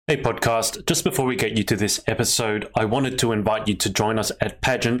Hey podcast, just before we get you to this episode, I wanted to invite you to join us at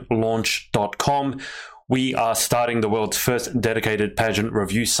pageantlaunch.com. We are starting the world's first dedicated pageant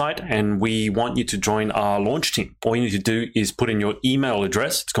review site, and we want you to join our launch team. All you need to do is put in your email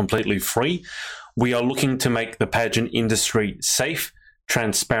address. It's completely free. We are looking to make the pageant industry safe,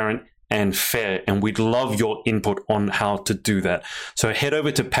 transparent, and fair, and we'd love your input on how to do that. So head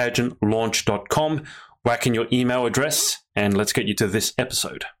over to pageantlaunch.com, whack in your email address, and let's get you to this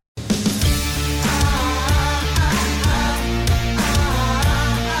episode.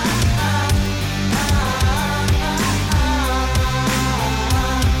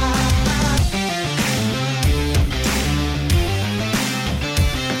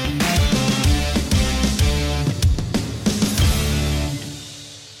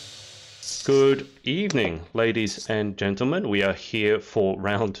 Good evening, ladies and gentlemen. We are here for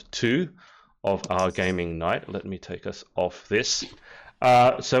round 2 of our gaming night. Let me take us off this.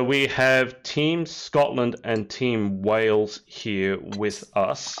 So we have Team Scotland and Team Wales here with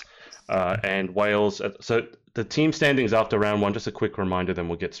us. And Wales, so the team standings after round 1, just a quick reminder, then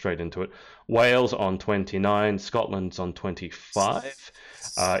we'll get straight into it. Wales on 29, Scotland's on 25.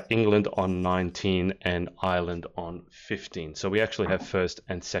 England on 19 and Ireland on 15. So we actually have first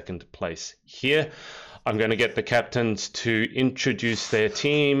and second place here. I'm going to get the captains to introduce their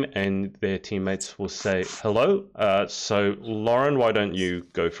team and their teammates will say hello. So Lauren, why don't you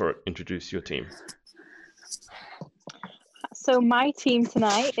go for it? Introduce your team. So my team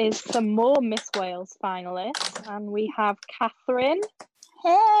tonight is some more Miss Wales finalists, and we have Catherine.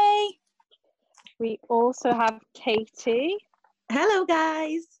 Hey! We also have Katie. Hello,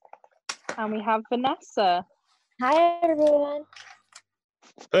 guys. And we have Vanessa. Hi, everyone.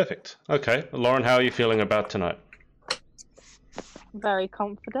 Perfect. Okay. Lauren, how are you feeling about tonight? Very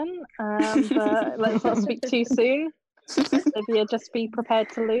confident, but let's not speak too soon. Olivia, just be prepared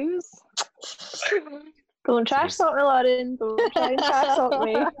to lose. Don't trash talk me, Lauren. Don't try and trash talk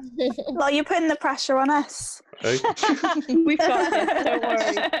me. Well, you're putting the pressure on us. Okay. We've got this, don't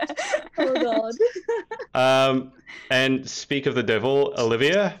worry. Oh, God. And speak of the devil,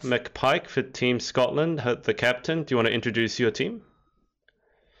 Olivia McPike for Team Scotland, the captain. Do you want to introduce your team?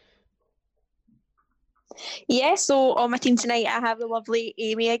 Yeah, so on my team tonight I have the lovely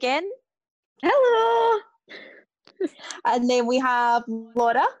Amy again. Hello. And then we have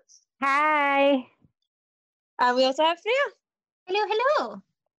Laura. Hi. And we also have Freya. Hello.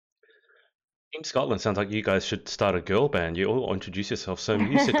 Team Scotland sounds like you guys should start a girl band. You all introduce yourself so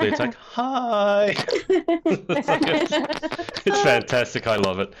musically. It's like, hi. It's fantastic. I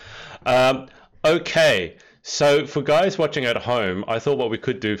love it. Okay. So for guys watching at home, I thought what we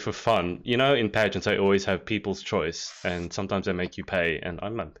could do for fun, you know, in pageants, I always have people's choice and sometimes they make you pay. And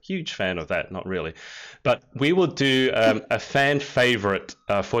I'm a huge fan of that. Not really. But we will do a fan favorite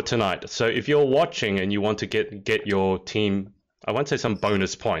for tonight. So if you're watching and you want to get your team, I won't say some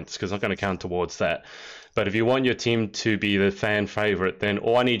bonus points because I'm not going to count towards that. But if you want your team to be the fan favorite, then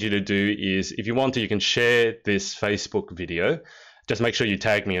all I need you to do is, if you want to, you can share this Facebook video. Just make sure you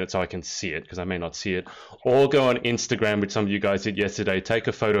tag me in it so I can see it, because I may not see it. Or go on Instagram, which some of you guys did yesterday. Take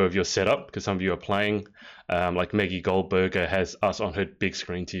a photo of your setup, because some of you are playing. Like Maggie Goldberger has us on her big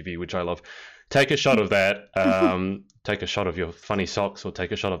screen TV, which I love. Take a shot of that. Take a shot of your funny socks, or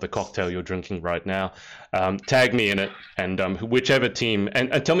take a shot of the cocktail you're drinking right now. Tag me in it, and whichever team,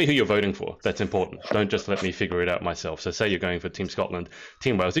 and tell me who you're voting for. That's important. Don't just let me figure it out myself. So say you're going for Team Scotland,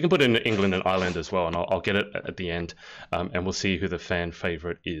 Team Wales. You can put in England and Ireland as well, and I'll get it at the end, and we'll see who the fan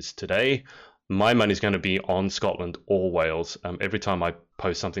favourite is today. My money's going to be on Scotland or Wales. Every time I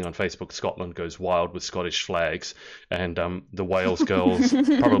post something on Facebook, Scotland goes wild with Scottish flags, and the Wales girls,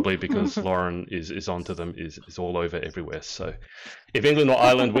 probably because Lauren is onto them, is all over everywhere. So if England or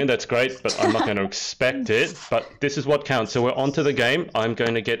Ireland win, that's great, but I'm not going to expect it. But this is what counts. So we're onto the game. I'm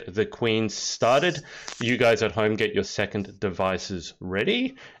going to get the Queens started. You guys at home, get your second devices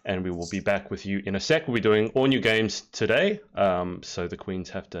ready, and we will be back with you in a sec. We'll be doing all new games today, so the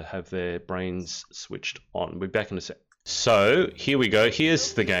Queens have to have their brains switched on. We'll be back in a sec. So here we go.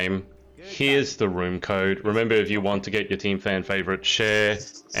 Here's the game. Here's the room code. Remember, if you want to get your team fan favorite, share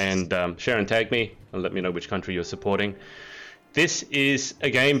and tag me and let me know which country you're supporting. This is a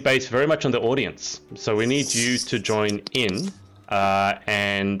game based very much on the audience. So we need you to join in,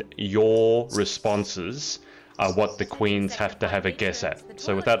 and your responses are what the Queens have to have a guess at.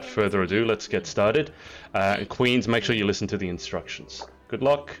 So without further ado, let's get started. Queens, make sure you listen to the instructions. Good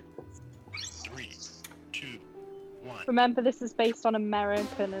luck. 3, 2, remember this is based on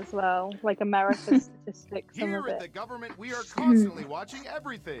American as well, like American statistics. Some Here of at the it. government, we are constantly watching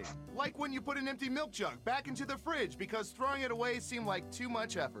everything. Like when you put an empty milk jug back into the fridge because throwing it away seemed like too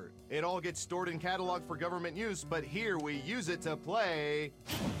much effort. It all gets stored and cataloged for government use, but here we use it to play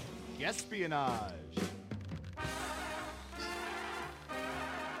espionage.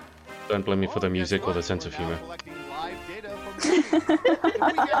 Don't blame me for the music or the sense of humor. Collecting live data from the audience. Can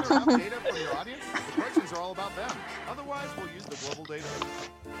we gather enough data from your audience? The questions are all about them. Otherwise, we'll use the global data.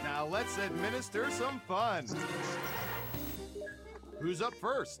 Now let's administer some fun. Who's up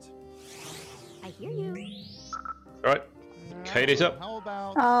first? I hear you. All right, Katie's up. How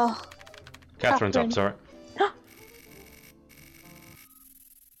about Oh, Catherine's up. Catherine. Sorry.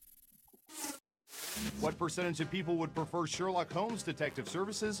 what percentage of people would prefer Sherlock Holmes detective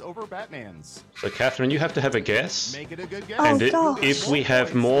services over Batman's? So Catherine, you have to have a guess. Make it a good guess. Oh, And gosh. if we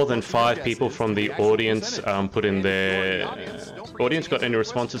have more than 5 people from the audience put in their audience, got any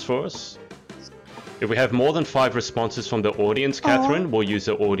responses for us? If we have more than 5 responses from the audience, Catherine, we'll use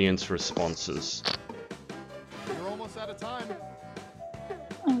the audience responses. You're almost out of time.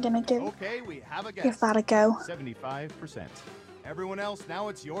 I'm gonna give Okay, we have a guess. give that a go. 75%. Everyone else, now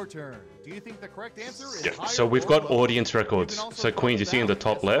it's your turn. Do you think the correct answer is Yeah, higher so we've or got lower? audience records. You can also So Queen, you see in the comment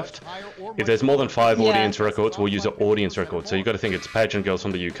top down, left, guess higher or if much there's more than lower. 5 Yeah. audience records, we'll use the audience record. So you got to think it's pageant girls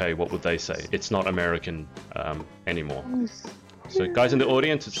from the UK. What would they say? It's not American anymore. So guys in the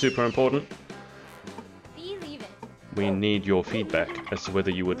audience, it's super important. Believe it. We need your feedback as to whether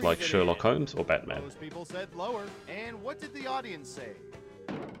you would like Sherlock Holmes or Batman. Most people said lower. And what did the audience say?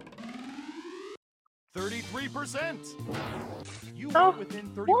 33%. You were within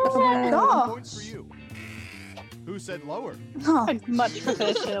 30%. What? Points for you. Who said lower? Oh, I'd much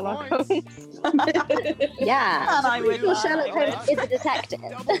prefer Sherlock Points. Holmes. Yeah. and I would. Well, Sherlock Holmes is a detective.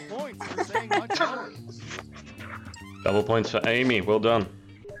 Double points for saying much lower. Double points for Amy. Well done.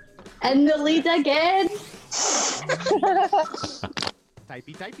 And the lead again.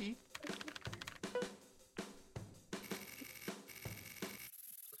 Typey, typey.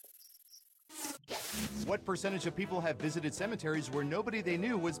 What percentage of people have visited cemeteries where nobody they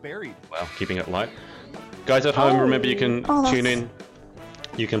knew was buried? Wow, keeping it light. Guys at home, remember you can Oh, tune that's- in.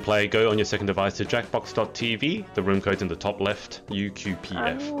 You can go on your second device to jackbox.tv. The room code's in the top left,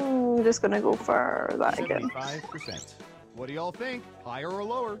 UQPF. I'm just gonna go for that again. 75%. What do y'all think? Higher or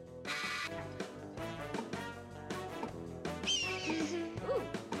lower? Ooh,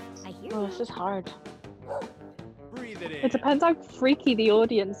 I hear Oh, you. this is hard. Breathe it in. It depends how freaky the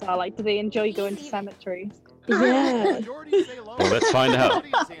audience are. Like, do they enjoy going to cemeteries? Yeah. Majority say lower. Well, let's find out.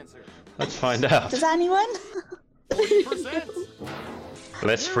 Audience answer. Let's find out. Does anyone? 40%.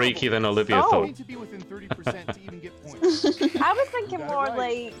 Less freaky than Olivia Oh. You thought. need to be within 30% to even get points. I was thinking You got it more right.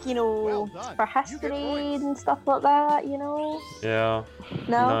 like, you Well know, done. for You get history points. and stuff like that, you know? Yeah.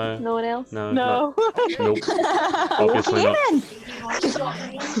 No? No. No one else? No. No. Nope. Obviously not.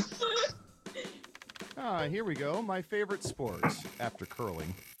 Ah, here we go. My favorite sport after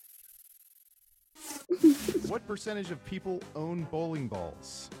curling. What percentage of people own bowling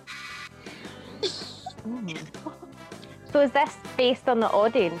balls? So is this based on the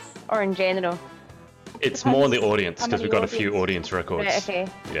audience or in general? It's more in the audience How because many we've got a few audience? audience records. Right, okay.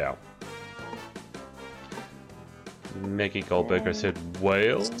 Yeah. Maggie Goldberger said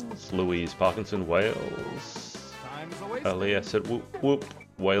Wales. Louise Parkinson, Wales. Time's a waste. Aaliyah said whoop whoop.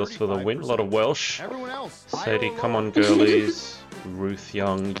 Wales for the win. A lot of Welsh. Everyone else. higher Sadie, or come lower? on, girlies. Ruth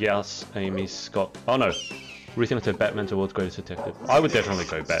Young, yes. Amy Scott. Oh no. Ruth Young said Batman's the world's greatest detective. I would definitely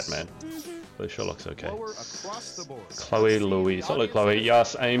go Batman. But Sherlock's okay. Lower across the board. Chloe Louise. Hello, Chloe.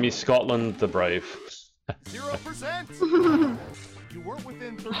 Yes, Amy Scotland, the brave. 0%. You weren't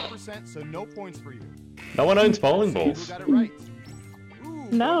within 30%, so no points for you. No one owns bowling Who balls. got it right? Ooh,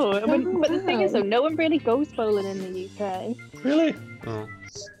 No, I mean, but the thing is, wow. though, no one really goes bowling in the UK. Really? Oh,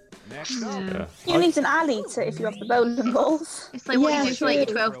 Next up. yeah. You need an alley to if you have the bowling balls. It's like what Yeah, you do for like your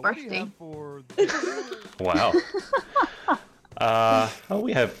true. 12th What do you birthday. have for Wow. Oh,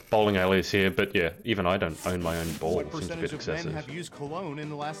 we have bowling alleys here, but yeah, even I don't own my own ball. What Seems a percentage bit of men excessive. have used cologne in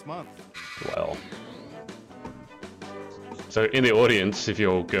the last month? Well. So in the audience, if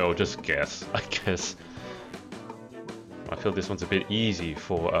you're a girl, just guess, I guess. I feel this one's a bit easy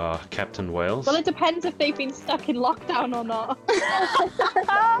for Captain Wales. Well, it depends if they've been stuck in lockdown or not.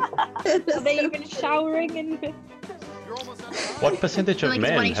 Are they even showering in? You're almost out of time. What percentage of Like it's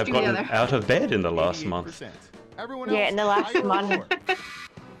one men have extreme or the gotten other. out of bed in the last month? 88%. Everyone Yeah, else, in the last higher or month. lower?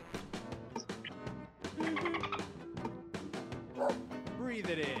 Breathe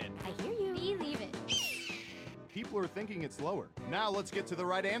it in. I hear you. Believe it. People are thinking it's lower. Now let's get to the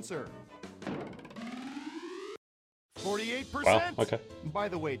right answer. 48%. Wow, okay. By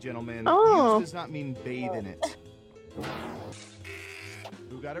the way, gentlemen, Oh. use does not mean bathe in it.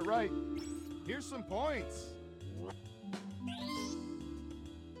 Who got it right? Here's some points.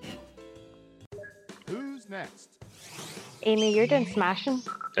 Who's next? Amy, you're doing smashing.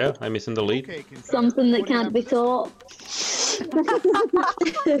 Yeah, Amy's in the lead. Okay, confederate, Something that what do you can't have be for this one?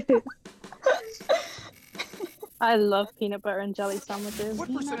 taught. I love peanut butter and jelly sandwiches.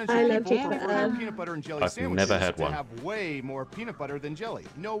 What percentage I of love people peanut prefer butter. peanut butter and jelly I've sandwiches never had to one. have way more peanut butter than jelly?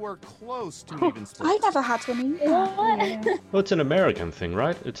 Nowhere close to even split. I never had one either. Well, it's an American thing,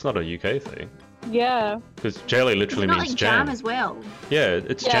 right? It's not a UK thing. Yeah. Because jelly literally Not means like jam. jam as well. Yeah,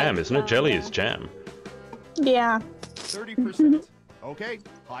 it's Yeah, jam, it's isn't it? jam, Jelly yeah. is jam. Yeah. 30%. Okay,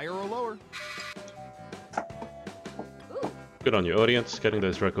 higher or lower? Good on you, audience, getting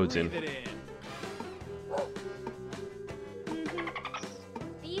those records in. Breathe it in.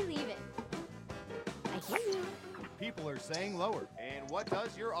 Believe it. I hear you. People are saying lower. And what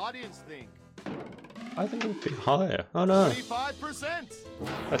does your audience think? I think it would be higher. Oh no, 25%.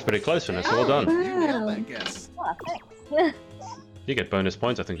 that's pretty close, Vanessa. Well done. You nailed that guess. You get bonus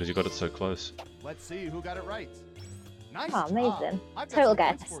points, I think, because you got it so close. Let's see who got it right. Nice Oh, job. amazing. I've got Total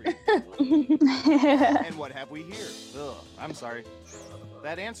some points guess. for you. And what have we here? Ugh, I'm sorry.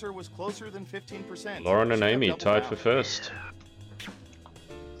 That answer was closer than 15%. Lauren and Should have Amy doubled tied down. for first.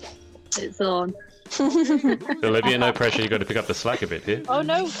 It's on. Olivia, no pressure. You got to pick up the slack a bit here. Oh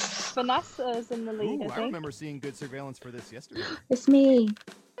no, Vanessa's in the lead, Ooh, I I think. remember seeing good surveillance for this yesterday. It's me.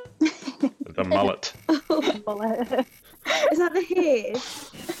 The mullet. Is that the hair?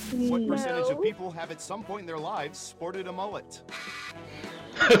 What percentage of people have at some point in their lives sported a mullet?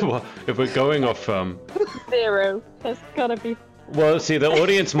 Well, if we're going off, 0. There's gotta be. well, see, the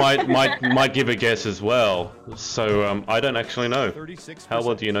audience might give a guess as well. So I don't actually know. 36%. How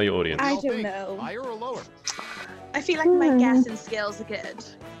well do you know your audience? I Y'all don't think, know. Higher or lower? I feel like my guessing skills are good.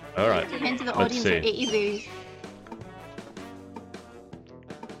 All right, Depends on the let's audience see. are 80s.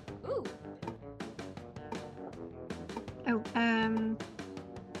 Ooh. Oh,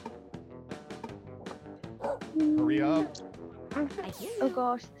 Hurry up. I hear you. Oh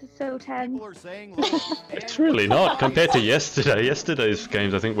gosh, this is so tense. People are saying lower. It's really not compared to yesterday. Yesterday's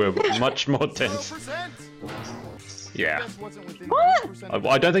games, I think, were much more tense. 0%. Yeah. Guess wasn't within What? 30%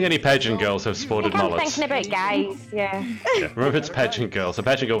 I don't think any pageant girls have I sported think I'm mullets. thinking about guys, yeah. Yeah, remember, it's pageant girls. A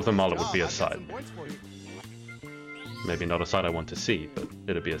pageant girl with a mullet would be a I've got sight. some points for you. Maybe not a sight I want to see, but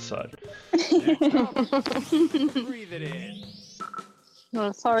it'd be a sight. Next up, breathe it in.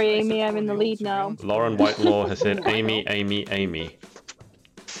 Oh, sorry, Amy, I'm in the lead now. Lauren Whitelaw has said Amy, Amy, Amy.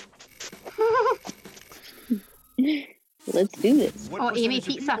 Let's do this. What Oh, Amy percentage of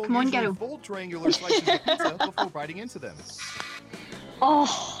pizza, people come on, usually girl. fold triangular slices of pizza before biting into them?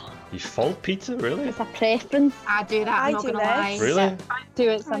 Oh, You fold pizza, really? it's a preference. I do that, I I'm not do gonna lie. this. Really? Do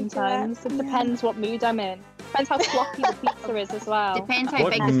it sometimes. It yeah. depends what mood I'm in. Depends how floppy the pizza is as well. Depends how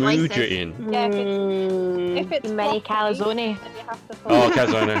What big the slice mood is. you're in? Yeah, if it's Mini floppy, calzone. then you have to Oh, fold.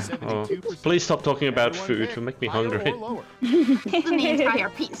 calzone. Oh, 72%. please stop talking about Everyone food. pick It'll make me higher hungry. or lower? The entire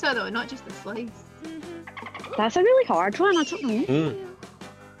pizza though, not just the slice. That's a really hard one. I don't know. Mm.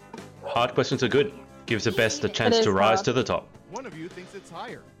 Hard questions are good. Gives the best a chance is to rise hard. to the top. One of you thinks it's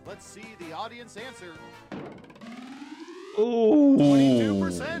higher. Let's see the audience answer. Ooh.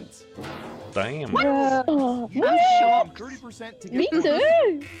 22%. Damn. Oh, I'm shocked. 30% to get me there.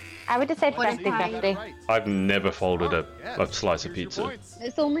 too. I would have said What is 50-50. Right. I've never folded a Yes, slice of here's your pizza. points.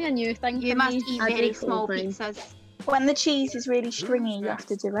 It's only a new thing. You for must me. eat I do very it all small the time. pizzas. When the cheese is really stringy, you have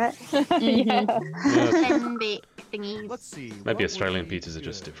to do it. Yeah. Yeah, Thin baked thingies. Let's see. what maybe would Australian be pizzas are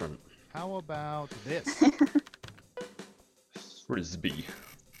just good? different. How about this? Frisbee.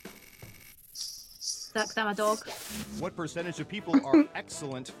 Sucks, I'm a dog. What percentage of people are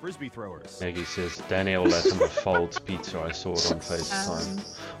excellent frisbee throwers? Maggie says Danielle Latimer folds pizza. I saw it on FaceTime.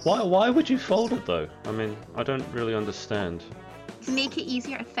 Why would you fold it though? I mean, I don't really understand. To make it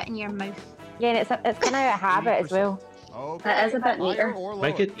easier to fit in your mouth. Yeah, and it's kind of a habit as well. Okay. That is a bit higher neater. or lower?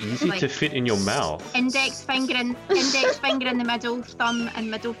 Make it easy to fit in your mouth. Index finger in the middle, thumb and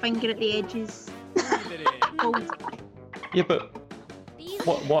middle finger at the edges. Breathe it in. Fold. Yeah, but Believe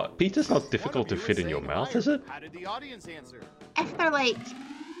what? Pizza's not difficult to One of fit you in your saying mouth, higher. is it? How did the audience answer? If they're like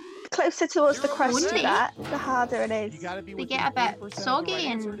closer towards the crust wouldn't you they? get, the harder it is. They get a bit soggy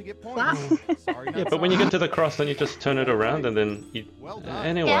and flat. Yeah, but when you get to the crust, then you just turn it around and then you...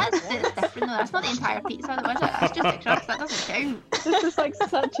 Anyway. Yeah, it's different though. That's not the entire pizza, was it? That's just the crust. That doesn't count. This is like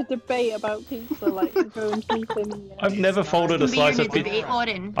such a debate about pizza, like going deep in. I've never folded a Can be your slice new of pizza. debate,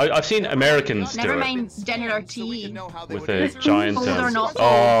 Lauren. I've seen Americans do Never it mind dinner or tea. with their giant... Fold or not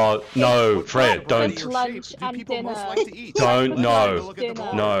Oh, no, Fred, don't. Lunch and dinner. Don't, no. Dinner.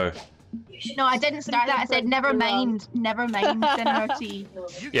 No. No, I didn't start that. I said never mind dinner or tea.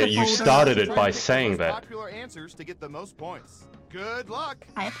 Yeah, you started it by saying that. Popular answers to get the most points. Good luck.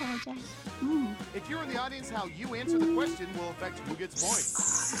 I apologize. If you're in the audience, how you answer the question will affect who gets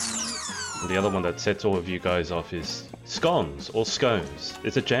points. And the other one that sets all of you guys off is scones or scones.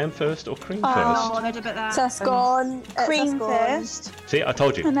 Is it jam first or cream Oh, first? I heard about that. It's a scone. It's a Cream scone. first, See, I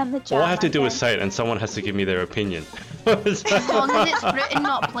told you. and then the jam. All I have to do is think. say it and someone has to give me their opinion. As long as it's fruit and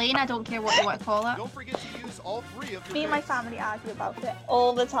not plain, I don't care what you want to call it. Don't forget to use all three of your Me and my picks. family argue about it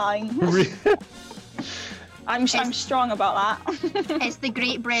all the time. Really? I'm strong about that. It's the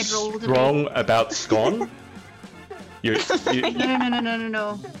great bread roll debate. Wrong about scone? You,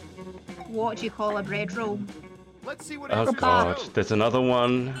 No. What do you call a bread roll? Let's see what oh answers god, show. there's another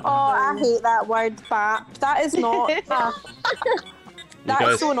one. Oh, I hate that word, bap. That is not. That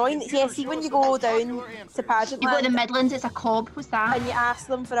guys- is so annoying. Yeah, see when you go down to pageant You go to the land Midlands, it's a cob. What's that? and you ask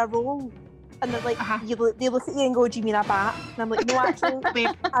them for a roll, and they're like, Uh-huh. they look at you and go, "Do you mean a bat?" And I'm like, "No, actually, Wait,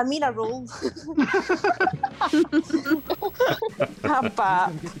 I mean a roll." A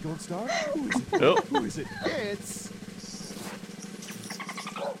bat. Get the gold star? Oh, Who is it? It's...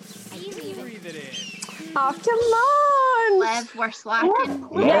 Breathe it in. Oh, come on! Liv, we're slacking.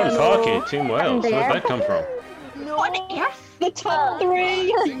 Lauren Parky, Team Wales. Where'd there. that come from? What on earth? The top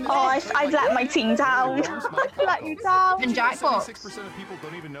three. Oh, I've let my team down. I've let you down. And Jackpot. 76% of people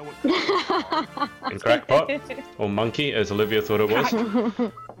don't even know what... In Crackpot? Or Monkey, as Olivia thought it was?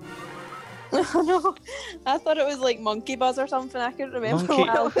 No, I thought it was like Monkey Buzz or something. I couldn't remember Monkey-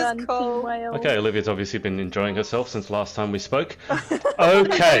 what it was Team called. Wales. Okay, Olivia's obviously been enjoying herself since last time we spoke.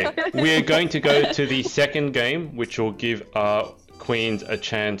 Okay, we're going to go to the second game, which will give our queens a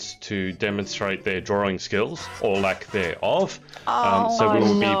chance to demonstrate their drawing skills, or lack thereof. So we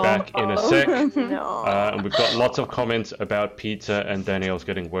will be back in a sec. No. And we've got lots of comments about pizza, and Danielle's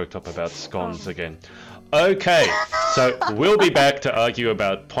getting worked up about scones again. Okay, so we'll be back to argue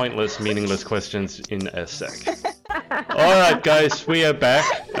about pointless, meaningless questions in a sec. Alright guys, we are back.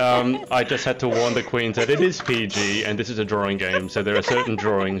 I just had to warn the queens that it is PG and this is a drawing game, so there are certain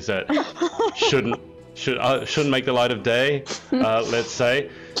drawings that shouldn't make the light of day, let's say.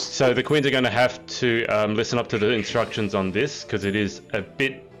 So the queens are going to have to listen up to the instructions on this, because it is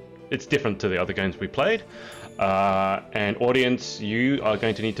it's different to the other games we played. And audience, you are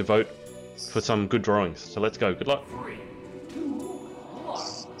going to need to vote for some good drawings. So let's go. Good luck.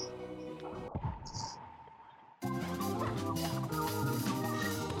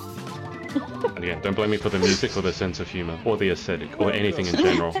 And again, don't blame me for the music or the sense of humor or the aesthetic or anything in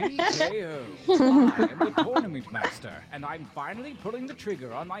general. TKO. I am the tournament master, and I'm finally pulling the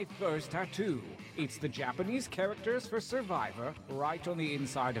trigger on my first tattoo. It's the Japanese characters for Survivor right on the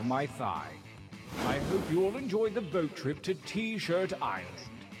inside of my thigh. I hope you all enjoyed the boat trip to T-Shirt Island.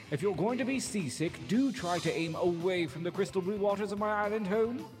 If you're going to be seasick, do try to aim away from the crystal blue waters of my island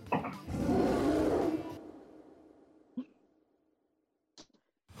home.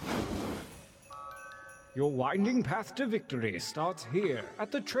 Your winding path to victory starts here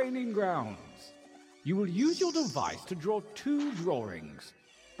at the training grounds. You will use your device to draw 2 drawings.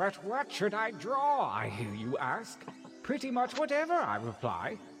 But what should I draw, I hear you ask? Pretty much whatever, I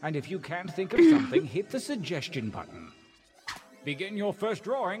reply. And if you can't think of something, hit the suggestion button. Begin your first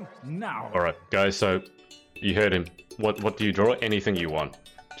drawing now. Alright, guys, so you heard him. What do you draw? Anything you want.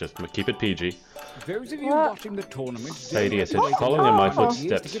 Just keep it PG. Those of you watching the tournament, Sadie said, following in my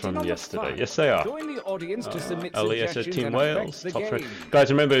footsteps from yesterday. Yes, they are. Join the audience to submit Elias said suggestions Team and Wales. affect the Top 3. game.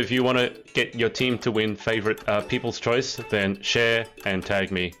 Guys, remember, if you want to get your team to win favorite People's Choice, then share and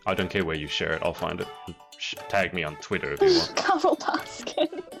tag me. I don't care where you share it. I'll find it. Tag me on Twitter if you want. Carol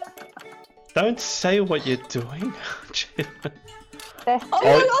Baskin. Don't say what you're doing. Oh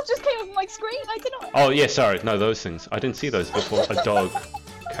my god, just came up on my screen. I did not. Oh, yeah, sorry. No, those things. I didn't see those before. A dog.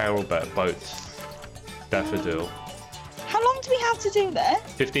 Carol boats. Daffodil. How long do we have to do this?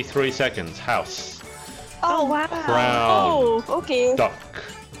 53 seconds. House. Oh wow. Brown. Oh, okay. Duck.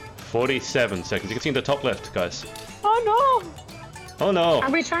 47 seconds. You can see in the top left, guys. Oh Oh no. Are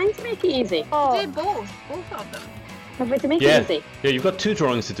we trying to make it easy? no. Do both of them. Have we to make Yeah, it easy? yeah. You've got 2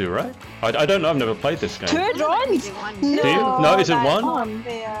 drawings to do, right? I don't know. I've never played this game. 2 drawings? Do you? No, is it that's 1? not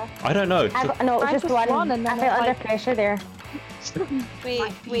fair. I don't know. No, I just just one. won and I then felt I under like- pressure there.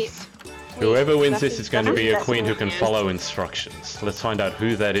 Wait. Whoever wins this is going to be a queen who can follow instructions. Let's find out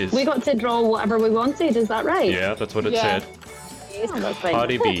who that is. We got to draw whatever we wanted, is that right? Yeah, that's what it Yeah. said. Oh, that's fine.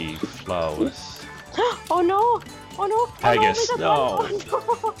 Party B, flowers. Oh no! Oh no! Haggis, Oh no.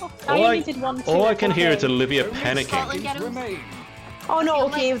 no! I only did 1, 2. All I can hear is Olivia Scotland panicking. get 'em? Remain. Oh no!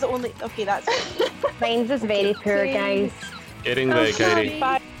 Okay, it was only. Okay, that's. Mine's is very poor, guys. Getting there, Katie.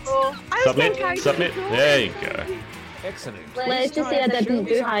 Bye. Oh, Submit, submit. There you go. Excellent. Let's just say I didn't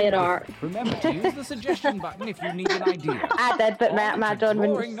do higher art. Remember to use the suggestion button if you need an idea. I did, but my John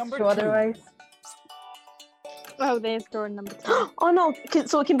Drawing wouldn't number show 2. otherwise. Oh, there's drawing number 2. oh no!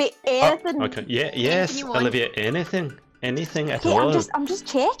 So it can be anything. Okay. Yeah. Yes, Anything you want. Olivia. Anything. Anything at Okay, all. I'm just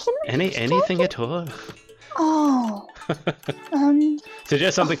checking. Anything at all. Oh.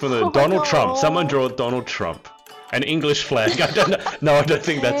 Suggest something from the Oh, Donald no. Trump. Someone draw Donald Trump. An English flag. I don't know. No, I don't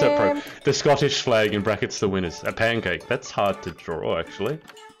think that's appropriate. The Scottish flag in brackets the winners. A pancake. That's hard to draw actually.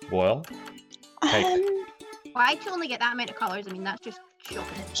 Well. Cake. Why do you only get that amount of colours? I mean, that's just shocking.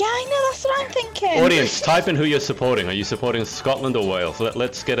 Yeah, I know. That's what I'm thinking. Audience, type in who you're supporting. Are you supporting Scotland or Wales?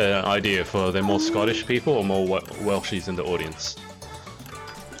 Let's get an idea for there more Scottish people or more Welshies in the audience.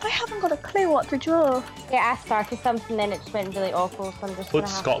 I haven't got a clue what to draw. Yeah, I started something, then it just went really awful, so I'm just Put gonna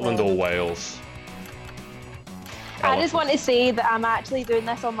have Scotland to... or Wales. I just want to say that I'm actually doing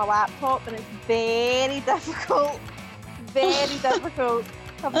this on my laptop and it's very difficult. Very difficult.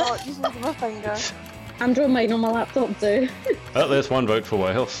 I'm not using my finger. I'm drawing mine on my laptop too. Oh, there's one vote for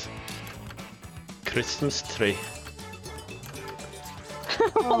Wales. Christmas tree.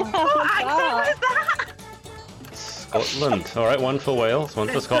 Scotland. Alright, 1 for Wales, 1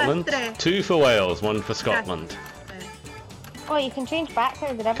 for Scotland. 2 for Wales, 1 for Scotland. Oh, you can change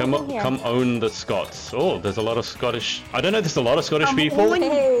backgrounds and Come everything here. come own the Scots. Oh, there's a lot of Scottish... I don't know if there's a lot of Scottish people.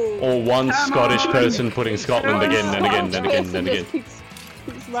 Hey. Or one Come Scottish on. person putting Scotland again and again and again and again. Keeps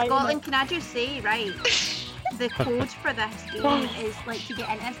writing Scotland, can I just say, right? The code for this game is like to get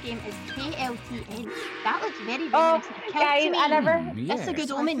into this game is KLTN. That looks very Oh, reminiscent. guys, I never... That's a good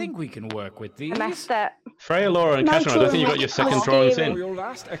I omen. think we can work with these. I missed it. Freya, Laura and Catherine, I don't think you got your second drawings For in. your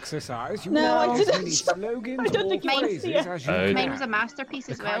last exercise, you No, will I use didn't. many slogans I don't or think you want to see phrases it. as you Okay. Mine was a can. masterpiece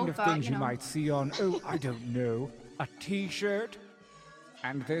The as well, kind of but things you you know. might see on, oh, I don't know, a t-shirt.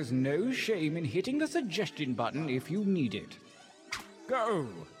 And there's no shame in hitting the suggestion button if you need it. Go!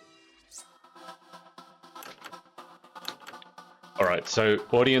 Alright, so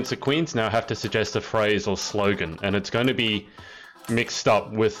audience, the queens now have to suggest a phrase or slogan, and it's going to be mixed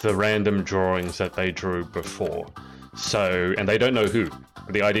up with the random drawings that they drew before. So, and they don't know who.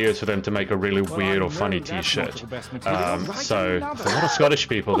 The idea is for them to make a really weird I or funny know that's t-shirt. not your best material. Write So, another. there's a lot of Scottish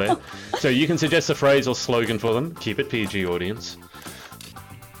people there. So you can suggest a phrase or slogan for them. Keep it PG, audience.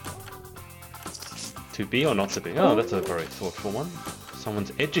 To be or not to be? Oh, that's a very thoughtful one.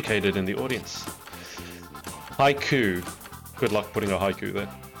 Someone's educated in the audience. Haiku. Good luck putting a haiku there.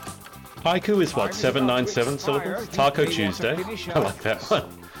 Haiku is what, 797 syllables? Taco Tuesday. I like that one.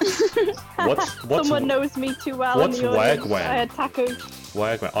 What's Someone knows me too well. what's in the audience. wagwan? I had tacos.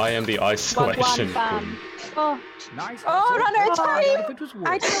 Wagwan? I am the isolation Wagwan fan. queen. Oh, Nice. oh, run out of What time. if it was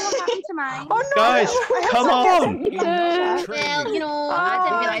I worse? don't know what happened to mine. Oh no! Guys, come on! Well, you know, I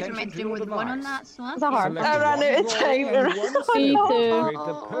didn't realise we were meant to do more than one on that, so that's hard. Select I ran out of one time. drawing and one Me symbol to too. create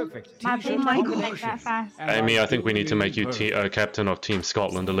the perfect my t-shirt brain might combination. connect that fast. And Amy, I think we hope need to make you both. captain of Team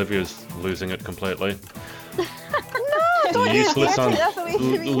Scotland. Olivia's losing it completely. Don't Useless do on, it. That's the way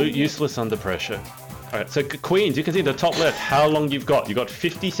to be. useless under pressure. Alright, so queens, you can see the top left how long you've got. You've got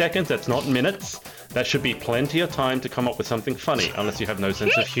 50 seconds, that's not minutes. That should be plenty of time to come up with something funny, unless you have no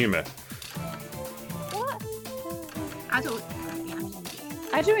sense of humour. I don't.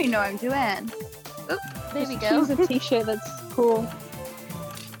 I don't even know what I'm doing. Oop, there we go. Choose a t-shirt that's cool.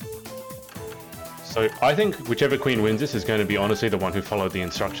 So I think whichever queen wins this is going to be honestly the one who followed the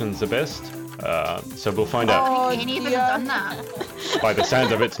instructions the best. So we'll find out. I think any of us have done that. By the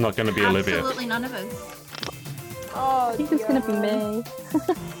sound of it, it's not going to be Olivia. Absolutely none of us. Oh, I think it's gonna be me.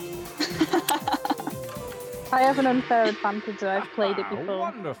 I have an unfair advantage though, I've played it before.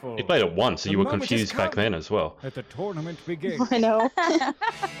 Wonderful. You played it once, so The you were moment has confused back come. then as well. Let the tournament begin. I know.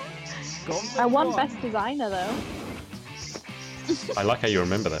 Gauntlet I won one. best designer though. I like how you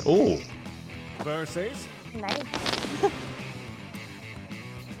remember that. Ooh, Versus Nice.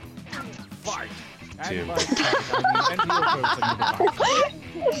 fight. Tim. And by fight, I mean enter your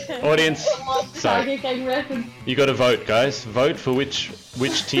person with a fight. audience. So Tiger King reference. you got to vote, guys. Vote for which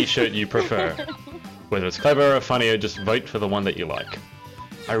t-shirt you prefer. Whether it's clever or funny, or just vote for the one that you like.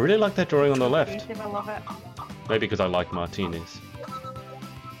 I really like that drawing on the left. I love it. Maybe because I like martinis.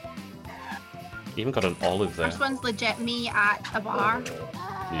 Even got an olive there. First one's legit me at a bar.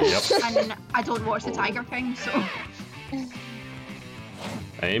 Yep. And I don't watch the Tiger King, so.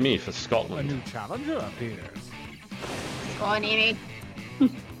 Amy for A Scotland. new challenger appears. Go on, Amy.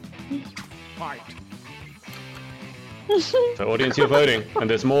 Fight. So audience, you're voting, and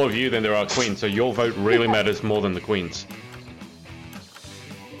there's more of you than there are queens, so your vote really matters more than the queens.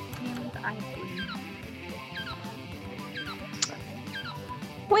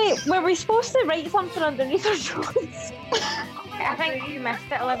 Wait, were we supposed to write something underneath our drawings? I think you missed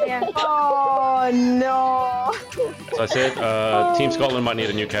it, Olivia. Oh no! So I said, Team Scotland might need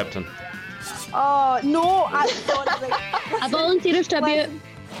a new captain. Oh no! A volunteer's tribute.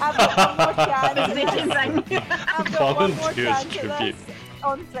 I've got one more chance. I've got one more Volunteer's chance at tribute. this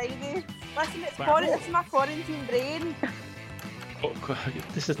on Friday. Listen, it's my quarantine brain. Oh,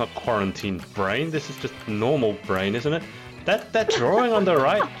 this is not quarantine brain, this is just normal brain, isn't it? That drawing on the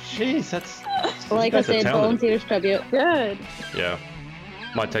right, jeez, that's... Like I said, volunteer's tribute. Good. Yeah.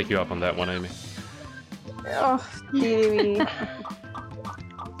 Might take you up on that one, Amy. Oh, dearie me.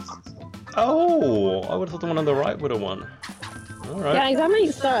 Oh, I would have thought the one on the right would have won. Alright. Guys, I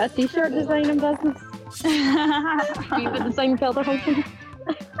might start a t-shirt designing business. Be the design filter function.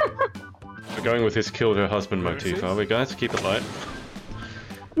 We're going with this killed her husband motif, are we guys? Keep it light.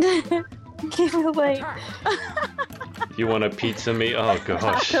 Keep it light. You want a pizza meat? Oh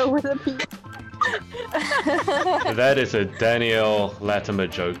gosh. Taco with a pizza. That is a Danielle Latimer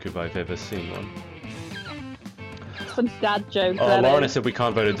joke if I've ever seen one. Some dad joke. Oh, Lauren has said we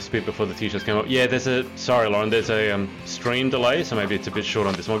can't vote a dispute before the t-shirts come up. Yeah, sorry Lauren, there's a stream delay, so maybe it's a bit short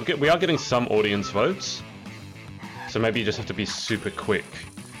on this one. We are getting some audience votes, so maybe you just have to be super quick.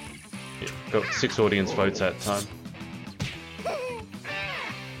 Yeah, got 6 audience votes at time.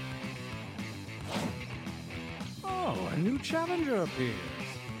 Oh, a new challenger appears.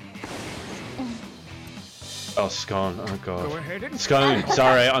 Oh, scone. Oh Go god. ahead and Scone.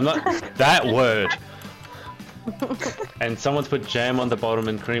 Sorry, I'm not that word. And someone's put jam on the bottom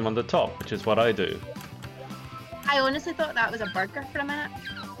and cream on the top, which is what I do. I honestly thought that was a burger for a minute.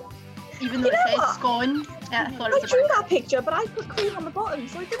 Even though it says scone, yeah, I thought it was a drew burger. that picture, but I put cream on the bottom,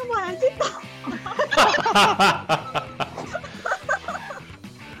 so I don't know why I did that.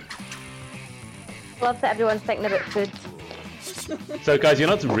 Love that everyone's thinking about food. So guys, you're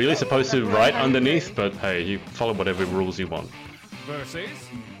not really supposed to write underneath, but hey, you follow whatever rules you want. versus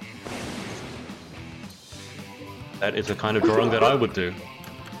That is the kind of drawing that I would do.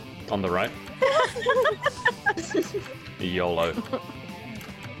 On the right. YOLO.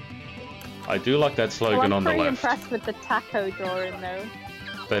 I do like that slogan on the I'm pretty left. impressed with the taco drawing though.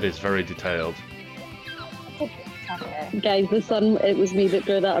 That is very detailed. Guys, the sun, it was me that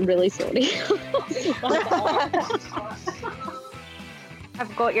drew that. I'm really sorry.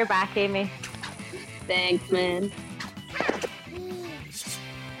 I've got your back, Amy. Thanks, man.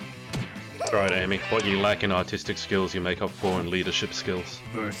 Right, Amy. What you lack in artistic skills, you make up for in leadership skills.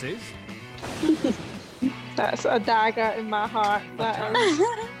 versus That's a dagger in my heart. That is.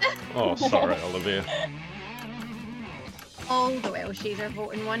 Oh, sorry, Olivia. All the Welshies are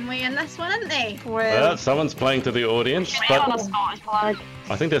voting one way in this one, aren't they? Well, someone's playing to the audience, but On a Scottish flag.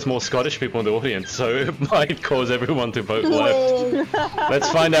 I think there's more Scottish people in the audience, so it might cause everyone to vote left. Let's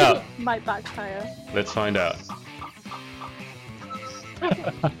find out. Might backfire. Let's find out.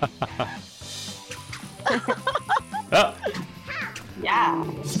 Ah, Yeah.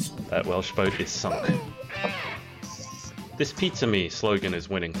 that Welsh boat is sunk. This pizza me slogan is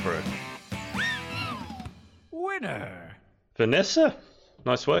winning through. winner. Vanessa,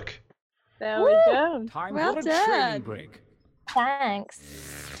 nice work. There we go. Time Well for a done. training break. Thanks.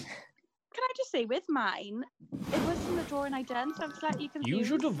 Can I just say, with mine, it wasn't the drawing I did, so I'm slightly confused. Use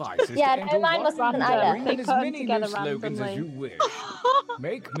your devices Yeah, to no, enter mine one wasn't random either. drawing They and as put 'em many together new slogans as you randomly. wish.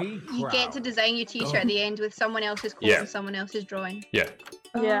 Make me proud. You get to design your t-shirt at the end with someone else's quote Yeah. and someone else's drawing. Yeah.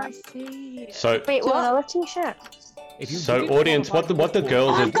 Oh, Yeah. I see. So, Wait, what? Another t-shirt? If you so didn't audience, qualify what the for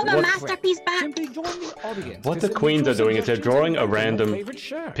girls the are, I've got my what, masterpiece back! Simply join the audience. What to the submit queens your are doing is they're suggestions drawing a and random your favorite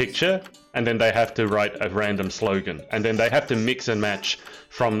shirts. picture, and then they have to write a random slogan, and then they have to mix and match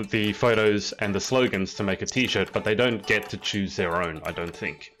from the photos and the slogans to make a t-shirt, but they don't get to choose their own, I don't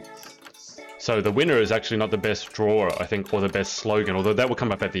think. So the winner is actually not the best drawer, I think, or the best slogan, although that will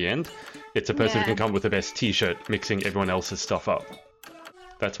come up at the end. It's a person who Yeah. can come up with the best t-shirt, mixing everyone else's stuff up.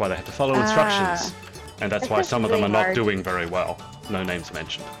 That's why they have to follow instructions, and that's why some of them are not doing very well. No names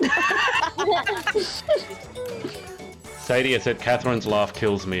mentioned. Sadie has said, Catherine's laugh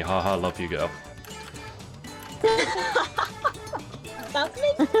kills me, haha, love you girl. That's me.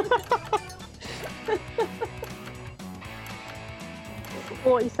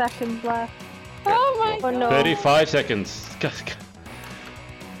 40 seconds left. Oh my god. no. 35 seconds.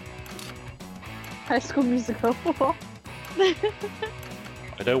 High School Musical.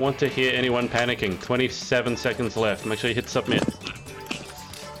 I don't want to hear anyone panicking. 27 seconds left. Make sure you hit submit.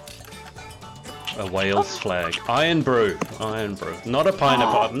 A Wales flag. Iron brew. Iron brew. Not a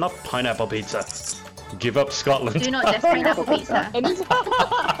pineapple. Not pineapple pizza. Give up Scotland. Do not diss pineapple pizza.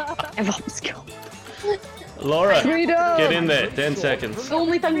 Give up Scotland. Laura, Freedom! get in there. 10 seconds. The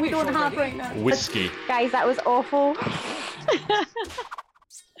only thing we don't have right now. Whiskey. Guys, that was awful.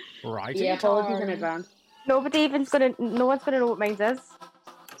 Right. Yeah, apologies in advance. No one's gonna know what mine is.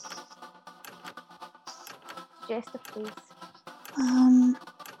 Jester, please. The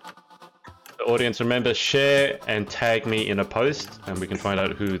audience, remember, share and tag me in a post, and we can find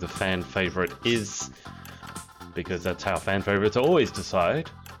out who the fan favorite is, because that's how fan favorites are always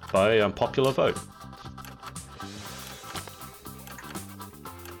decided, by popular vote.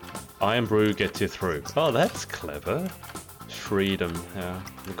 Iron Brew gets you through. Oh, that's clever. Freedom, yeah,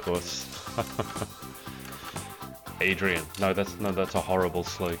 of course. Adrian, no, that's a horrible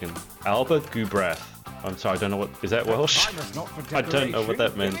slogan. Albert Gubrath. I'm sorry, I don't know what is that Welsh? I don't know what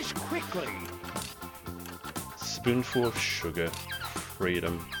that meant. Spoonful of sugar.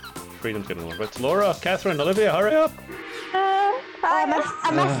 Freedom. Freedom's getting a little bit. Laura, Catherine, Olivia, hurry up!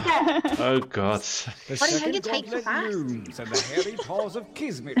 I missed it. Oh God. The What, how do you second type so goblet fast? looms and the hairy paws of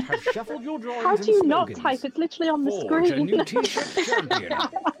Kismet have shuffled your drawings How and do you not slogans. type? It's literally on the Forge a screen. new t-shirt champion.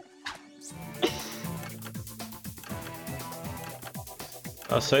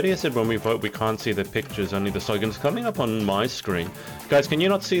 Sodia said when we vote we can't see the pictures, only the slogans. Coming up on my screen. Guys, can you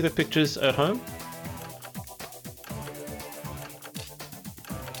not see the pictures at home?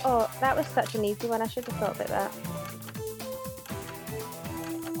 Oh, that was such an easy one. I should have thought about that.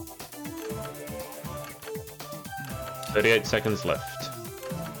 "38 seconds left.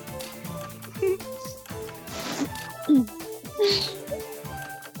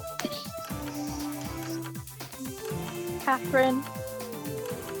 Catherine.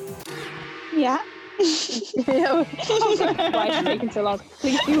 Yeah. Why is it taking so long?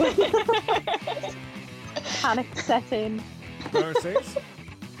 Please do it. Panic set in. Versus.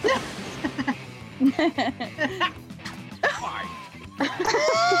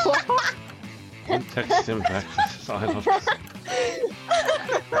 Don't text him back. I love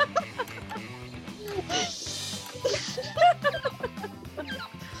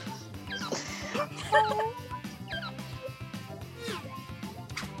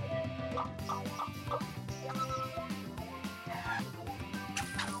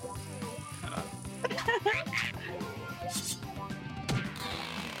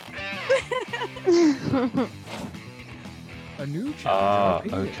A new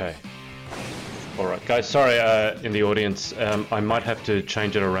challenge. okay. Alright, guys, sorry, in the audience, I might have to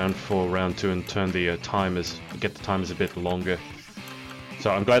change it around for round 2 and turn the timers, get the timers a bit longer.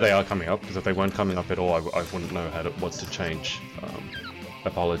 So I'm glad they are coming up, because if they weren't coming up at all, I wouldn't know what to change.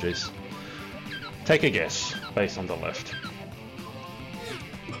 Apologies. Take a guess, based on the left.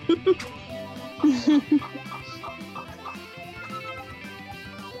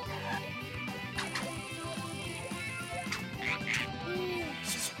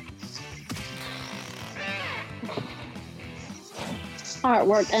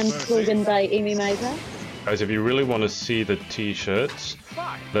 Artwork and slogan by Amy Miser. Guys, if you really want to see the t-shirts,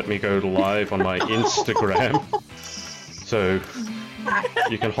 let me go live on my Instagram. So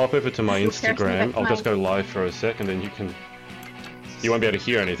you can hop over to my Instagram. I'll just go live for a sec, and then you won't be able to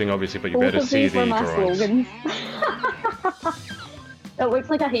hear anything, obviously, but you Both better of see these the were my drawings. slogans. It looks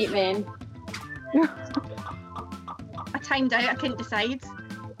like a hate man. I timed out, I couldn't decide.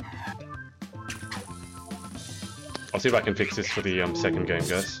 I'll see if I can fix this for the second game,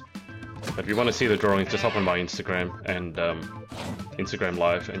 guys. But if you want to see the drawings, just hop on my Instagram and Instagram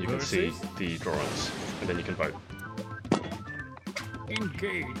Live, and you can see the drawings, and then you can vote.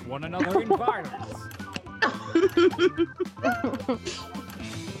 Engage one another in violence.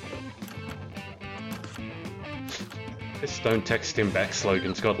 This "don't text him back"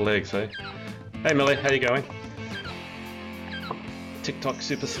 slogan's got legs, eh? Hey Millie, how you going? TikTok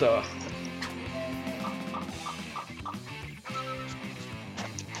superstar.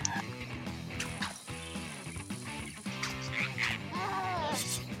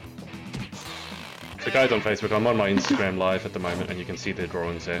 So guys on Facebook, I'm on my Instagram Live at the moment, and you can see the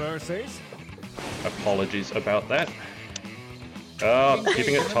drawings there. Versus. Apologies about that. Oh,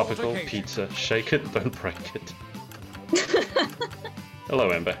 keeping it topical. Pizza. Shake it, don't break it.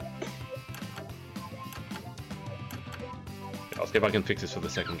 Hello, Amber. see if I can fix this for the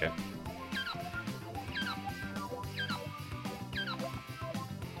second game.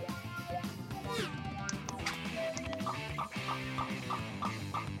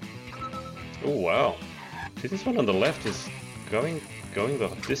 Oh wow. See, this one on the left is going the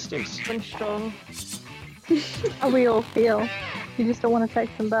distance. I'm strong. How we all feel. You just don't want to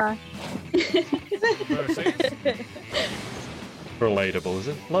text them back. Relatable, is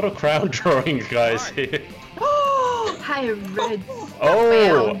it? A lot of crowd drawing guys here. How rude.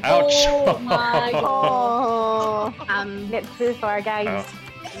 Oh, ouch. Oh my god. Um, Get too far, guys. Ow.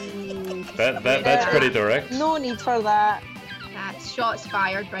 That's pretty direct. No need for that. that's shots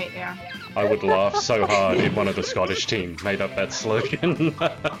fired right there. I would laugh so hard if one of the Scottish team made up that slogan.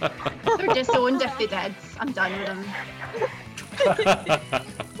 They're disowned if they did. I'm done with them.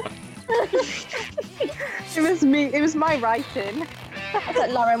 It was me. It was my writing. That's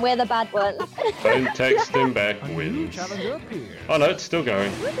it, Lauren. We're the bad ones. Don't text him back A new wins. challenger appears. Oh no, it's still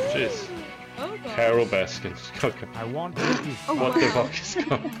going. Jeez. Oh, God. Carol Baskins. Okay. I want to be What the fuck is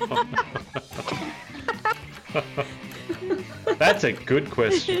going on? That's a good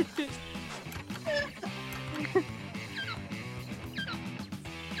question.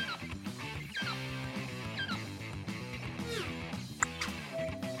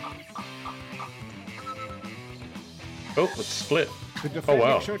 Oh, it's split. The defending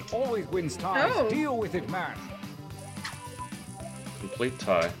wow. shirt always wins ties. Oh. Deal with it, man. Complete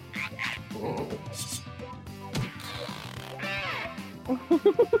tie.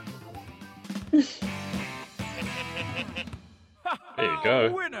 There you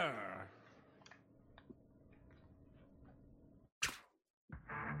go. Winner.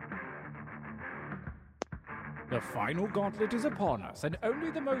 The final gauntlet is upon us, and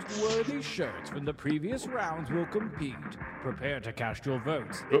only the most worthy shirts from the previous rounds will compete. Prepare to cast your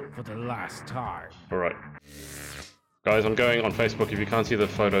votes for the last time. Alright. Guys, I'm going on Facebook. If you can't see the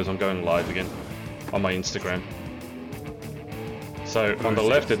photos, I'm going live again on my Instagram. So, on the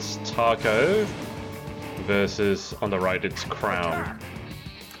left it's Taco versus on the right it's Crown.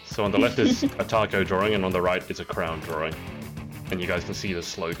 So on the left is a Taco drawing and on the right is a Crown drawing. And you guys can see the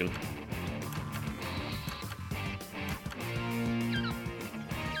slogan.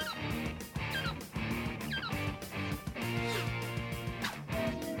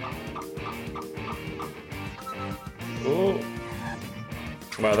 Oh.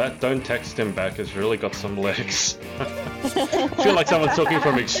 Wow, that don't text him back has really got some legs. I feel like someone's talking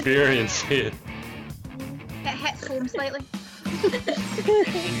from experience here. It hits home slightly. We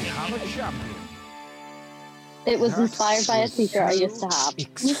have a champion. It was inspired by a t-shirt I used to have.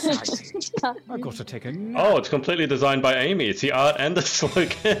 Exciting. I've got to take a nap. Oh, it's completely designed by Amy. It's the art and the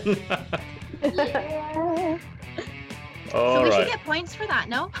slogan. So we should Alright. get points for that,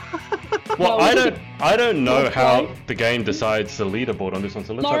 no? Well, I don't know how the game decides the leaderboard on this one,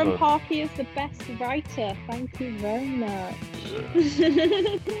 so let's Lauren have a Parky is the best writer. Thank you very much.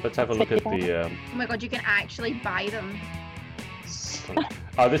 let's have a look at the Oh my god, you can actually buy them.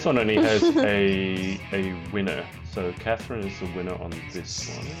 this one only has a winner. So Catherine is the winner on this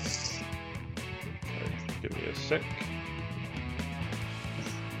one. Okay, give me a sec.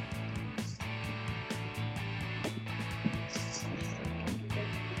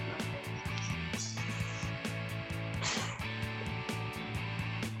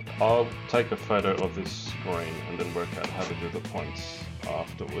 I'll take a photo of this screen and then work out how to do the points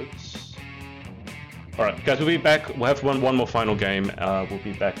afterwards. Alright guys, we'll be back. We'll have one more final game. We'll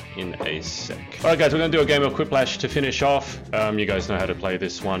be back in a sec. Alright guys, we're going to do a game of Quiplash to finish off. You guys know how to play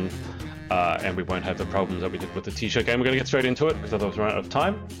this one. And we won't have the problems that we did with the t-shirt game. We're going to get straight into it because otherwise we're out of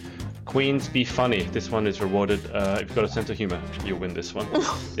time. Queens, be funny. This one is rewarded. If you've got a sense of humor, you'll win this one.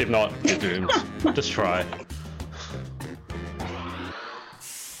 If not, you're doomed. Just try.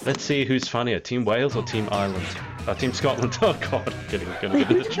 Let's see who's funnier, Team Wales or Team Ireland? Team Scotland. Oh god, gonna get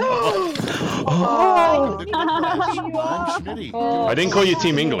it. I didn't call you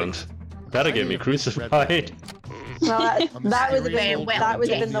Team England. That'll get me crucified. No, that would have been the I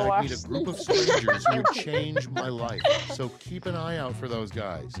meet worst. a group of strangers who changed my life. So keep an eye out for those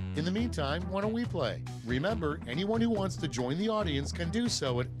guys. In the meantime, why don't we play? Remember, anyone who wants to join the audience can do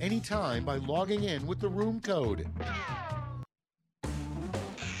so at any time by logging in with the room code.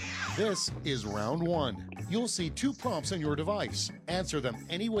 This is round one. You'll see 2 prompts on your device. Answer them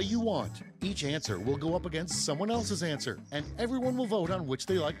any way you want. Each answer will go up against someone else's answer, and everyone will vote on which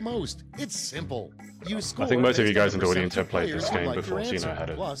they like most. It's simple. You score I think most of you guys in the based on audience have played this players who game like your before, so you know answer.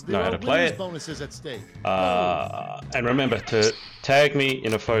 how Plus, to there are play winners it. bonuses at stake. And remember to tag me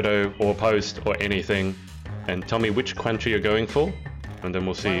in a photo or post or anything, and tell me which country you're going for, and then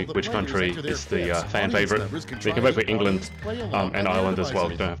we'll see which country is the fan favourite. You can vote for England and Ireland as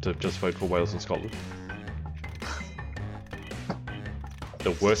well. You don't have to just vote for Wales and Scotland.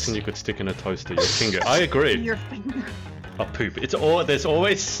 The worst thing you could stick in a toaster, your finger. I agree. Your finger. A poop. There's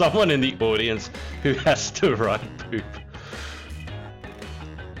always someone in the audience who has to write poop.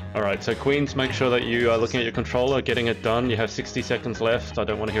 Alright, so Queens, make sure that you are looking at your controller, getting it done. You have 60 seconds left. I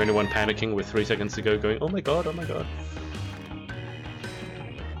don't want to hear anyone panicking with 3 seconds to go going, oh my god, oh my god.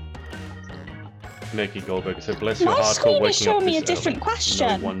 Nikki Goldberg said, bless your heart for waking up this early. My screen is showing me a different question.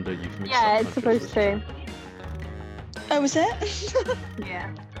 No wonder you've mixed Yeah, up it's supposed to. Oh, is it?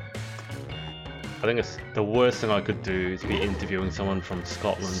 Yeah. I think it's the worst thing I could do is be interviewing someone from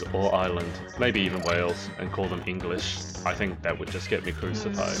Scotland or Ireland, maybe even Wales, and call them English. I think that would just get me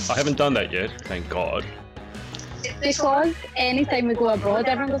crucified. I haven't done that yet, thank God. Because anytime we go abroad,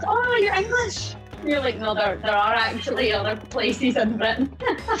 everyone goes, "Oh, you're English." You're like, no, there are actually other places in Britain.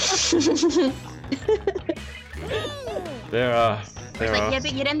 There are. It's like, yeah,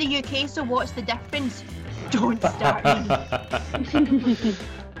 but you're in the UK, so what's the difference? Don't start me.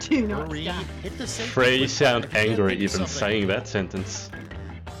 Do not start. Frey, you sound angry even saying that sentence.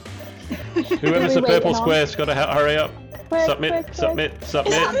 Whoever's the purple square's got to hurry up. Submit. Is that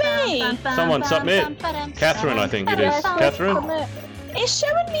me? Someone submit. Catherine, I think it is. Catherine? It's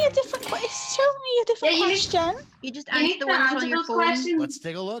showing me a different question. You just answer the ones on your phone. Let's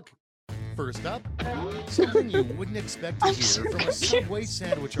take a look. First up, something you wouldn't expect to hear from a Subway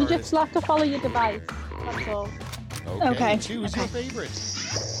sandwich You artist. just have to follow your device. That's all. Okay, choose your favorite.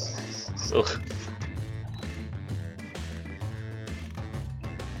 Ugh.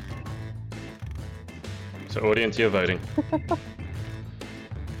 So audience, you're voting.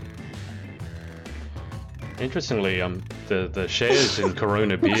 Interestingly, the shares in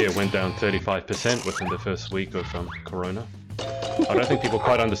Corona beer went down 35% within the first week of Corona. I don't think people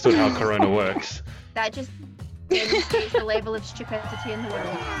quite understood how Corona works. That just demonstrates the level of stupidity in the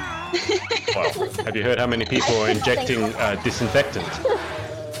world. Well, have you heard how many people are injecting disinfectant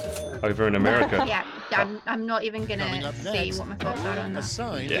over in America? Yeah, I'm not even gonna say what my thoughts are on A that.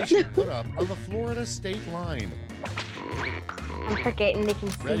 sign they should put up of a Florida state line. I'm forgetting they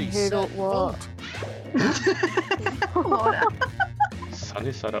can see Ready, who set, wrote what. vote.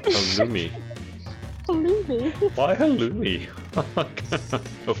 Sunny side up halloumi. Halloumi? Why halloumi?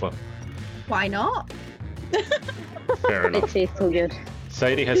 Oh, well, Why not? fair It enough. tastes so good.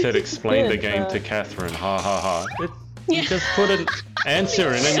 Sadie has said explain the Good, game to Catherine. Ha ha ha. You just put an answer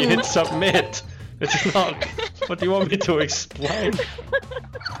in and you hit submit. It's not. What do you want me to explain?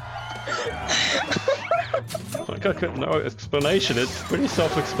 Like I got no explanation. It's pretty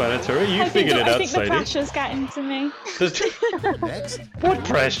self-explanatory. You figured it out, I think the Sadie. pressure's getting to me. Next, What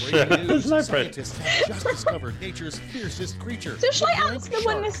pressure? breaking There's news, no pressure. scientists have just discovered nature's fiercest creature. So should I the answer the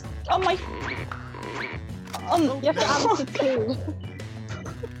blank one shark. that's on my... You have to answer two.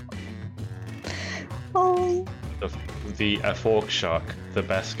 Oh. The fork shark, the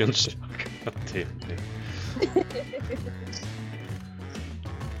Baskin shark. Oh, dear me.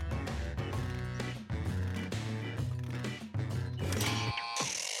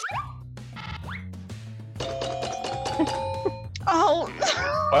 Oh.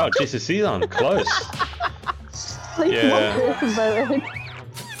 Wow, Jesus, he's on close. Like, Yeah. one person voted.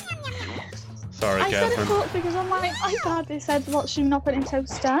 Sorry, I said a Catherine. fork because on my iPad they said what's you not putting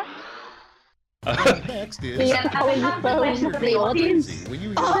toaster. Next is Yeah, I have the question for the audience. when you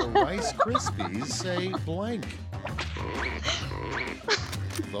hear the Rice Krispies say blank.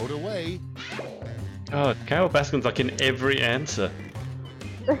 Vote away. Oh, Carol Baskin's like in every answer.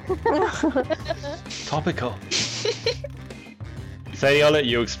 Topical. Sadie, I'll let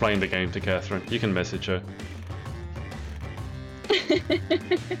you explain the game to Catherine. You can message her.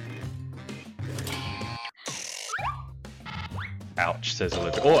 Ouch, says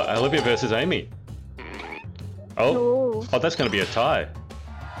Olivia. Oh, Olivia versus Amy. Oh, that's going to be a tie.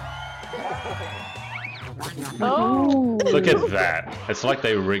 Oh. Look at that. It's like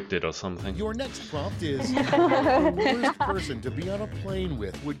they rigged it or something. Your next prompt is the worst person to be on a plane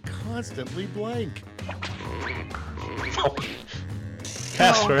with would constantly blank.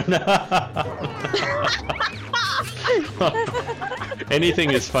 Catherine.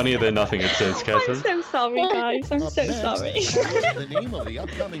 Anything is funnier than nothing, it says, I'm Catherine. so sorry, guys. I'm Up so next, sorry. the name of the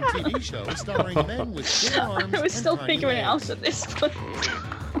upcoming TV show starring men with big arms I was still and tiny figuring it out legs. at this point.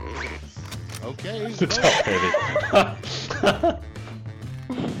 Okay. Top heavy.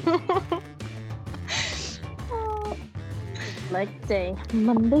 Leg day.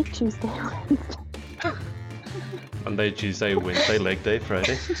 Monday, Tuesday, Wednesday. Monday, Tuesday, Wednesday, leg day,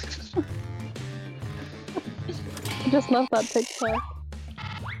 Friday. I just love that TikTok.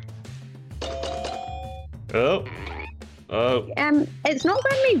 Oh. Oh. It's not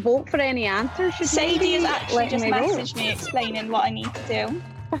letting me vote for any answers. Should Sadie has actually letting just me vote? messaged me explaining what I need to do.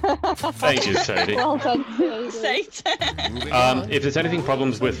 Thank you, Sadie. Well done, Sadie. If there's anything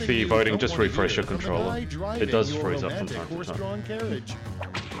problems with the voting, just refresh your controller. It does freeze up from time to time. Carriage.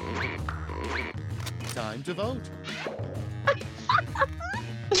 Time to vote.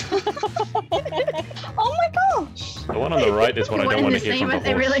 Oh my gosh! The one on the right is what I don't want to hear from the horse.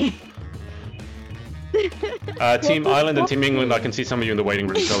 Really? Team Ireland and Team England, I can see some of you in the waiting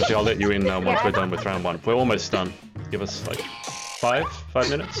room, so I'll let you in once we're done with round one. We're almost done. Give us like 5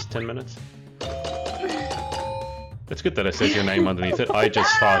 minutes, 10 minutes. It's good that it says your name underneath it. I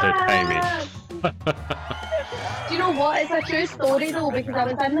just farted, Amy. Do you know what? It's a true story though, because I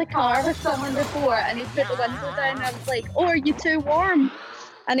was in the car with someone before and he put the window down and I was like, oh, are you too warm?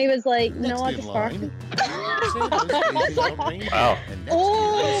 And he was like, no, I just farted. Wow.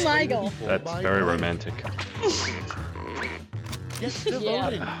 Oh my god. That's very romantic. This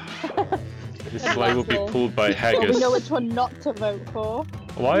sleigh will be pulled by We haggis. know which one not to vote for.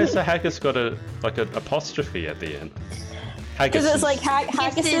 Why has the haggis got an apostrophe at the end? Haggis. Because it's like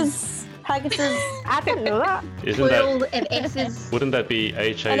Haggis's. I didn't know that. Isn't Plural that? of S's. Wouldn't that be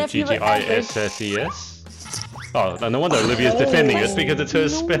And if you were HAGGISSES? Oh, no wonder Olivia's defending it because it's her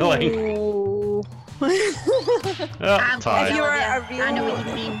spelling. Oh, If tied. you're a real, I know what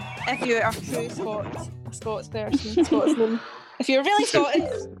you mean. If you're a true Scots person, Scotsman. If you're really Scottish,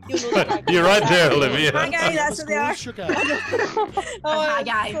 you'll know that. You're right there, Olivia. Hi guys, that's what they are. Hi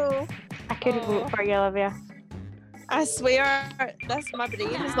guys. I couldn't vote for you, Olivia. I swear, my brain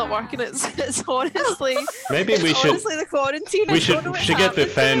is not working. It's honestly. Maybe we should. Honestly, the quarantine. We should get the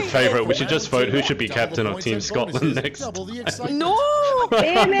fan favorite. We should just vote who should be captain of Team Scotland next. No,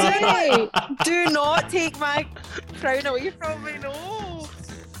 Amy! do not take my crown away from me. No,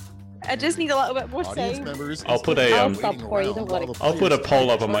 I just need a little bit more time. I'll put a I'll stop for you, don't worry. I'll put a poll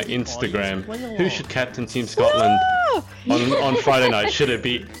up on my Instagram. Who should captain Team Scotland on Friday night? Should it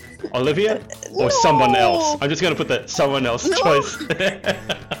be Olivia or someone else? I'm just gonna put that someone else choice there.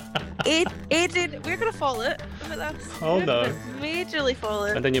 Adrian, we're gonna fall it. Look at that. Oh We're no. gonna majorly fall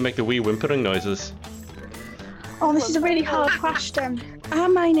it. And then you make the wee whimpering noises. Oh, this is a really hard question.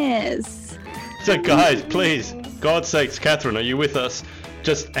 Mine is. So guys, please, God's sakes, Catherine, are you with us?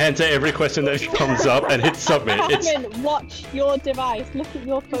 Just answer every question that comes up and hit submit. It's Catherine, watch your device. Look at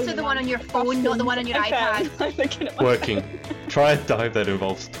your phone. So the one on your phone, not the one on your iPad. I'm looking at my working. Try a dive that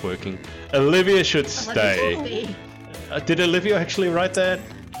involves twerking. Olivia should stay. Did Olivia actually write that?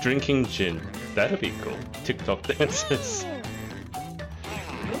 Drinking gin. That'd be cool. TikTok dances.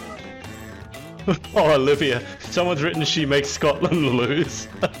 Oh, Olivia. Someone's written she makes Scotland lose.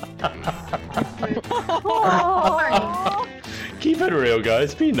 Keep it real,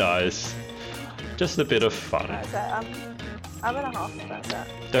 guys. Be nice. Just a bit of fun. That's it. I'm in a half. That's it.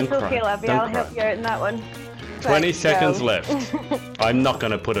 Don't It's cry. okay, Olivia. Don't I'll cry. help you out in that one. 20 Right, seconds go. left. I'm not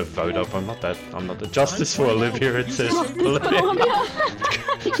gonna put a vote up. I'm not that. Justice for Olivia. It says Olivia.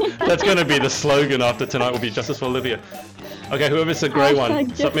 That's gonna be the slogan after tonight. Will be Justice for Olivia. Okay, whoever's the grey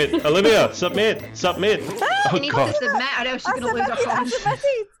one, submit. Olivia, submit. Submit. You Oh need god. to submit or else you're gonna lose your phone.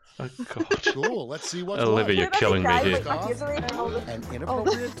 Oh god. Cool. Let's see what's Olivia, you're killing me here. An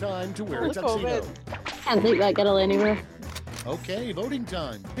inappropriate time to wear a tuxedo. Can't take that girl anywhere. Okay, voting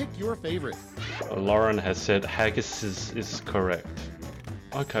time. Pick your favorite. Lauren has said haggis is correct.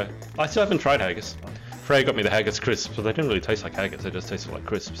 Okay. I still haven't tried haggis. Freya got me the haggis crisps, but they didn't really taste like haggis. They just tasted like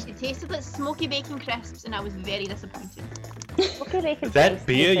crisps. It tasted like smoky bacon crisps and I was very disappointed. That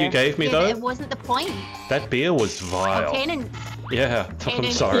beer you gave me Yeah, though, it wasn't the point. that beer was vile. Tenants, Yeah, I'm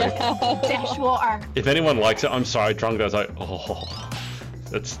Tenants. sorry. dishwater. If anyone likes it, I'm sorry. Drunk guys like, oh,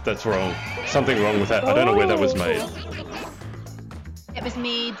 that's wrong. Something wrong with that. I don't know where that was made. It was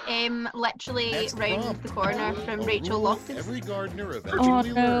made literally round the corner from Rachel Loftus. Every gardener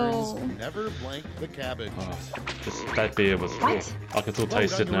eventually no. learns never blank the cabbage. That beer was. Oh, I can still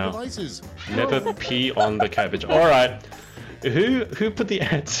taste it now. Devices. Never pee on the cabbage. All right. Who put the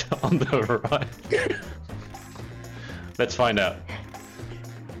answer on the right? Let's find out.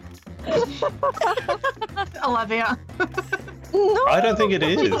 Olivia. I don't think it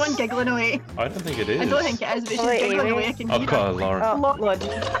She's the one is. giggling away. I don't think it is. I don't think it is, but she's Wait, giggling wait. away. I can Oh hear god, Lauren. Oh, Lord.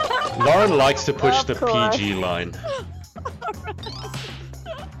 Lauren likes to push Of the course. PG line.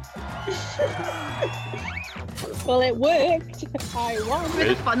 Well, it worked. I won. With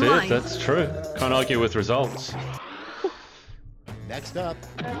a It fun did, line. that's true. Can't argue with results. Next up,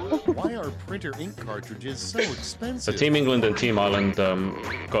 why are printer ink cartridges so So expensive? Team England and Team Ireland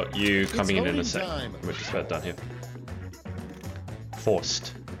got you coming in a voting sec. time. We're just about done here.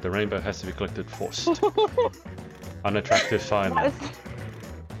 Forced. The rainbow has to be collected first. Unattractive fireman.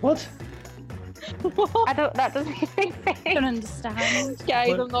 What? That doesn't make sense. I don't understand. Guys,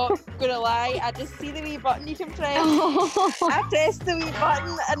 What? I'm not gonna lie, I just see the wee button you can press. I pressed the wee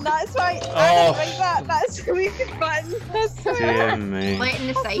button and that's why I didn't write that. That's the wee button. That's the Dear me. Letting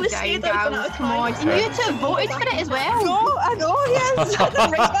the side Let's down, gals. Come on. And you two voted for it as well. No, I know, yes. I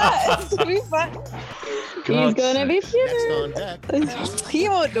didn't write that. It's the wee button. God's gonna be sakes. Next on deck, He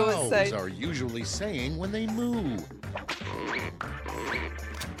won't know cows it's are usually saying when they moo.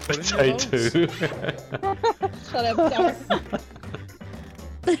 Put in your votes. Potato. Shut up, sorry.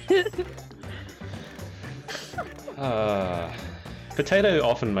 Potato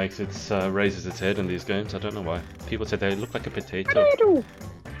often makes raises its head in these games. I don't know why. People say they look like a potato.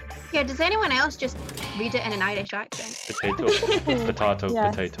 Yeah, does anyone else just read it in an Irish accent? Potato. Potato.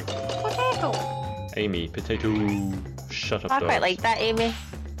 Yes. Potato. Potato. Amy. Potato. Shut up, I dog. quite like that, Amy.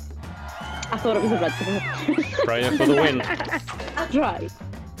 I thought it was a vegetable. Freya for the win. That's right.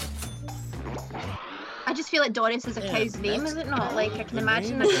 I just feel like Doris is a cow's name, is it not? Like, I can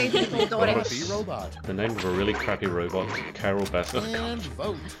imagine the Choose crazy little a Doris. robot. The name of a really crappy robot. Carol Baskin. And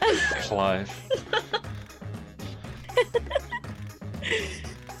vote. Clive.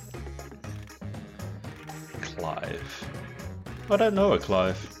 Clive. I don't know a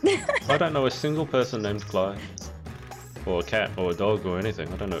Clive. I don't know a single person named Clive. Or a cat, or a dog, or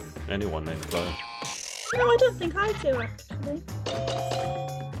anything. I don't know anyone named Clive. No, I don't think I do, actually.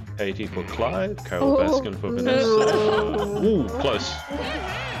 Katie for Clive, Carol Baskin for Vanessa. Ooh, close.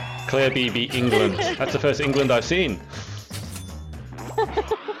 Claire BB, England. That's the first England I've seen.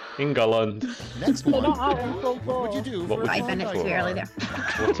 England. Next They're one. not out on full What would you floor. do What for would a you 5 minutes do? too early there.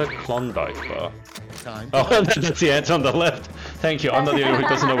 What's a Klondike bar? Time. Oh, that's the answer on the left. Thank you. I'm not the only one who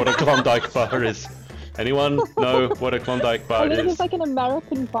doesn't know what a Klondike bar is. Anyone know what a Klondike I bar think is? it's like an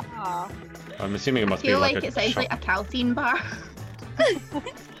American bar. I'm assuming it I must be feel like like a it sounds shop. like a Calcine bar.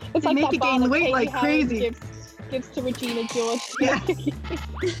 It's They like make that it bar gain that weight Katie like Holmes crazy. Gives to Regina George. Yeah.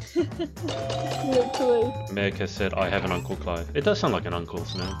 Literally. Meg has said, I have an Uncle Clive. It does sound like an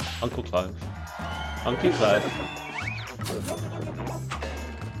uncle's name. Uncle Clive. Uncle Clive.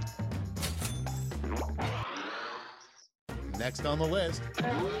 Next on the list.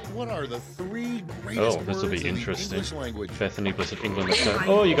 What are the 3 greatest Oh, words this will be in interesting. the English language? Bethany Blizzard England has said,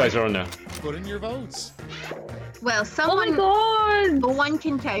 oh, you guys are on now. Put in your votes. Well, Oh someone, my god! no one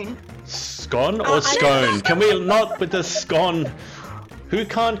can count. Scone or scone? Can we not with the scone? Who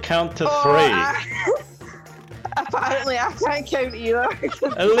can't count to 3? Apparently, I can't count either.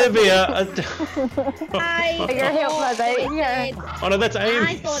 Olivia! You're helping us out here. Oh no, that's I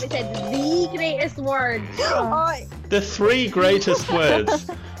Amy. thought it said the greatest word. The 3 greatest words.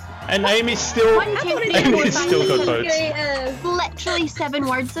 And Amy still... One, two, three, Amy four, still got five, votes. Greatest. Literally 7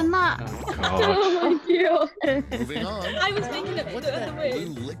 words in that. Oh god. Oh my god. Moving on. I was thinking of it What's the other that way.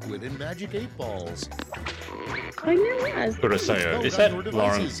 blue liquid in Magic 8 Balls? I knew it. Uraseo. Vote Is on that your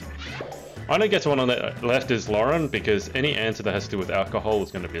Lauren? devices. I know gets one on the left is Lauren because any answer that has to do with alcohol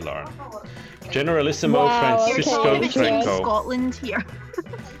is going to be Lauren. Generalissimo Wow, You're Francisco talking about Team Franco. Scotland here.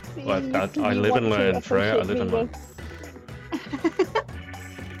 Well, I live and learn, Freya. I live and learn.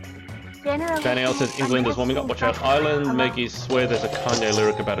 Danielle says England is warming up. Watch out, Ireland. Maggie swear there's a Kanye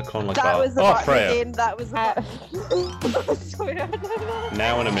lyric about a con like That bar. was the Oh, button Freya. again. That was the button. I swear.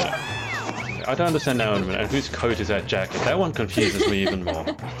 Now in a minute. I don't understand now in a minute. And whose coat is that jacket? That one confuses me even more.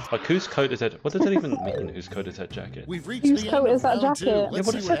 Like, whose coat is that? What does that even mean? Whose coat is that jacket? We've reached Whose the coat end is of that round 2. jacket? Yeah, Let's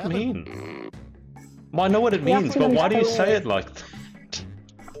what see does what that happened. mean? Well, I know what it We have means, to but know why do you whose say coat. it like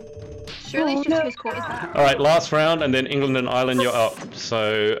Surely it's just whose coat is that. Alright, last round, and then England and Ireland, you're up.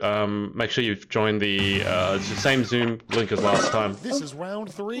 So, make sure you've joined the same Zoom link as last time. This is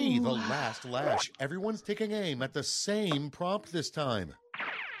round 3, the last lash. Everyone's taking aim at the same prompt this time.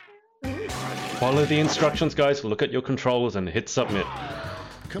 Follow the instructions, guys. Look at your controls and hit submit.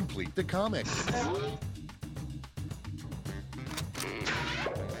 Complete the comic.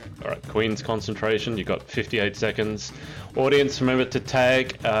 Alright, Queen's concentration. You got 58 seconds. Audience, remember to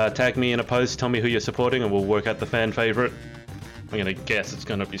tag me in a post. Tell me who you're supporting, and we'll work out the fan favorite. I'm gonna guess it's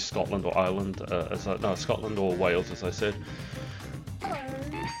gonna be Scotland or Ireland. No, Scotland or Wales, as I said.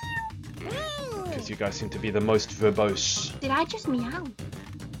 Because you guys seem to be the most verbose. Did I just meow?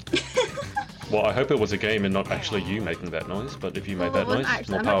 Well, I hope it was a game and not actually you making that noise. But if you made that noise,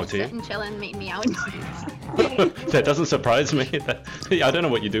 Actually, more I'm power not to you. sitting chilling, making meow. That doesn't surprise me. I don't know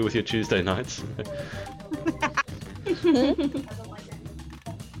what you do with your Tuesday nights.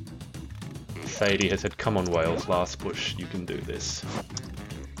 Sadie has said, come on Wales, last push, you can do this.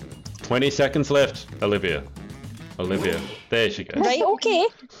 20 seconds left, Olivia. Olivia. There she goes. Right, okay.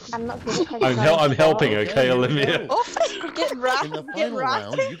 I'm not good at I'm helping, okay, Olivia? Get In the final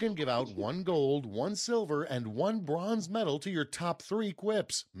round, you can give out 1 gold, 1 silver, and 1 bronze medal to your top 3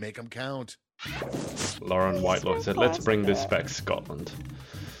 quips. Make them count. Lauren Whitelaw said, let's bring this back, Scotland.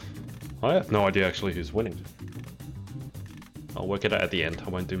 I have no idea actually who's winning. I'll work it out at the end. I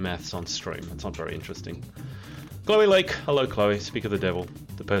won't do maths on stream. It's not very interesting. Chloe Lake. Hello, Chloe. Speak of the devil.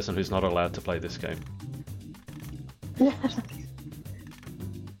 The person who's not allowed to play this game.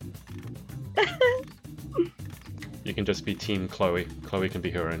 You can just be Team Chloe. Chloe can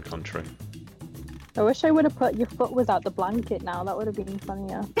be her own country. I wish I would have put your foot was out the blanket now. That would have been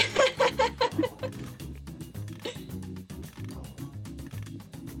funnier.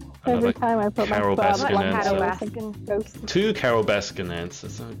 Every time I put Carol my foot Baskin out the answer. blanket, 2 Carol Baskin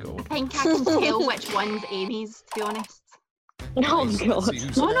answers. Oh, God. I think I can tell which one's Amy's, to be honest. Oh, Let's God. see who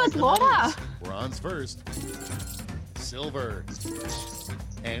No, still no, has it's the Laura. medals. Bronze first. Silver.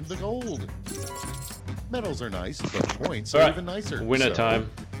 And the gold. Medals are nice, but points are Alright, even nicer. winner so- time.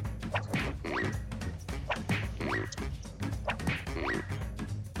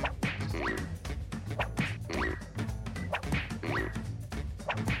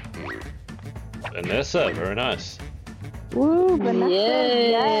 Vanessa, very nice. Woo, Vanessa.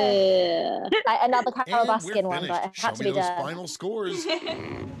 Yeah. Another Carol And we're Baskin one, but it finished. Show had to me be those done. final scores.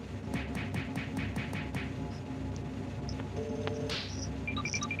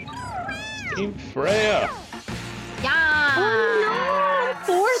 Team Freya. Yeah. Oh no!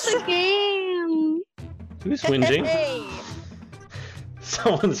 Fourth again. Who's whinging?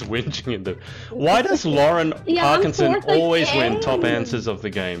 Someone's whinging in the... Why does Lauren Yeah, I'm Parkinson fourth always win again. top answers of the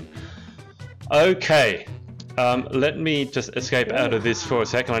game? Okay. Let me just escape out of this for a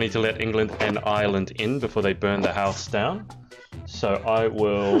second. I need to let England and Ireland in before they burn the house down. So I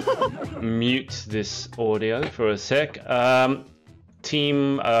will mute this audio for a sec.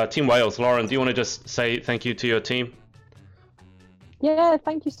 Team Wales, Lauren, do you want to just say thank you to your team? Yeah,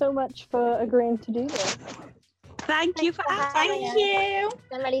 thank you so much for agreeing to do this. Thank you for having Thank us. you. It's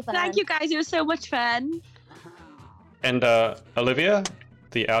been really fun. Thank you guys. It was so much fun. And Olivia,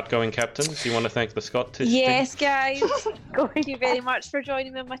 the outgoing captain, do you want to thank the Scottish team? Yes, guys. Thank you very much for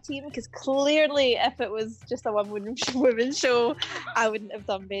joining me on my team, because clearly if it was just a women's show, I wouldn't have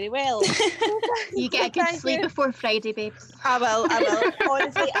done very well. You get a good Thank sleep you. before Friday, babes. I will.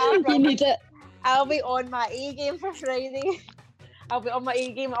 Honestly, You need it. I'll be on my A game for Friday. I'll be on my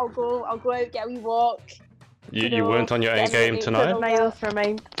A game. I'll go out, get a wee walk. You weren't on your A get game ready, tonight? put on my- for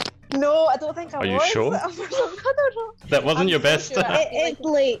mine. No, I don't think I Are you was. sure? I don't know. That wasn't I'm your so best. sure. It's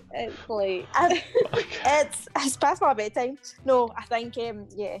late. It's late. It's past my bedtime. No, I think I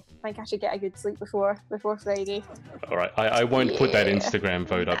think I should get a good sleep before Friday. All right, I won't put that Yeah. Instagram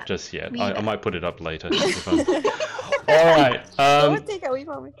vote up just yet. Me I might put it up later. All right, Don't take away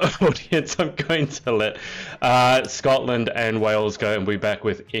from me. audience, I'm going to let Scotland and Wales go, and we'll be back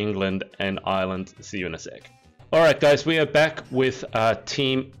with England and Ireland. See you in a sec. All right, guys, we are back with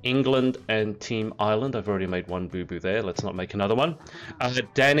Team England and Team Ireland. I've already made one boo-boo there. Let's not make another one.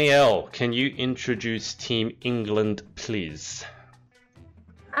 Danielle, can you introduce Team England, please?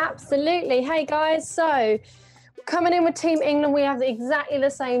 Absolutely. Hey guys, so coming in with Team England, we have exactly the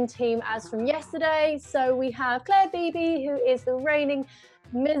same team as from yesterday. So we have Claire Beebe, who is the reigning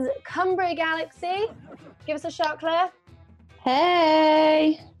Ms. Cumbria Galaxy. Give us a shout, Claire.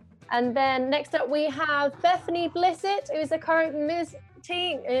 Hey. And then next up we have Bethany Blissett, who is the current Ms.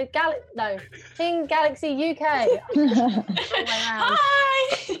 Team Team Galaxy UK. Wrong way round.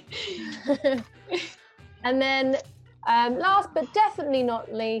 Hi. And then last but definitely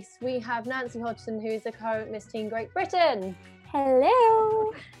not least, we have Nancy Hodgson, who is the current Miss Teen Great Britain.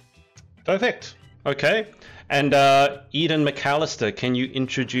 Hello. Perfect. Okay. And Eden McAllister, can you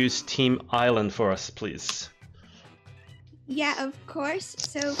introduce Team Ireland for us, please? Yeah, of course.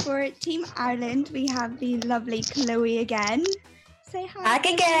 So for Team Ireland, we have the lovely Chloe again. Say hi. Back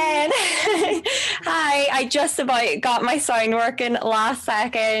again. Hi, I just about got my sound working last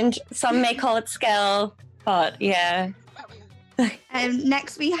second. Some may call it skill, but yeah.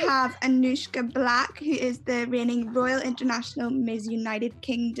 Next, we have Anushka Black, who is the reigning Royal International Miss United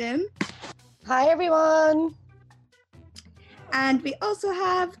Kingdom. Hi, everyone. And we also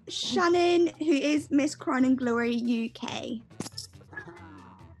have Shannon, who is Miss Crown and Glory UK.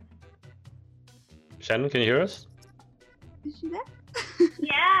 Shannon, can you hear us? Is she there?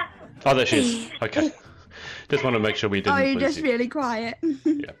 Yeah. Oh, there she is. Okay. Just want to make sure we didn't Oh, you're lose just you. really quiet.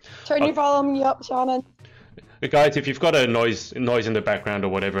 Yeah. Turn your volume up, Shannon. Guys, if you've got a noise in the background or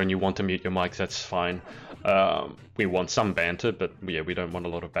whatever and you want to mute your mics, that's fine. We want some banter, but yeah, we don't want a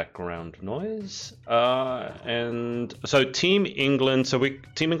lot of background noise. And so Team England,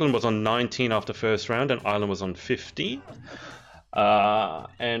 Team England was on 19 after first round, and Ireland was on 15.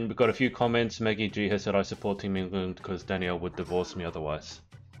 And we've got a few comments. Maggie G has said, I support Team England because Danielle would divorce me otherwise.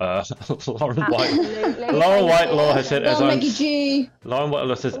 Lauren Whitelaw has said, Lauren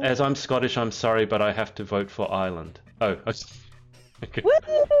Whitelaw says, as I'm Scottish, I'm sorry, but I have to vote for Ireland. Oh, okay.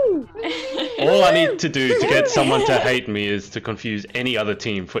 All I need to do to get someone to hate me is to confuse any other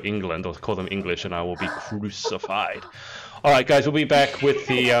team for England or call them English, and I will be crucified. All right, guys, we'll be back with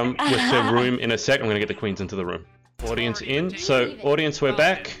the room in a sec. I'm going to get the queens into the room. Audience in. So, audience, we're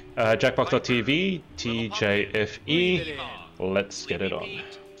back. Jackbox.tv, TJFE. Let's get it on.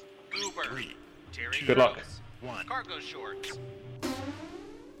 Good luck. Cargo shorts.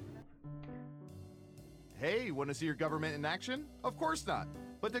 Hey, want to see your government in action? Of course not.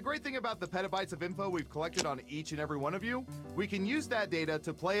 But the great thing about the petabytes of info we've collected on each and every one of you, we can use that data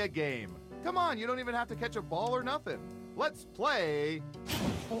to play a game. Come on, you don't even have to catch a ball or nothing. Let's play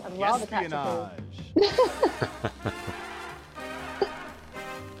espionage.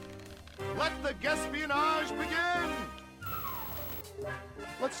 Let the espionage begin.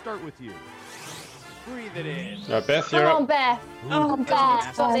 Let's start with you. Breathe it in. Beth, Come you're on, up. Beth. Oh, Beth.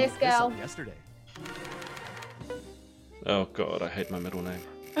 Got this, girl. Yesterday. Oh god, I hate my middle name.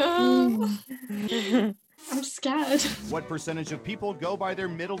 I'm scared. What percentage of people go by their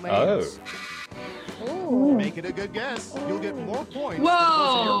middle names? Ooh. Make it a good guess. You'll get more points Whoa. the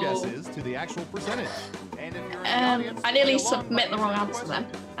closer your guess is to the actual percentage. And if you're in the audience, I nearly play along submit by the wrong answering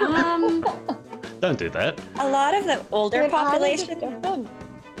answer the then. Don't do that. A lot of the older population.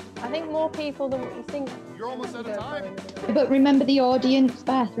 I think more people than what you think. You're almost out of time. But remember the audience,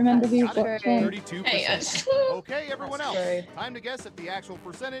 Beth. Remember who's That's got true. 32%. Okay, everyone else. Time to guess if the actual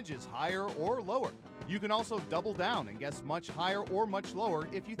percentage is higher or lower. You can also double down and guess much higher or much lower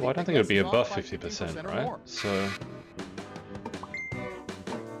if you think Well, I don't the think it would be guess is above off by 50%, 50% or right? more. So,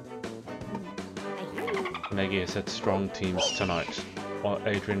 Maggie has said strong teams tonight.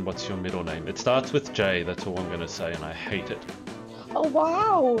 Adrian, what's your middle name? It starts with J, that's all I'm going to say, and I hate it. Oh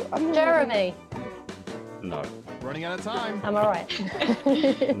wow! I'm Jeremy. No. Running out of time. Am I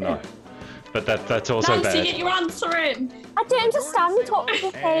right? No. But that's also Nancy, bad. get your answer in. I don't understand what people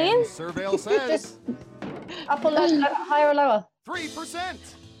are saying. And Surveil says Up or low, higher or lower? 3%.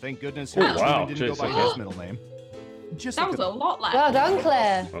 Thank goodness Oh, your wow, didn't go by jeez. his middle name. Just That look was at a lot less. Well done,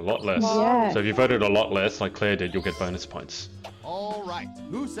 Claire. A lot less. Yeah. So if you voted a lot less, like Claire did, you'll get bonus points. All right.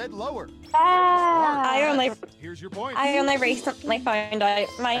 Who said lower? I only Here's your point. I only recently found out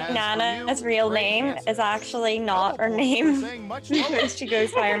my As for Nana's you, real great name answer. is actually not her You're name. saying much lower. She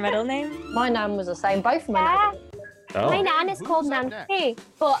goes by her middle name. My name was the same. Both of my names. Oh, My nan is Who's called up Nancy,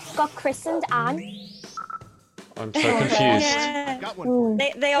 but got christened Anne. I'm so confused. Yeah. Got one for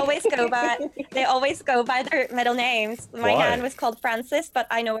you. They always go by their middle names. My Why? nan was called Frances, but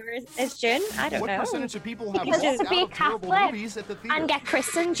I know her is June. I don't What know. percentage of people have Because walked to be out a of terrible Catholic movies at the theater? and get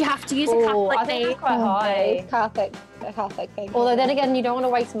christened, you have to use a Oh, Catholic I think name. that's quite high. It's a Catholic thing. Although then again, you don't want to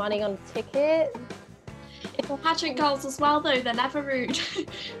waste money on a ticket. Pageant girls as well, though. They're never rude.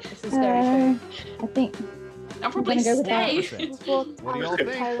 This is very true. I think I'll probably gonna go with that. stay. 5%. What do y'all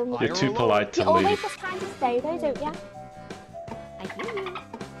think? Higher You're or too lower? polite You to always leave. just kind of stay though, don't you? I hear you.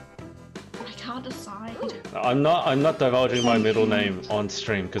 I can't decide. I'm not divulging my middle name on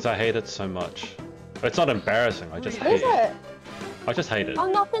stream because I hate it so much. It's not embarrassing. I just What hate is it. it? I just hate it. Oh,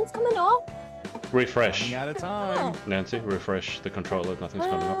 nothing's coming up. Refresh, Running out of time. Nancy. Refresh the controller. Nothing's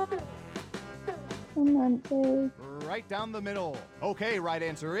coming up. Right down the middle. Okay, right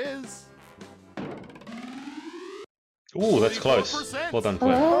answer is Ooh, that's close. 44%. Well done,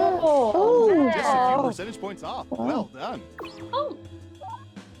 Claire. Just a few percentage points off. Well done.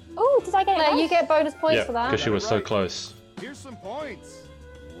 Oh, did I get it Claire, right? you get bonus points Yeah, for that. because she was so Right. close. Here's some points.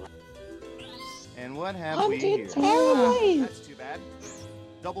 And what have I we did here? terribly. That's too bad.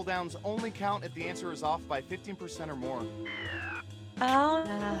 Double downs only count if the answer is off by 15% or more. Oh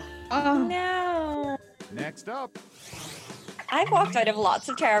no! Next up, I've walked out of lots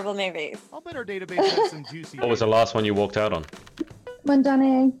of terrible movies. I'll bet our database has some juicy. What was the last one you walked out on? When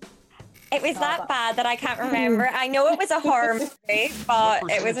Danny. It was that bad that I can't remember. I know it was a horror movie, but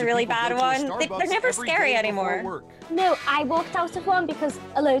it was a really bad one. They're never scary anymore. No, I walked out of one because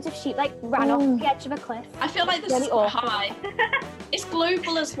a load of sheep like ran off the edge of a cliff. I feel like this Really is quite awful. high. It's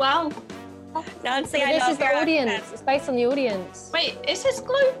global as well. Nancy, So I this love is the your audience. accent. It's based on the audience. Wait, is this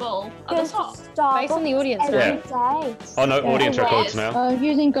global? At the Goes to top? Starbucks Based on the audience, every yeah. day. Oh no, audience Yeah. records now.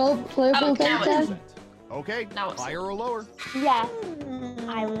 Using global Oh, data. Okay, Now it's- higher or lower? Yeah,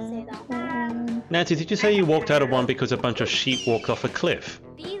 I would say that. Nancy, did you say you walked out of one because a bunch of sheep walked off a cliff?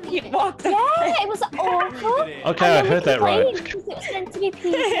 You walked Yeah, it was awful. Okay, I heard that right. Because it was meant to be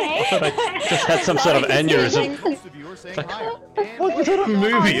PPJ. I thought I just had some sort of aneurysm. It's like, what sort of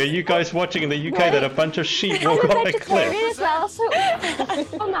movie are you guys watching in the UK that a bunch of sheep walk off a cliff? As well, so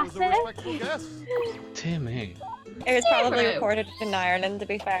massive. Dear me. It was probably recorded in Ireland, to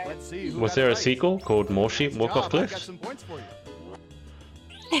be fair. Was there a sequel called More Sheep Walk Off Cliffs?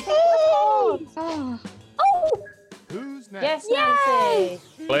 Oh. Who's next? Yes, Nancy.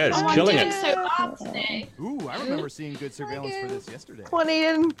 Claire's killing it. So bad today. Ooh, I remember seeing good surveillance for this yesterday. 20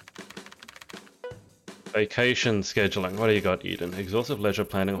 in. Vacation scheduling. What do you got, Eden? Exhaustive leisure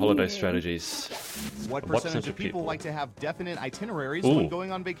planning, holiday strategies. What percentage of people like to have definite itineraries Ooh. when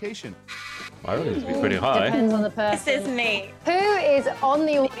going on vacation? I reckon it'd be pretty high. Depends on the person. This is me. Who is on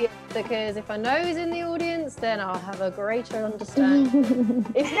the audience? Because if I know who's in the audience, then I'll have a greater understanding.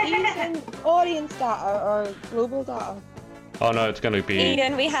 Is it using audience data or global data? Oh no, it's going to be.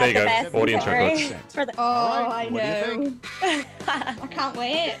 Eden, we have there you the go. best Audience memory records. for the. Oh, Right, I what do you know. I can't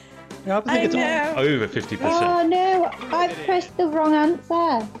wait. Yeah, I think it's know. over 50%. Oh no, I pressed the wrong answer.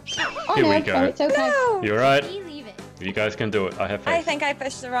 Oh Here no, we it's go. fine, it's okay. No! You're right. Believe it. You guys can do it. I have I faith. think I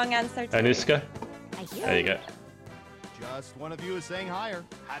pushed the wrong answer too. Anuska? There you go. Just one of you is saying higher.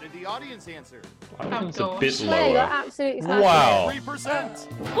 How did the audience answer? I reckon it's a gosh. bit Yeah, you're lower. absolutely fine. Wow.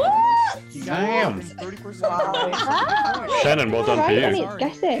 3%. You got Damn. 30%. Shannon, well done for Alright, I you. need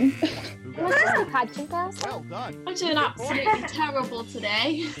guessing. Who got it right? Pageant class. Well done. I'm doing absolutely terrible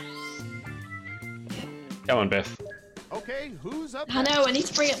today. Come on, Beth. Okay, who's up? I know, I need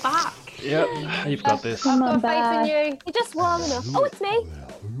to bring it back. Yep, you've got this. I've Come got on, faith in Beth. you. You're just warm enough. Oh, it's me.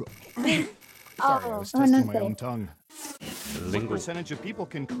 Sorry, I was Oh, testing my nothing. own tongue. What Lingual. percentage of people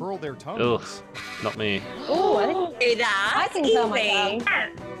can curl their Ugh, tongues? not me. Oh, I didn't. Do that. I can tell my Easy.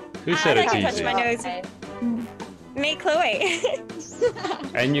 Who said I it's can touch easy? my nose. Okay. Me, Chloe.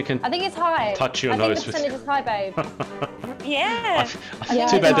 And you can. I think it's high. Touch your I nose think the with- percentage is high, babe. Yeah. Yeah,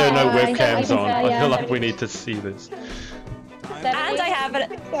 Too bad there are no yeah, webcams yeah, on. yeah, I feel yeah. like we need to see this. And I have an.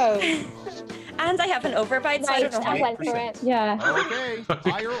 And I have an overbite, so I don't know I how. went for it. Yeah. Okay,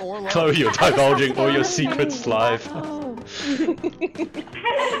 higher or lower? Chloe, you're divulging all your secrets live.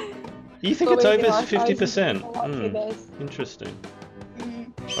 You think it's over 50%? Interesting.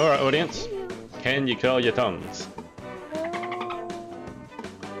 Alright, audience. Can you curl your tongues?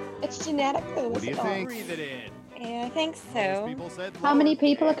 It's genetic though. What do you isn't it? think? Breathe it in. Yeah, I think so. People said How many lower.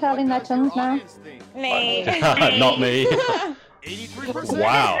 people are curling their What does your tongues now? audience think? Me. Not me. 83%.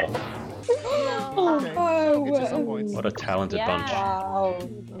 Wow. Okay. Get you some points. What a talented bunch. Wow.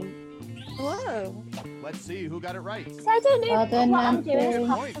 Whoa. Let's see who got it right. So I don't know Well done, what I'm doing.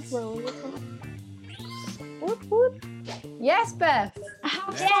 Points. Whoop, whoop. Yes, Beth.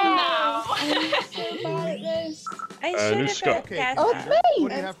 Have Yeah. fun now. I should Anushka. have Okay. guessed Oh, that. it's What me. do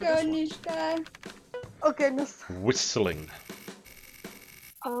you have for this one? Oh goodness. Whistling.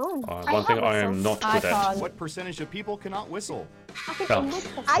 Oh. One thing I am not I good at. can't. What percentage of people cannot whistle? I think Oh. I'm with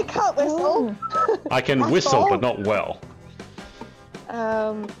her. I can't whistle. I can That's whistle, all. but not well.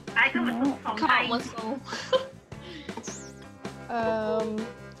 Um. Can't whistle.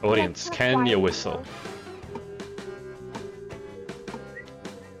 Audience, can you whistle?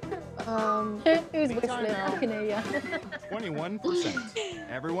 Who's whistling? I can hear you. 21%.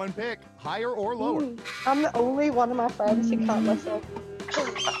 Everyone pick higher or lower. I'm the only one of my friends who can't whistle.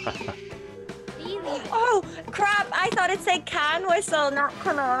 Oh, crap. I thought it said can whistle, not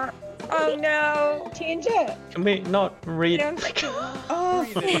cannot. Oh, no. Change it. Can we not read? Oh.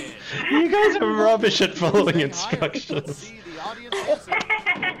 You guys are rubbish at following instructions.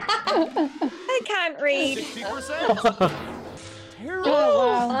 I can't read. 60%. Terrible.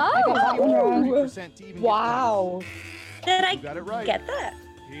 Oh, wow. I got that one wrong. 50% to even get Wow. Did I You got it right. get that?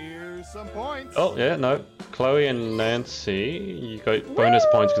 Here's some points. Oh, yeah, no. Chloe and Nancy, you got bonus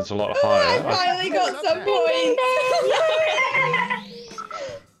points because it's a lot higher. Finally got some points.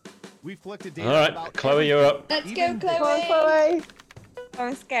 We flicked a data Alright, about Chloe, you're up. Let's go, Come on, Chloe. Chloe.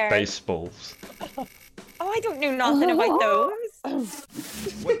 I'm scared. Baseballs. Oh, I don't know nothing about those.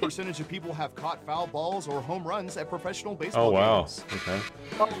 what percentage of people have caught foul balls or home runs at professional baseball Oh, wow. games? Okay.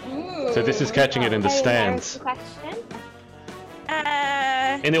 Ooh. So this is catching it in the stands.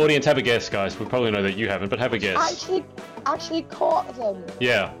 In the audience, have a guess, guys. We probably know that you haven't, but have a guess. Actually caught them.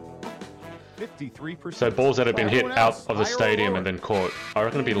 Yeah. 53%. So balls that have been hit Everyone out else, of the higher or stadium lower? and then caught. I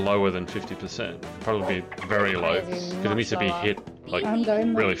reckon it'd be lower than 50%. Probably be very low. Because it needs to be hit like I'm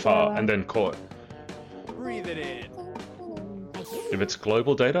going really much far lower. and then caught. Breathe it in. If it's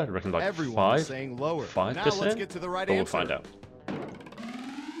global data, I reckon like Everyone's 5%. saying lower. 5%? Now let's get to the right But we'll answer. find out.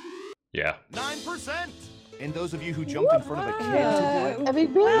 Yeah. 9%. And those of you who jumped in front of a kid. It'd be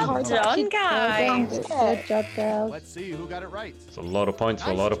really Well hard to done, keep guys. Good job, girls. Let's see who got it right. It's a lot of points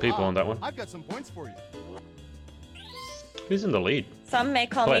for a lot of people on that one. I've got some points for you. Who's in the lead? Some may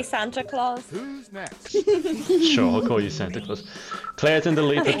call Claire. me Santa Claus. Who's next? Sure, I'll call you Santa Claus. Claire's in the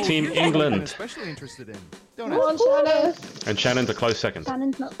lead for Team I'm England. especially interested in. Come Don't on, ask. Shannon. And Shannon's a close second.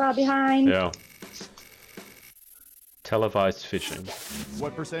 Shannon's not far behind. Yeah. Televised fishing.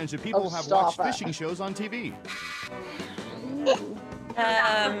 What percentage of people have stop watched it. fishing shows on TV?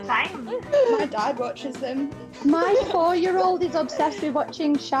 My dad watches them. My 4-year-old is obsessed with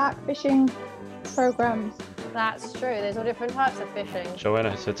watching shark fishing programs. That's true. There's all different types of fishing.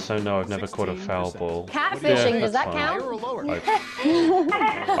 Joanna said so. No, I've never caught a foul ball. Catfishing, Yeah, does that that's count? Higher or lower?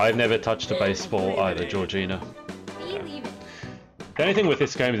 I've never touched a baseball either, Georgina. The only thing with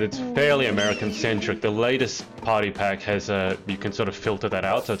this game is it's fairly American-centric. The latest party pack has a... You can sort of filter that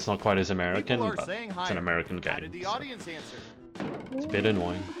out, so it's not quite as American, People are but saying it's higher. an American How did game. the audience answer? It's a bit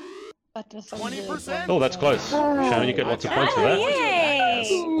annoying. 20%. Oh, that's close. Shannon, you get lots of points for that.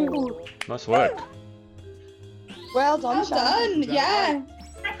 Yay! Nice work. Well done, Well done. Yeah.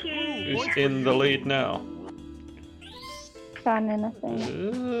 Who's in the lead now? Shannon, I think.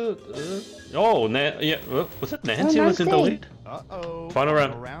 Oh, yeah. Was it Nancy who was in the Nancy. lead? Uh-oh. Final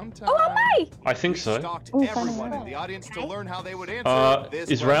round. Round time. Oh, am I? I think so. Stalked Ooh, everyone funny. in the audience to learn how they would answer this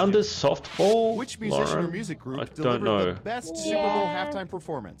Is question. Rounders softball? Which musician or Lauren? music group I delivered don't know. the best Super Bowl halftime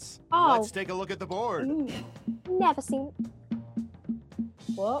performance? Oh. Let's take a look at the board. Never seen.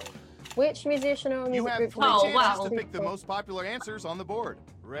 What? Which musician or You music have group? 3 chances to pick the most popular answers on the board.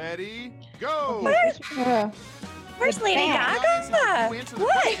 Ready? Go! Where's Lady The audience has Gaga? to answer the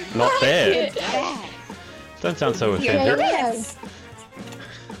What? question. Not there. Don't sound so offended. Yes.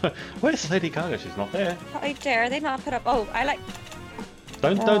 Where's Lady Gaga? She's not there. How dare they not put up? Oh, I like.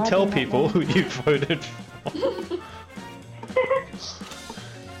 Don't tell people who you voted for.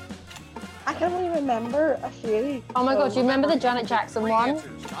 I can only remember a few. Oh my god, do you remember the Janet Jackson one?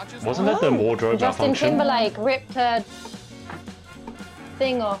 Wasn't that the wardrobe Justin malfunction? Timberlake ripped her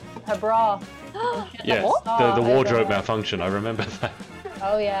thing off, her bra. Yeah, the wardrobe malfunction. I remember that.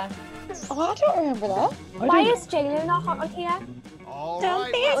 Oh yeah. Oh, I don't remember that. Why is J-Lo not hot on here?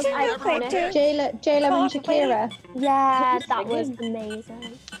 Don't be a I quick to. J-Lo and Shakira. Yeah, that was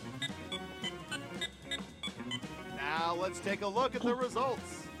amazing. Now let's take a look at the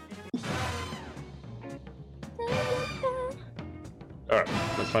results. Alright,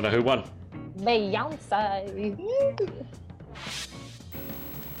 let's find out who won. Beyonce.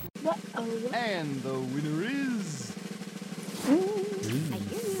 And the winner is...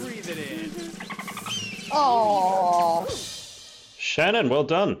 Breathe it in. Oh. Shannon, well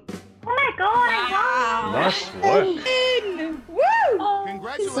done. Oh my god, Nice work. Woo!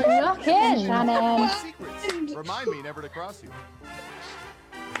 Congratulations. Snuck in. Shannon. Secrets. Remind me never to cross you.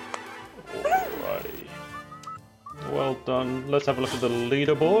 Alrighty. Well done. Let's have a look at the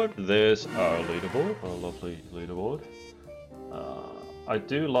leaderboard. There's our leaderboard, our lovely leaderboard. I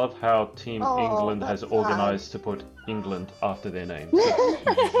do love how Team England has that's organised to put England after their name.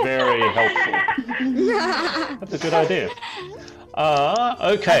 It's very helpful. That's a good idea.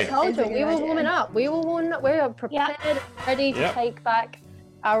 Okay. I told you, we were warming up. We were prepared, ready to Yep. take back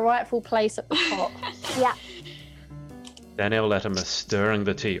our rightful place at the top. Yeah. Danielle Latimer stirring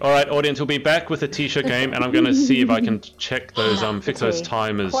the tea. All right, audience, we'll be back with a t-shirt game, and I'm going to see if I can check those, fix those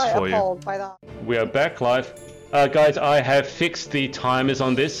timers Quite for you. appalled by that. We are back live. Guys, I have fixed the timers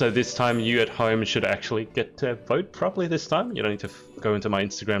on this, so this time you at home should actually get to vote properly this time. You don't need to go into my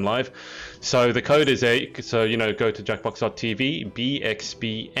Instagram live. So the code is so go to jackbox.tv.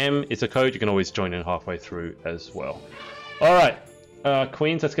 BXBM is a code. You can always join in halfway through as well. All right,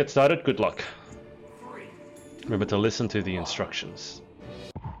 Queens, let's get started. Good luck. Remember to listen to the instructions.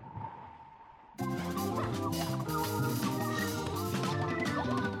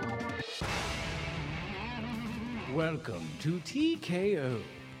 Welcome to TKO.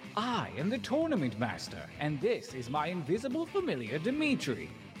 I am the tournament master, and this is my invisible familiar, Dimitri.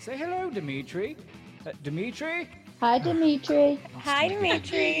 Say hello, Dimitri. Dimitri? Hi, Dimitri. Hi,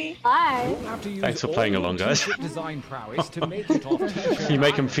 Dimitri. Hi. You'll have to use Thanks for all playing your along, guys. t-shirt design prowess to make it off t-shirt You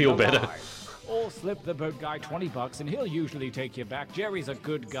make him and feel better. alive. Or slip the boat guy $20 and he'll usually take you back. Jerry's a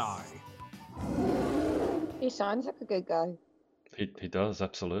good guy. He sounds like a good guy. He does,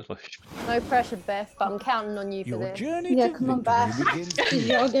 absolutely. No pressure, Beth, but I'm counting on you for Your this. journey Yeah, to come on, victory Beth. begins It's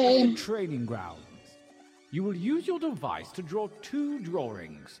here your game. at the training grounds. You will use your device to draw 2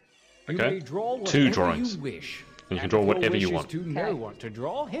 drawings. You Okay. may draw 2 whatever drawings. you wish. And you can And draw if your whatever you wish is want. to know what to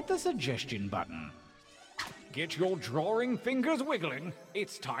draw, hit the suggestion button. Get your drawing fingers wiggling.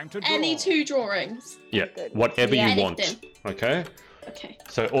 It's time to draw. Any 2 drawings. Yeah, whatever you want. Anything. Okay? Okay.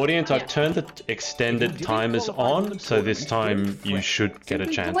 So audience, I've turned the extended timers on, so this time you should get a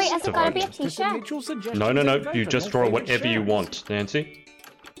chance Wait, has to it got to vote. be a t-shirt? No, you just draw whatever you want, Nancy.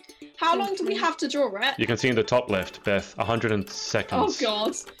 How long do we have to draw it? You can see in the top left, Beth, 100 seconds. Oh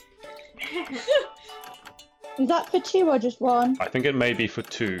god. Is that for 2 or just 1? I think it may be for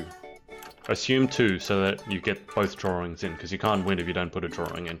 2. Assume 2 so that you get both drawings in, because you can't win if you don't put a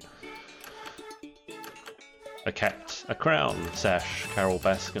drawing in. A cat, a crown, sash, Carol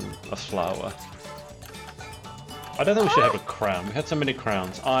Baskin, a flower. I don't think we should have a crown. We had so many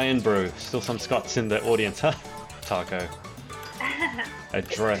crowns. Iron Brew, still some Scots in the audience, huh? Taco. A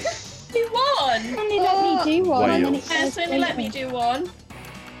dress. You won! Only let me do one. And then it Wales. says Yes, only let me do one.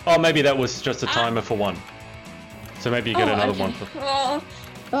 Oh, maybe that was just a timer for 1. So maybe you get another one for...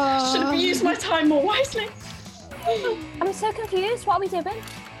 Oh, should have used my time more wisely. I'm so confused. What are we doing?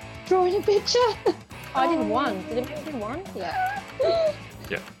 Drawing a picture. I did 1. Did it do 1? Yeah.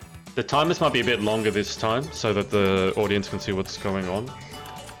 Yeah. The timers might be a bit longer this time, so that the audience can see what's going on.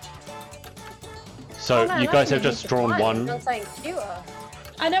 So no, you that's guys have really just drawn fine. one. I'm saying cuter.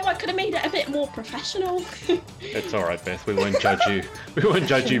 I know I could have made it a bit more professional. It's alright, Beth. We won't judge you. We won't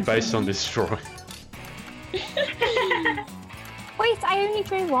judge you based on this drawing. Wait, I only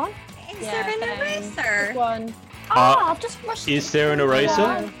drew 1. Is there an eraser? 1. Oh, I've just rushed. Is there an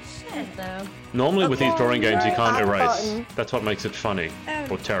eraser? No. Normally with these drawing games you can't back erase. button. That's what makes it funny.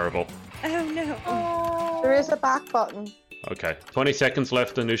 Or terrible. Oh no. There is a back button. Okay. 20 seconds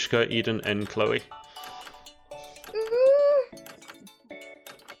left, Anushka, Eden and Chloe.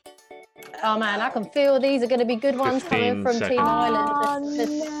 Oh man, I can feel these are going to be good ones 15 coming from Team seconds. Ireland.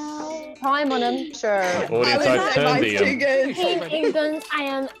 There's time on them. Sure. Audience, I've turned the... Team England, I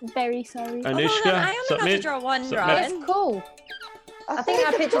am very sorry. Anushka, I only have to submit. draw 1 Submit. drawing. That's cool. I think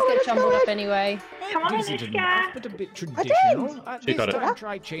our pictures get jumbled up anyway. Come on, Isn't Anushka. enough, but a bit traditional. She This got it. time,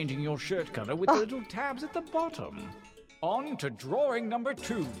 try changing your shirt color with the little tabs at the bottom. On to drawing number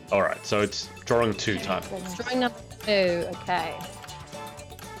 2. Alright, so it's drawing 2 time. Drawing number 2, okay.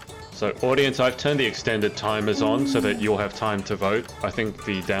 So audience, I've turned the extended timers on so that you'll have time to vote. I think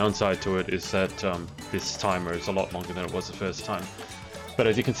the downside to it is that this timer is a lot longer than it was the first time. But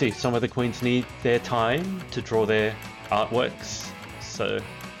as you can see, some of the queens need their time to draw their artworks. So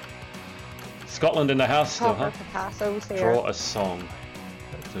Scotland in the house still, huh? Picasso's here. Draw a song.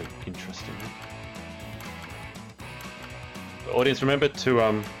 That's an interesting one. Audience, remember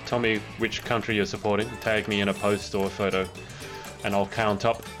to tell me which country you're supporting. Tag me in a post or a photo, and I'll count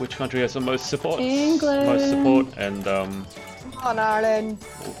up which country has the most support. England. Most support, and Come on, Ireland.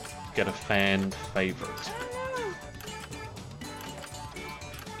 we'll get a fan favorite.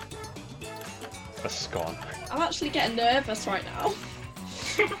 A scone. I'm actually getting nervous right now.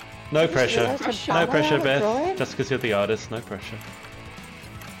 No pressure. pressure. No pressure, Ballad Beth. drawing? Just because you're the artist, no pressure.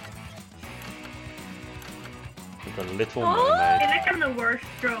 We've got a little I mermaid. feel like I'm the worst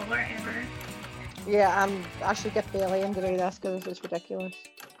drawer ever. Yeah, I should get Bailey in to do this because it's ridiculous.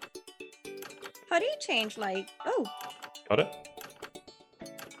 How do you change like? Oh, Got it?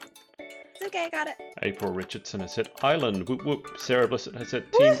 it's okay, got it. April Richardson has said Ireland. Whoop whoop. Sarah Blissett has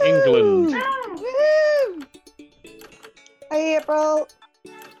said Team England. Woo! Hey, April.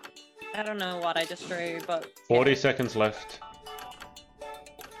 I don't know what I just drew, but 40 seconds left.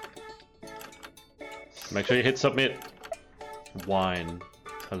 Make sure you hit submit. Wine.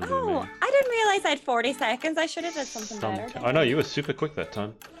 oh, Halloumi. I didn't realize I had 40 seconds. I should have did something better. I know, you were super quick that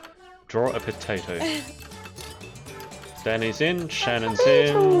time. Draw a potato. Danny's in, Shannon's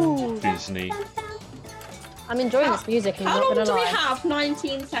in, Disney. I'm enjoying this music, I'm How not long gonna do we lie. have?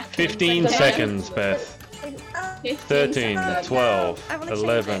 19 seconds. 15 Okay. seconds, Beth. 13, 12, I wanna change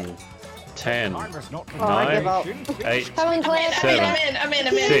 11, 10, Timer's not 9, up. 8, Come on, Claire. 7, I'm in.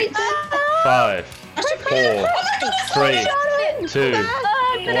 6, 5, 4, 3, 2,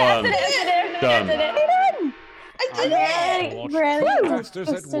 1. Done. I did it! Really? Masters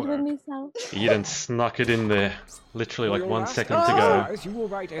at Trusted with work. myself. Eden snuck it in there. Literally like For your 1 last second to go. exercise, you will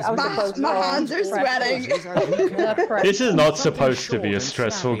write as I was many supposed to. My hands are sweating. pauses as you can. This is not supposed to be a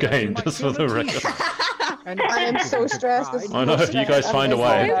stressful game, just for the record. And I am so stressed. This is I know, the most you guys stress find a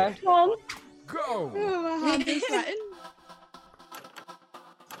I've way. ever. Go! Oh, my hands are sweating.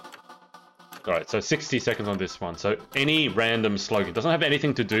 Alright, so 60 seconds on this one. So any random slogan. Doesn't have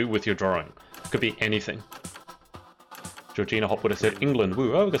anything to do with your drawing. Could be anything. Georgina Hopwood has said England.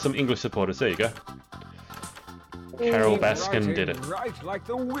 Woo, oh, we've got some English supporters. There you go. Carol Baskin did it. Right like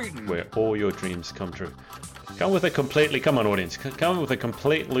the wind. Where all your dreams come true. Come with a completely... Come on, audience. Come with a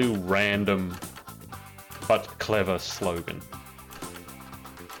completely random but clever slogan.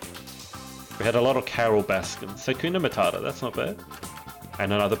 We had a lot of Carol Baskin. Sakuna Matata, that's not bad.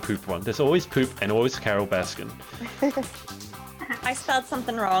 And another poop one. There's always poop and always Carol Baskin. I spelled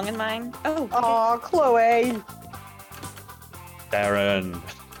something wrong in mine. Oh. Oh, Chloe. Darren.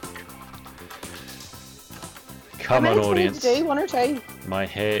 Come How on, many audience. do you do? 1 or 2? My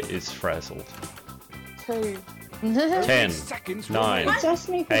hair is frazzled. 2. 10, 9, I've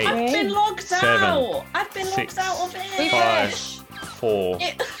 8, been logged 7, out. I've been 6, logged out of it. 5, 4,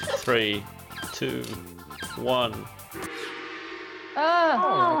 3, 2, 1. Oh,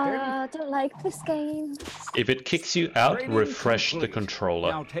 I don't like this game. If it kicks you out, refresh the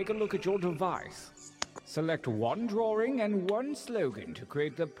controller. Now take a look at your device. Select one drawing and one slogan to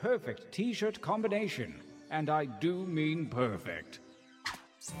create the perfect t-shirt combination. And I do mean perfect.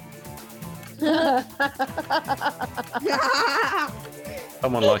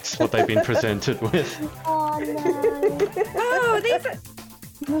 Someone likes what they've been presented with. Oh no. Oh, these are...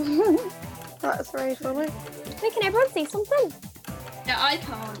 That's very funny. Wait, can everyone see something? Yeah, I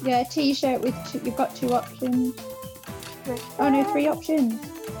can't. Yeah, t-shirt with you've got 2 options. Oh no, 3 options.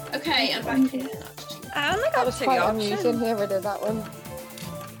 Okay, I'm back here. I only That got was 2 quite options. amusing whoever did that one.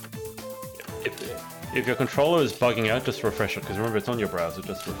 If your controller is bugging out, just refresh it, because remember it's on your browser,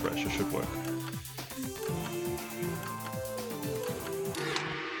 just refresh, it should work.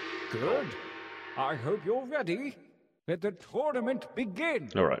 Good. I hope you're ready. Let the tournament begin.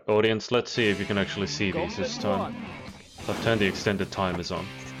 Alright, audience, let's see if you can actually see these this time. I've turned the extended timers on.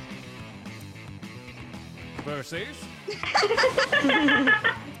 Versus.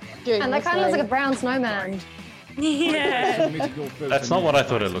 And that kind of looks like a brown snowman. Yeah. That's not what I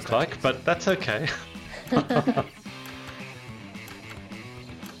thought it looked like, but that's okay.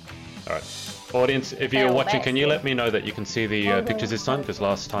 Alright. Audience, if you're watching, can you let me know that you can see the pictures this time? Because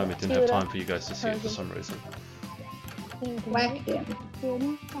last time it didn't have time for you guys to see it for some reason.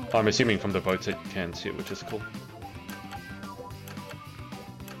 I'm assuming from the votes that you can see it, which is cool.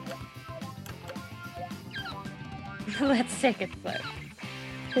 Let's take it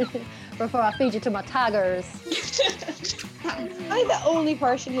slow. Before I feed you to my tigers. I'm the only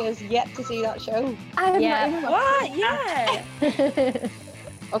person who has yet to see that show. Yeah. What? Yeah.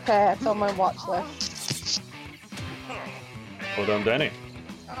 Okay, it's on my watch list. Well done, Danny.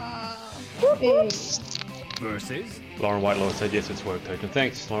 Versus. Lauren Whitelaw said yes, it's work token.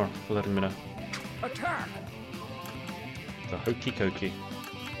 Thanks, Lauren, for letting me know. Attack. The hokey cokey.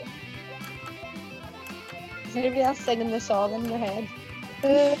 Is anybody else singing the song in their head?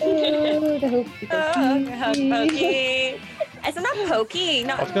 Hokey. Isn't that pokey?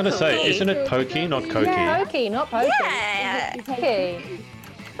 Not I was gonna say, isn't it pokey, not cokey? Yeah, pokey, not pokey. Yeah. Pokey.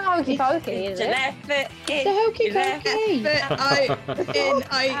 Hokey pokey, is it? The hokey pokey.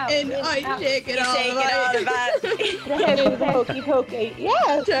 I shake it all Shake it all about. The hokey pokey.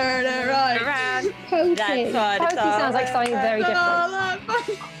 Yeah. Turn it right. Around. Pokey. That's what it's Pokey all sounds like something very different.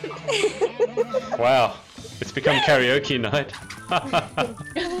 Wow, it's become karaoke night.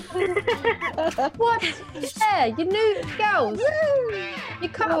 What? Yeah, you new girls. You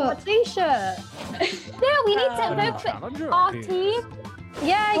cut up my t-shirt. No, we need to vote for our team.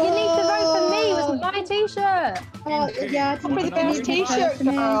 Yeah, you need to vote for me with my t-shirt. Yeah, For the best t-shirt,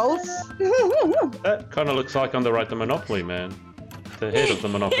 girls. That kind of looks like on the right the Monopoly Man. The head of the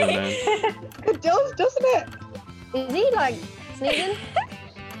Monopoly Man. It does, doesn't it? Is he like sneezing?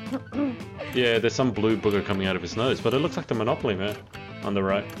 Yeah, there's some blue booger coming out of his nose, but it looks like the Monopoly Man on the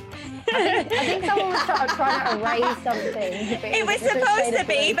right. I think someone was trying to erase something. It was supposed to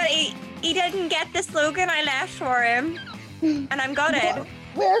be, but he didn't get the slogan I left for him. And I'm gutted.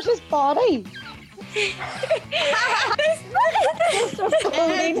 Where's his body? You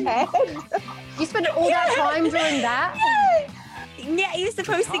spent all that time doing that? Yeah, he's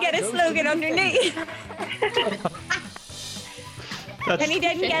supposed to get a slogan underneath. And he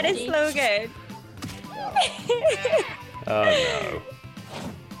didn't get a slogan. Oh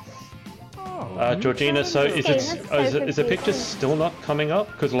no. Georgina, so is the picture still not coming up?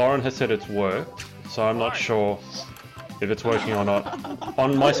 Because Lauren has said it's worked, so I'm not sure if it's working or not.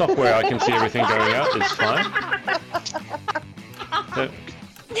 On my software, I can see everything going out. It's fine.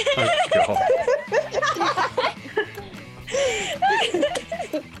 Oh god.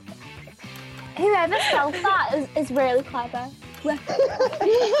 Whoever spelled that is really clever. On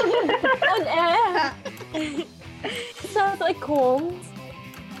air. It sounds like corns.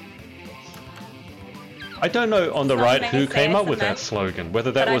 I don't know on the right who came up with that slogan,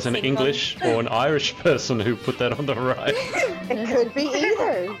 whether that was an English or an Irish person who put that on the right. It could be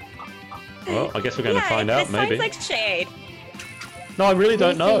either. Well, I guess we're going to find out, maybe. Sounds like shade. No, I really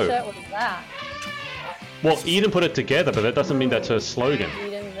don't know. What t-shirt was that? Well, Eden put it together, but that doesn't mean that's her slogan.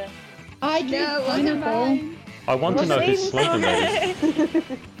 I drew pineapple. I want to know whose slogan that is.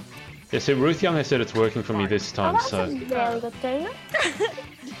 Yeah, so Ruth Young has said it's working for me this time, so... Very good donut.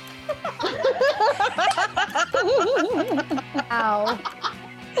 Ow.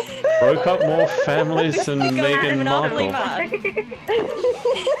 Broke up more families than Meghan Markle.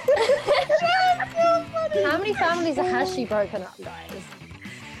 How many families has she broken up, guys?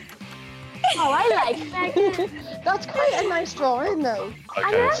 Oh, I like that. That's quite a nice drawing, though.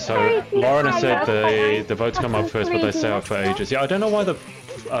 Okay, so Lauren has said the votes come up first, but they stay up for ages. Yeah, I don't know why the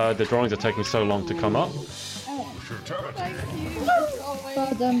drawings are taking so long to come up.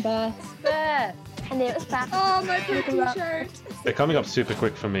 Well done, Beth. Beth. And it was back. Oh, my pretty shirt. They're coming up super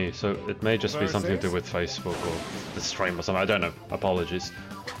quick for me, so it may just be something to do with Facebook or the stream or something. I don't know. Apologies.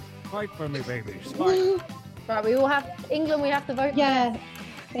 Fight for me, babies. Fight. Right, we all have England. We have to vote. Yeah.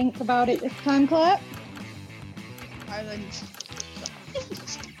 Think about it this time, Claire. Ireland.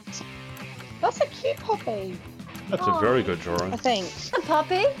 That's a cute puppy. That's a very good drawing. I think. A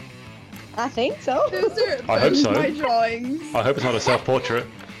puppy? I think so. Those are I hope so. my drawings. I hope it's not a self-portrait.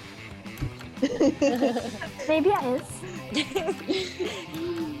 Maybe it is.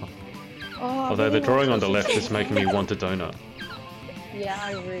 Although the drawing on the left is making me want a donut. Yeah,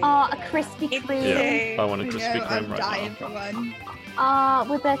 I agree. Oh, a Krispy Kreme. Yeah, I want a Krispy Kreme right dying now. for one.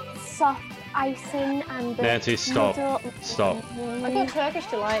 With a soft icing and the Nancy, stop. Stop. I got Turkish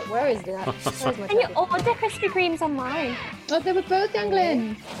delight. Where is that? Where's my Can you Turkish? order Krispy Kremes online? Oh, they were both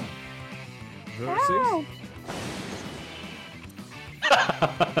England. Wow.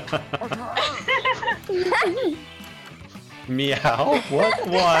 Meow? What?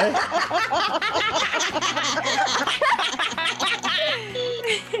 Why?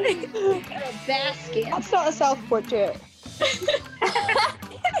 Basket. That's not a self-portrait.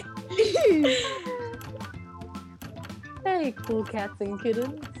 Hey, cool cats and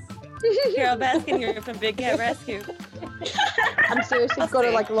kittens. Carol Baskin here from Big Cat Rescue. I'm seriously going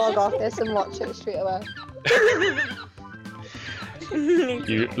to like log off this and watch it straight away.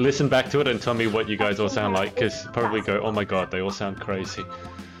 You listen back to it and tell me what you guys all sound like, because probably go, oh my god, they all sound crazy.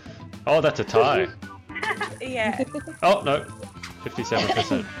 Oh, that's a tie. Yeah. Oh, no.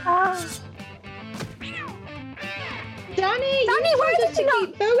 57%. Danny, where did you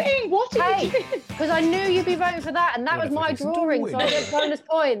keep voting? What are you doing? Because I knew you'd be voting for that, and that was my drawing, so I get bonus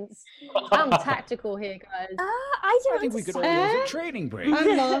points. I'm tactical here, guys. I don't I think we could all use a training break.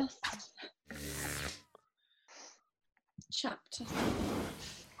 I'm lost. Chapter.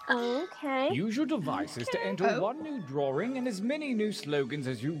 Okay. Use your devices to enter one new drawing and as many new slogans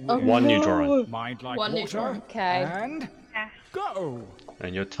as you wish. One new drawing. Mind like One new water. drawing. Okay. And go.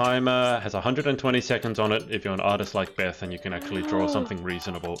 And your timer has 120 seconds on it. If you're an artist like Beth, and you can actually draw something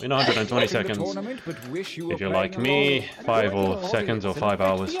reasonable in 120 seconds. If you're like me, 5 or seconds or 5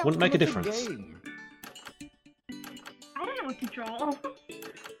 hours wouldn't make a difference. I don't know what to draw.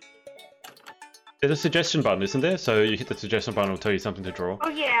 There's a suggestion button, isn't there? So you hit the suggestion button, it'll tell you something to draw. Oh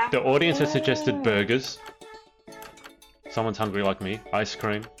yeah. The audience has suggested burgers. Someone's hungry like me. Ice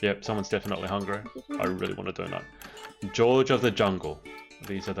cream. Yep, someone's definitely hungry. I really want a donut. George of the Jungle.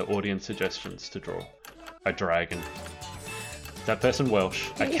 These are the audience suggestions to draw. A dragon. Is that person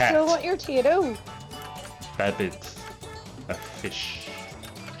Welsh? A You cat. still want your Tito? Rabbit. A fish.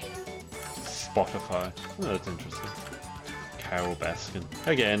 Spotify. Oh, that's interesting. Carol Baskin.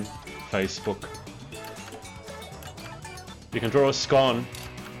 Again, Facebook. You can draw a scone.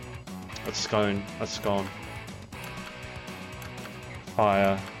 A scone. A scone.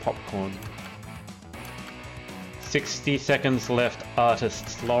 Fire. Popcorn. 60 seconds left,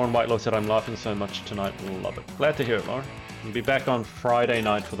 artists. Lauren Whitelaw said, I'm laughing so much tonight. Love it. Glad to hear it, Lauren. We'll be back on Friday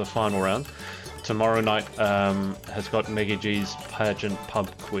night for the final round. Tomorrow night has got Maggie G's pageant pub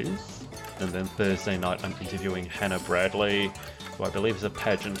quiz. And then Thursday night I'm interviewing Hannah Bradley, who I believe is a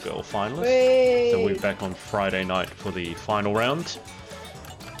pageant girl finalist. Whee! So we're back on Friday night for the final round,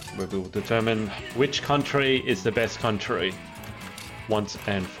 where we will determine which country is the best country once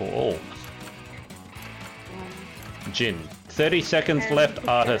and for all. Jin. 30 seconds left,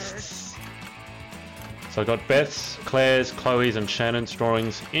 artists. So I got Beth's, Claire's, Chloe's and Shannon's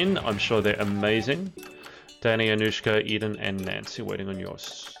drawings in. I'm sure they're amazing. Danny, Anushka, Eden and Nancy waiting on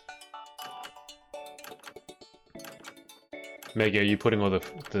yours. Maggie, are you putting all the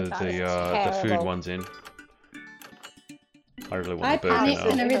food ones in? I really want I a burger panicked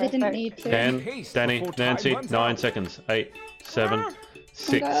and I now. really didn't need to. 10, Danny, Nancy, 9 seconds. 8, 7,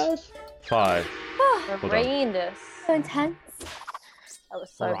 6, gosh. 5. Well done. Horrendous. So intense. That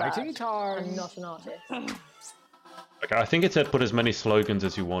was so Writing bad. time. I'm not an artist. Okay, I think it said put as many slogans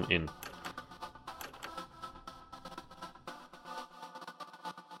as you want in.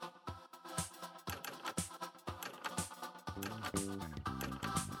 So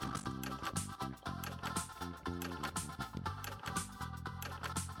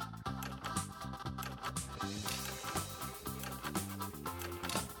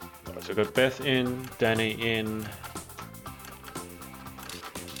we've got Beth in, Danny in.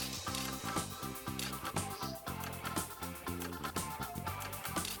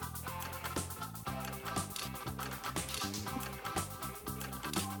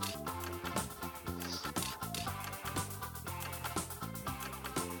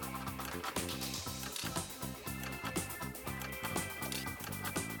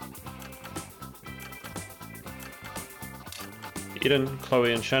 Eden,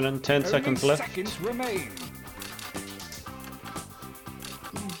 Chloe and Shannon, 10 seconds left. Seconds remain.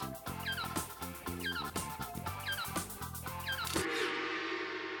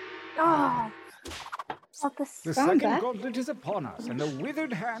 Oh, The second gauntlet is upon us, and the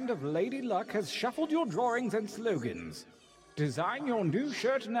withered hand of Lady Luck has shuffled your drawings and slogans. Design your new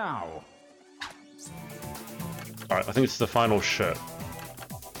shirt now. Alright, I think it's the final shirt.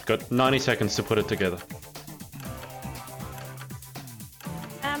 Got 90 seconds to put it together.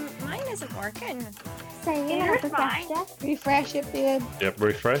 Mine isn't working. Same. Yours fine. Refresh it, babe. Yep,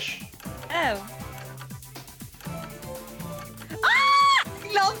 refresh. Oh. Ah!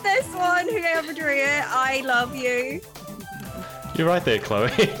 Love this one. Whoever drew it, I love you. You're right there, Chloe.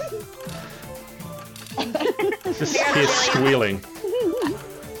 Just hear squealing.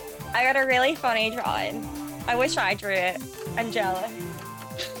 I got a really funny drawing. I wish I drew it. I'm jealous.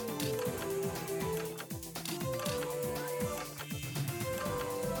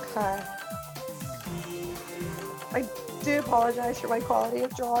 Okay. I do apologise for my quality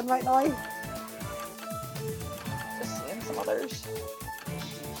of drawing right now. Just seeing some others.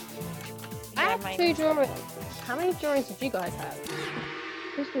 I have 2 drawings. How many drawings did you guys have?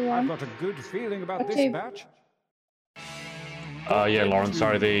 Just the I've one. got a good feeling about Okay. this batch. Yeah, Lauren,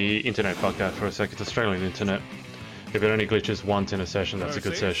 sorry, the internet bugged out for a sec. It's Australian internet. If it only glitches once in a session, that's a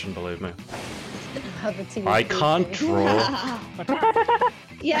good session, believe me. I can't draw.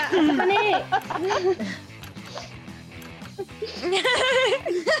 Yeah, funny.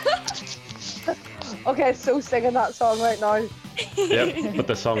 Okay, so singing that song right now. Yep, put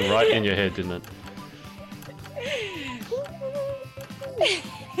the song right in your head, didn't it?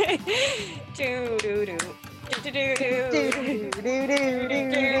 Do do do.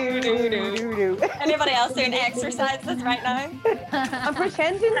 Anybody else doing exercises right now? I'm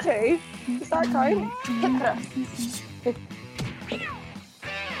pretending to. Does that count?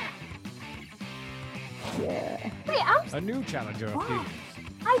 Yeah. Wait, A new challenger, please.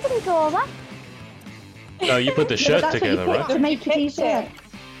 I didn't draw that. No, you put the shirt that's what together, you picked to right? make your t-shirt.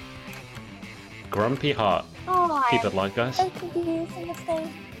 Grumpy Heart. Oh, Keep it light, guys. so confused in this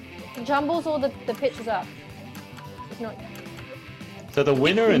thing. Jumbles all the pictures up. It's not. So the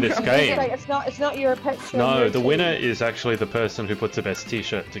winner in this game... It's not your picture. No, your the team. winner is actually the person who puts the best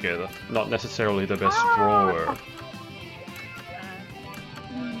t-shirt together, not necessarily the best drawer.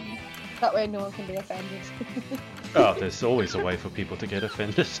 That way no one can be offended. Oh, there's always a way for people to get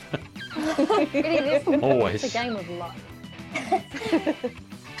offended. It is Always. It's a game of luck.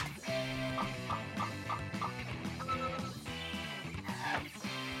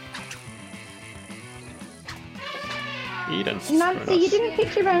 Eden. Nancy, you didn't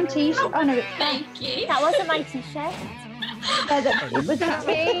pick your own t-shirt. Oh no, Thank you. that wasn't my t-shirt. It was a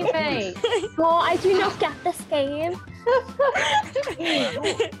Baby. No, I do not get this game.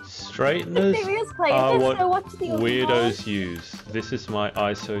 Straighteners Serious play are this, what so what's the other weirdos use. This is my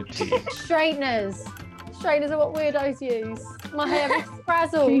ISO tee. Straighteners. Straighteners are what weirdos use. My hair is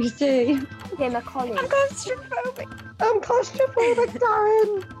frazzled. You do. Okay, my colleague. I'm claustrophobic. I'm claustrophobic,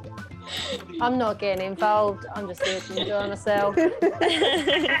 Darren. I'm not getting involved. I'm just here to enjoy myself.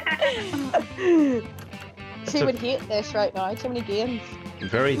 She would hate this right now. Too many games.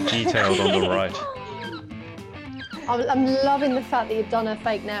 Very detailed on the right. I'm loving the fact that you've done her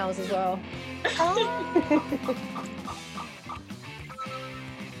fake nails as well.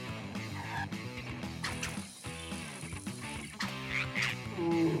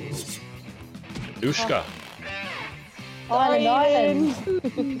 Ushka. On an island.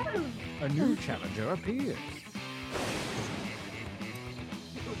 A new challenger appears.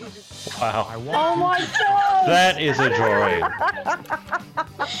 Wow. Oh my god! That is a drawing.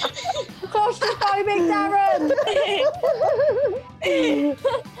 Claustrophobic, Darren!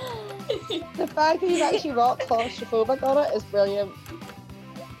 The fact that you've actually rocked claustrophobic on it is brilliant.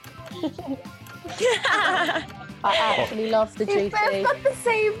 I actually love the We've both GT. got the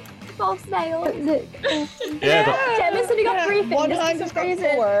same small snail. Yeah. Gemma's only got 3 fingers. One hand has got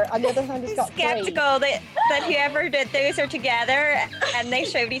 4, and the other hand has got 3. Skeptical that whoever did those are together and they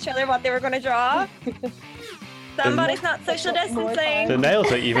showed each other what they were going to draw. Somebody's not social distancing. The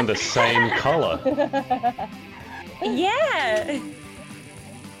nails are even the same color. Yeah.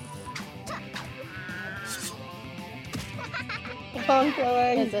 Come on,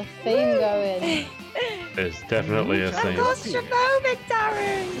 Chloe. There's a theme going. There's definitely a theme. Claustrophobic,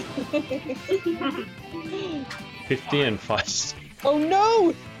 Darren. 50 and 5. Oh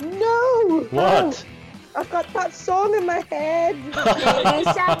no! No! What? I've got that song in my head. Baby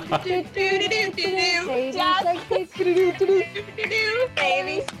shark.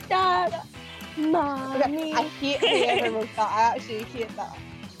 Mommy. I hate whoever wrote that. I actually hate that.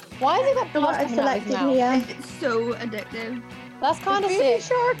 Why has it got blood I coming out of his selected mouth? here. It's so addictive. That's kind of Baby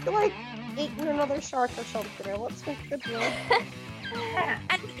sick. shark, like eating another shark or something. Or what's the good word?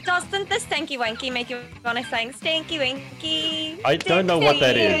 And doesn't the Stinky Winky make you want to sing Stinky Winky? I don't know what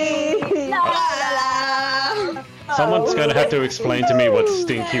that is. Someone's going to have to explain to me what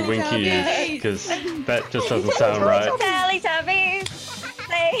Stinky Winky is, because that just doesn't sound right. Teletubbies.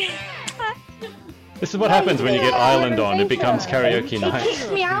 This is what happens when you get Island on, it becomes karaoke night. Teach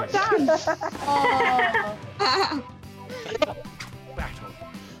me how to dance.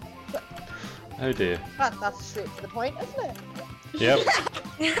 Oh dear. That's straight to the point, isn't it? Yep.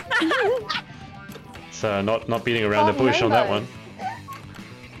 So not beating around the bush on that one.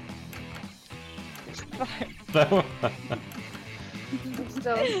 I'm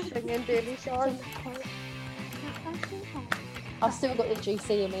still singing Baby Shark. I've still got the GC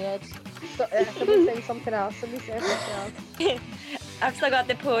in my head. So, somebody say something else. Somebody say something else. I've still got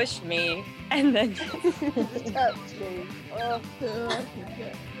the push me and then Touch me. Oh, God.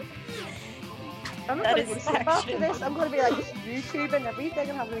 I'm not That going to is sleep after action. this. I'm going to be like YouTube and everything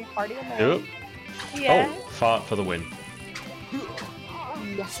and have a wee party in there. Yep. yeah. Oh, fart for the win.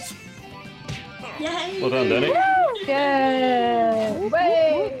 Yes. Yay! Well done, Danny. Yeah.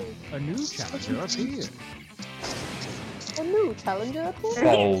 Way. A new challenger appeared. A new challenger.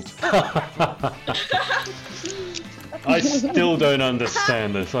 Fold. I still don't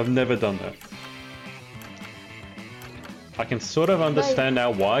understand this. I've never done that. I can sort of understand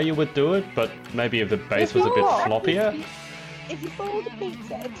now why you would do it, but maybe if the base was a bit floppier. If you fold a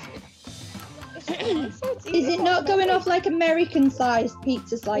pizza, Is it not going off like American-sized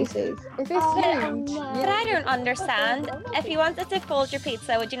pizza slices? If it's huge. But I don't understand. If you wanted to fold your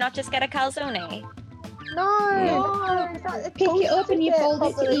pizza, would you not just get a calzone? No. Pick it up and you fold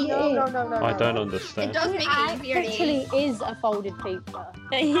it to eat it. No. I don't understand. It does make it easier to Literally eat. is a folded pizza.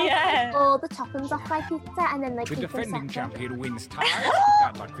 Yeah. All the toppings off my pizza and then like The keep them defending separate. champion wins tires.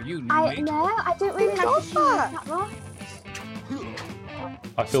 Bad luck for you, new I mate. know, I don't really like the cheese that much.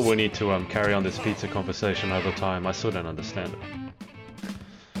 I feel we need to carry on this pizza conversation over time. I still don't understand it.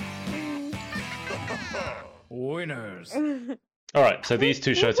 Winners. Alright, so these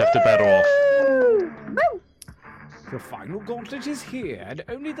two shirts have to battle off. The final gauntlet is here, and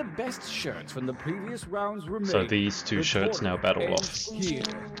only the best shirts from the previous rounds remain. So these two The shirts now battle tournament off. ends here.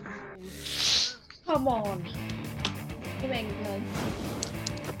 Come on. New England.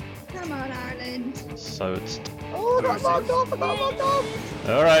 Come on, Ireland. So it's... Oh, that logged off.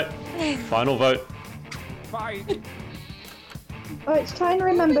 Alright, final vote. Fight. Oh, it's trying to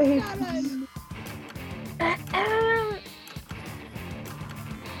remember who.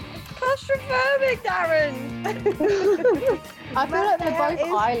 Claustrophobic, Darren! I feel like they're both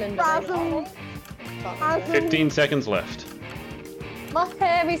Islanders. 15 seconds left. My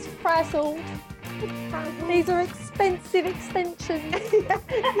hair is frazzled. These are expensive extensions. You can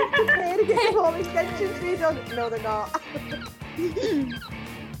pay to get all extensions redone. No, they're not.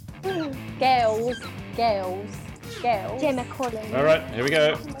 Girls. Gemma Collins. Alright, here we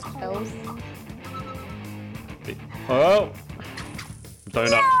go. Girls. Oh!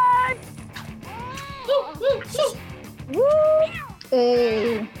 Donut.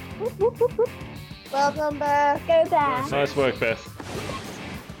 Hey. Well done, Beth. Go there. Nice work, Beth.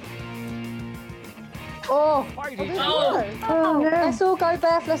 Oh. Fighting. Oh no. Let's all go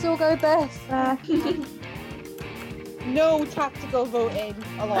Beth. Let's all go Beth. No tactical voting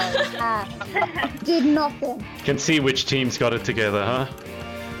allowed. Did nothing. Can see which team's got it together, huh?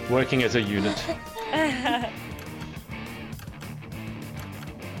 Working as a unit.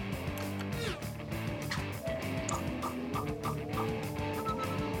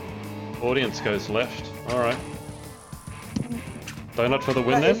 Audience goes left. Alright. Donut for the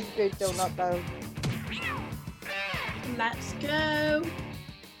win That then? is good donut though. Let's go.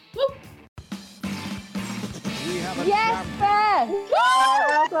 We have a Yes, champion.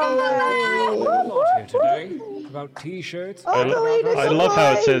 Lot here today about t-shirts. I love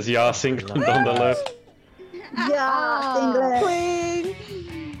how it says Yas England on the left. Yeah, England.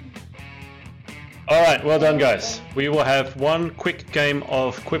 Alright, well done guys. We will have one quick game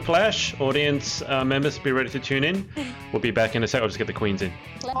of Quiplash. Audience members, be ready to tune in. We'll be back in a sec. I'll just get the queens in.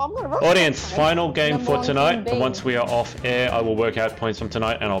 Audience, final game for tonight. And once we are off air, I will work out points from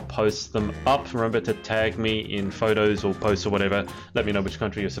tonight and I'll post them up. Remember to tag me in photos or posts or whatever. Let me know which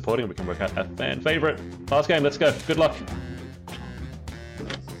country you're supporting. We can work out a fan favorite. Last game, let's go. Good luck.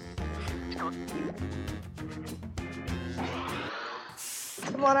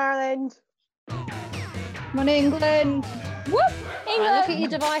 Come on, Ireland. Come on, England. Whoop! England. Look at your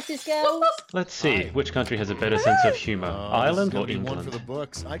devices, girls. Let's see which country has a better sense of humor, Ireland or One England. for the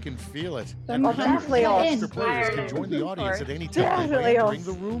books. I can feel it. Definitely Extra players can join the audience at any time Definitely by us. entering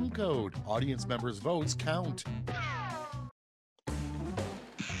the room code. Audience members' votes count.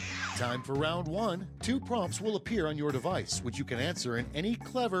 Time for round one. 2 prompts will appear on your device, which you can answer in any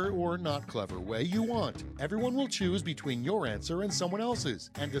clever or not clever way you want. Everyone will choose between your answer and someone else's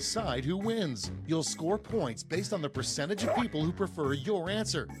and decide who wins. You'll score points based on the percentage of people who prefer your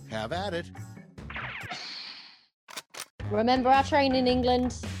answer. Have at it. Remember our training,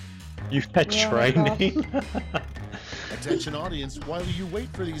 England. You've had training. Attention audience, while you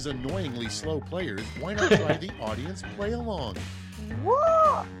wait for these annoyingly slow players, why not try the audience play along?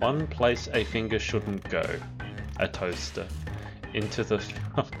 What? One place a finger shouldn't go. A toaster. Into the...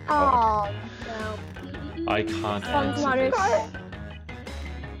 Oh, Oh, God. no. I can't answer this.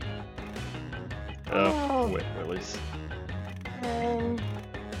 Oh, wet willies.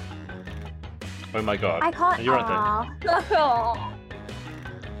 Oh my god. I can't. You're right there.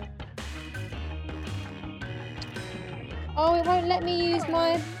 Oh, it won't let me use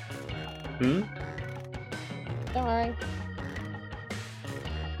my... Hmm? Don't worry.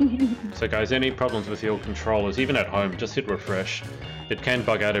 So guys, any problems with your controllers, even at home, just hit refresh. It can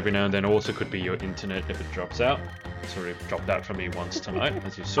bug out every now and then. Also could be your internet if it drops out. It's already dropped out for me once tonight,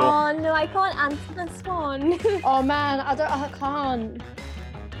 as you saw. Oh no, I can't answer this one. Oh man, I can't.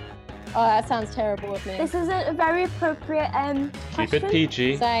 Oh, that sounds terrible with me. This isn't a very appropriate Keep it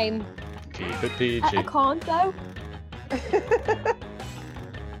PG. Same. Keep it PG. I can't though.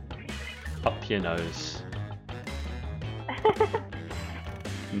 Up your nose.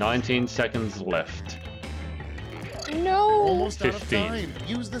 19 seconds left. No. Almost 15. out of time.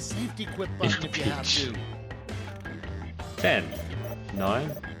 Use the safety quit button if you have to. 10,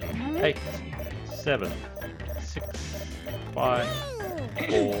 9, 8, 7, 6, 5,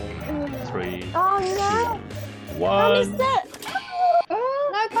 4, 3, Oh 2, no! I 1. missed it!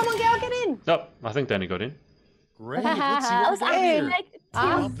 No, come on, girl, get in. Oh, I think Danny got in. Great. Let's see what we got here.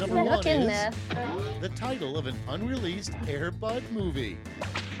 I'm Prompt number stuck 1 in is there. the title of an unreleased Air Bud movie.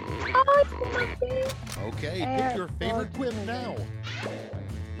 Oh, it's lucky. Okay, Air pick your favorite Bud quip now.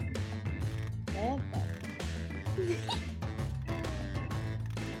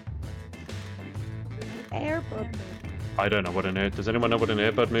 Airbud. I don't know what an air. Does anyone know what an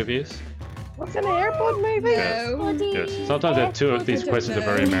Air Bud movie is? What's an Airbud movie? Yes. Yes. Sometimes these questions are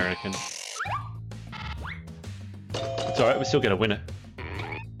very American. It's alright, we still get a winner.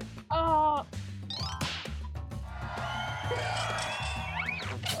 Oh.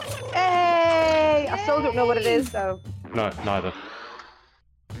 Hey! I still don't know what it is though. No, neither.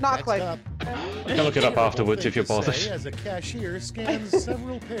 Not Next quite. up, I can look it up afterwards if you're bothered. say as a cashier scans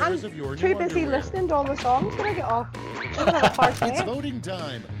several pairs of your Too new busy underwear. listening to all the songs when I get off. Isn't that a harsh It's day? voting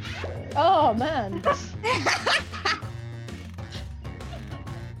time. Oh man.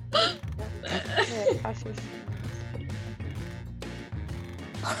 Yeah, precious.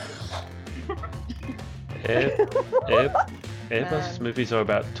 Airbus movies are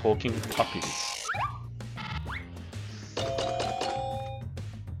about talking puppies.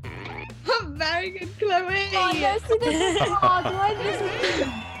 Very good, Chloe. Oh no, see this is hard. Why this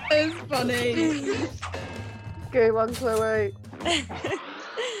It's funny. Good one, Chloe.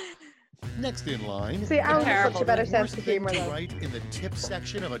 Next in line, See, Alan has such a better worst sense of thing humour to though. write in the tip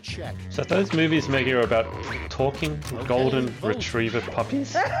section of a check. So those movies maybe are about talking golden vote. retriever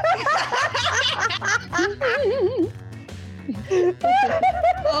puppies?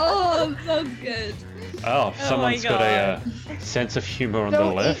 Oh, so good. Oh, someone's got a sense of humor on the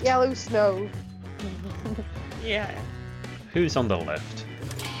Don't left. eat yellow snow. Yeah. Who's on the left?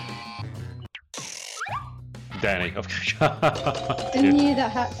 Danny. I knew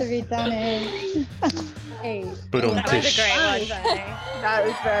that had to be Danny. Hey. But on That was a Tish. great one, Danny. That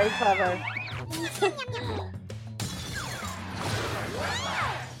was very clever.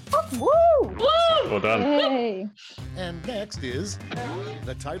 Woo! Well done. Hey. And next is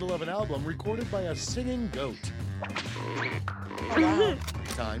the title of an album recorded by a singing goat.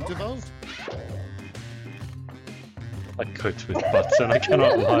 Time to vote. Like goats with butts, and I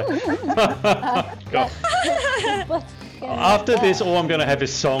cannot lie. God. After this, all I'm gonna have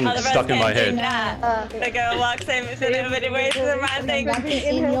is songs stuck in my head. The girl walks in with everybody waits for the man thing.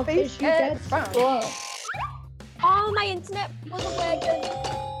 In your face, you said. Oh, my internet wasn't working.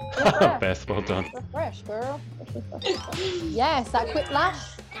 Beth, well done. Refresh, girl. Yes, that quick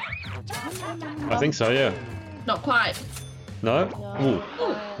lash. I think so, yeah. Not quite. No? Ooh,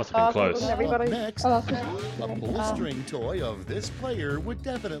 must have been close. Up next, a pull string toy of this player would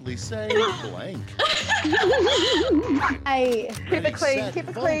definitely say blank. Hey, Keep it clean, keep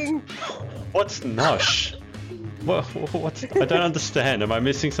it clean. What's Nush? What's... I don't understand. Am I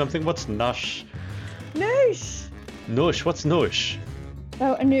missing something? What's Nush? Noosh. Nush, what's Nush?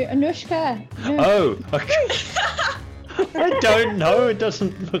 Oh, Anushka. Oh, okay. I don't know. It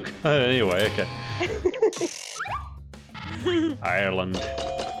doesn't look... Anyway, okay. Ireland.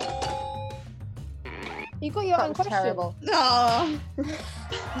 You got your own question. Terrible. No.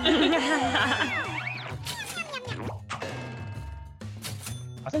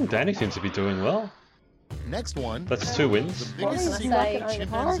 I think Danny seems to be doing well. Next one. That's 2 wins. What did you say,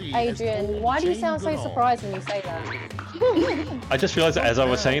 Adrian? Why do you sound so surprised when you say that? I just realised as I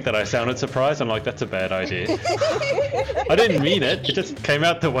was saying it that I sounded surprised. I'm like, that's a bad idea. I didn't mean it. It just came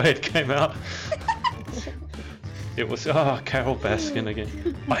out the way it came out. It was, Carol Baskin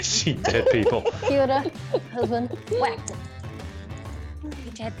again. I see dead people. Kia ora, husband. Whacked.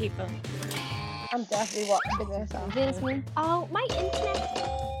 Dead people. I'm definitely watching this. Vince, oh, my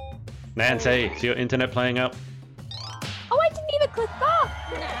internet. Nancy, is your internet playing up? Oh, I didn't even click that.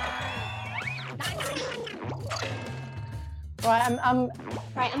 Right,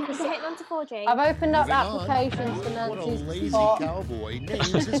 I'm just hitting onto 4G. I've opened up Moving on. applications for What a Nancy's lazy spot. cowboy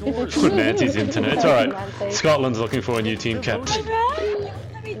names his horse. For Nancy's internet. It's alright. Nancy. Scotland's looking for a new team captain.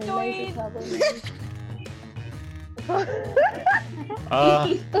 Let me join.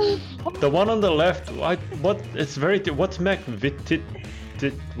 The one on the left, it's very, what's McVitie?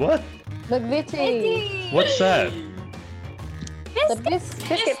 What? McVitie. What's that? The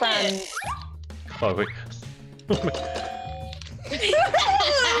biscuit brand. Chloe.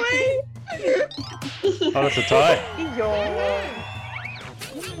 Oh, that's a tie.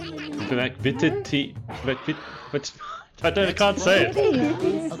 The McVitie. I can't say it.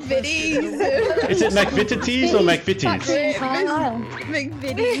 Is it McVitie's or McVitie's?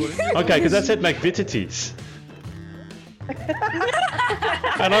 McVitie's. Okay, because that said McVitie's.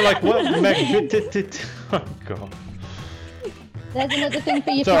 And I'm like, what? McVitie's? Oh, God. There's another thing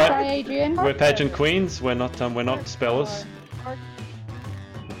for you It's to all try, right. Adrian. We're pageant queens. We're not spellers.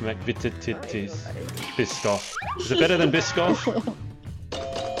 McVitie's. Biscoff. Is it better than Biscoff?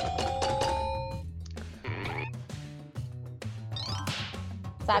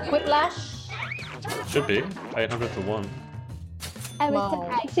 Is that quick lash? Should be 800 to 1.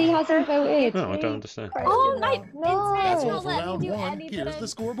 See, hasn't voted. No, I don't understand. Oh, my internet's That's all not for letting round me do one. anything. Here's the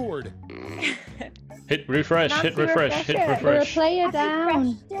scoreboard. Hit refresh, hit refresh, hit You're a refresh. player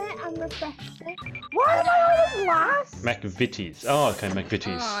down. I'm refreshed. Why am I always last? McVitie's. Oh, okay,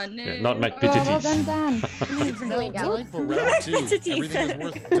 McVitie's. Oh, no. Yeah, not Oh, well McVitie's. done, Dan. Time for round 2. Everything is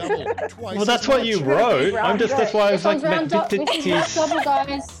worth double, twice. Well, that's as what much. you wrote. This That's why I was like one's round up. This is round McVitie's. double,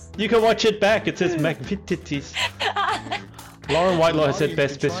 guys. You can watch it back. It says McVitie's. Lauren Whitelaw has said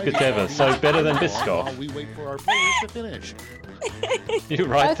best biscuit ever, so better than Biscoff. While we wait for our players to finish. You're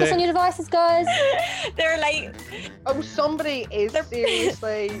right Focus there. on your devices, guys. They're like, Oh, somebody is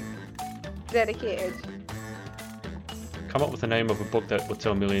seriously dedicated. Come up with the name of a book that would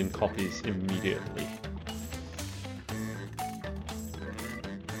sell 1 million copies immediately.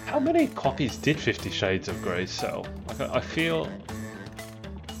 How many copies did 50 Shades of Grey sell? Like, I feel...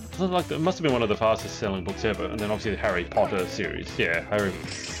 Like, it must have been one of the fastest selling books ever, and then obviously the Harry Potter series. Yeah, Harry...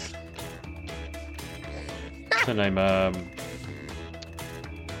 What's her name?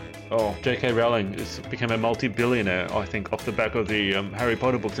 J.K. Rowling became a multi-billionaire, I think, off the back of the Harry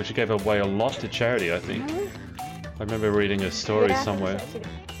Potter books, and she gave away a lot to charity, I think. I remember reading a story somewhere.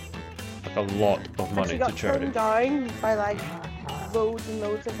 Like a lot of money to charity. She got turned down by like loads and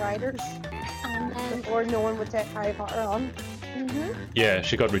loads of writers before no one would take Harry Potter on. Yeah,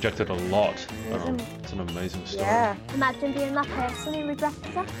 she got rejected a lot. It's an amazing story. Yeah. Imagine being that person who regrets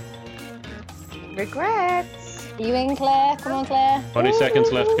it. Regrets. Are you in, Claire? Come on, Claire. 20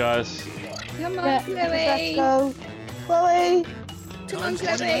 seconds left, guys. Come on, Let's Chloe. go. Chloe. Come on, Time's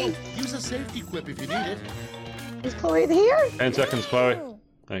running Chloe. out. Use a safety quip if you need it. Is Chloe here? 10 seconds, Chloe.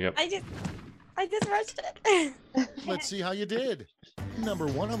 There you go. I just rushed it. Let's see how you did. Number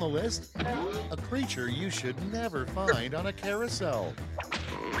 1 on the list, a creature you should never find on a carousel.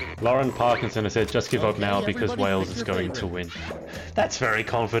 Lauren Parkinson has said, just give up Okay, now because everybody Wales pick is your going to favorite. win. That's very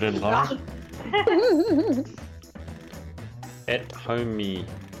confident, Lauren. Et homie.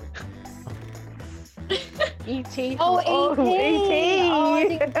 E.T. Oh, E.T. Oh, I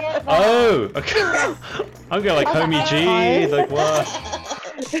didn't get that. Oh, okay. I'm going like homie G, like what?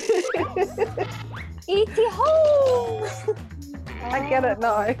 E.T. home. I get it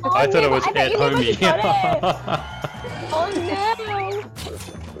now. I thought it was Et homie. Oh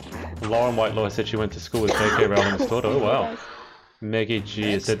no. Lauren Whitelaw said she went to school with J.K. Rowling's daughter. Oh wow. Maggie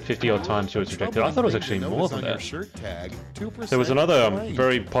G has said 50 odd times she was rejected. I thought it was actually more than that. There was another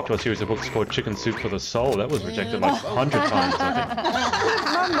very popular series of books called Chicken Soup for the Soul. That was rejected like 100 times, I think.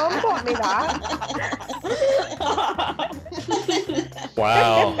 My mum bought me that.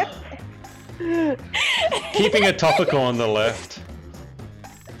 Wow. Keeping it topical on the left.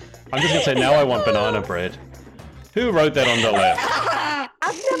 I'm just going to say now I want banana bread. Who wrote that on the left?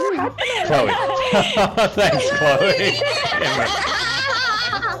 I've never had banana Chloe. Thanks, Chloe. Sorry.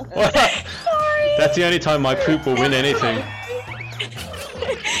 That's the only time my poop will win anything.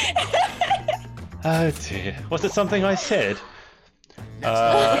 Oh dear. Was it something I said?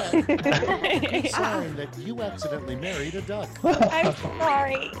 Sign that you accidentally married a duck. I'm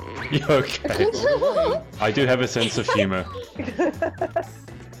sorry. You okay? I do have a sense of humor.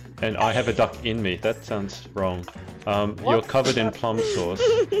 And I have a duck in me. That sounds wrong. You're covered in plum sauce.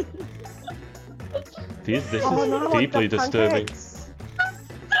 This is deeply disturbing.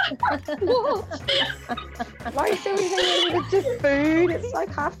 Why is everything with just food? It's like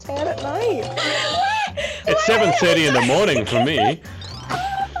 10:30 at night. It's 7:30 in the morning for me.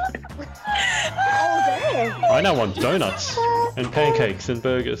 All day. I now want donuts and pancakes and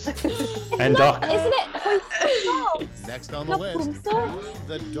burgers and duck. Isn't it? Next on the list,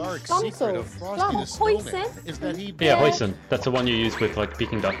 the dark Plum secret of sauce. Frosty the Snowman is that he Yeah, hoisin. That's the one you use with like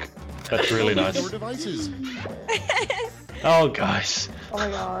Peking duck. That's really nice. your devices. Oh, guys. Oh my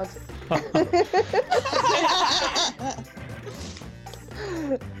god.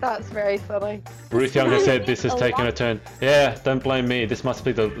 That's very funny. Ruth Young has said this has taken a turn. Yeah, don't blame me. This must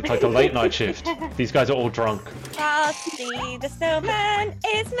be the late night shift. These guys are all drunk. Frosty the Snowman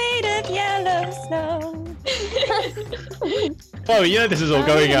is made of yellow snow. Oh, you know this is all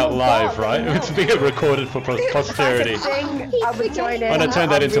going out live, right? It's being recorded for posterity. I would join in. I'm gonna turn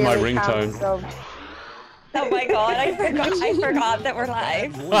that into my really ringtone. Oh my god, I forgot that we're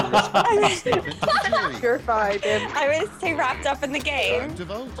live. You're fine, dude. I was too wrapped up in the game. To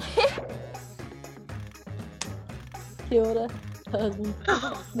vote. Kia ora, husband.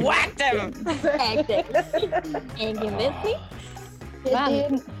 Whacked him! Egged it. And convinced me?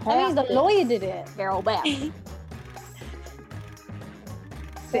 Man, that means the lawyer did it. Girl, back. See,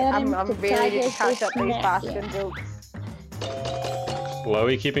 I'm really need to catch up these fashion jokes.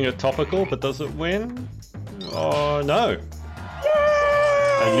 Chloe keeping it topical, but does it win? Oh, no.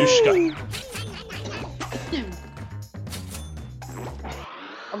 Anushka.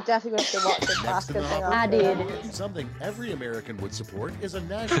 I'm definitely going to watch this basket thing. I did. Something every American would support is a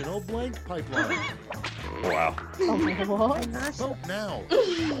national blank pipeline. Wow. Oh my what? Vote now.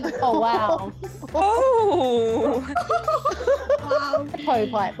 Oh wow. Oh! Wow. Pro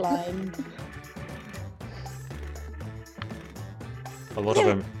pipeline. A lot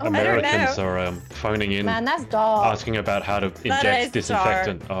of Americans are phoning in, Man, that's dark. asking about how to That inject is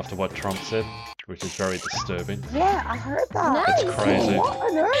disinfectant after what Trump said, which is very disturbing. Yeah, I heard that. It's crazy. What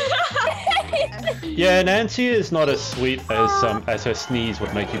on earth? Yeah, Nancy is not as sweet as her sneeze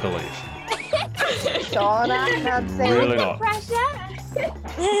would make you believe. Sean, I can't say. Really not.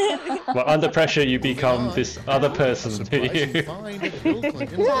 Well, under pressure, you become this other person. Surprising find at Bill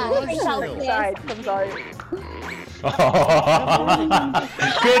Clinton's garage sale. Inside comes out.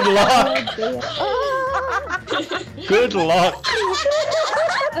 Good luck. Good luck.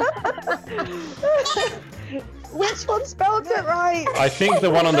 Which one spelled it right? I think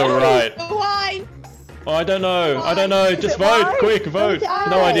the one on the right. Why? Oh, I don't know. I don't know. Just vote. Why? Quick, vote. No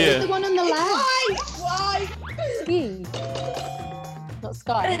The idea. one on the left. Why? Ski. Not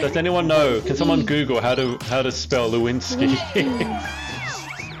Sky. Does anyone know? Can someone Google how to spell Lewinsky?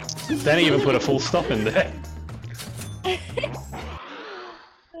 Danny even put a full stop in there.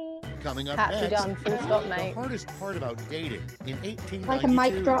 Coming up Had to be next, done. Full stop, mate. the hardest part about dating in 1892. Like a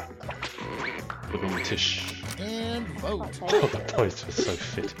mic drop. Tish. And vote. Oh, the voice was so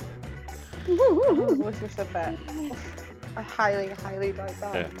fit. What's this about? I highly doubt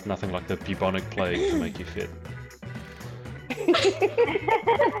that. Yeah, nothing like the bubonic plague to make you fit.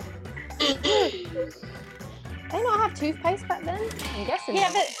 They not have toothpaste back then? I'm guessing.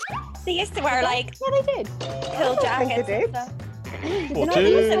 Yeah, but they used to wear like yeah, they did. cool I think jackets they and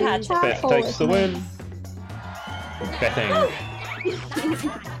did. stuff. 4-2. Beth takes the win. Betting.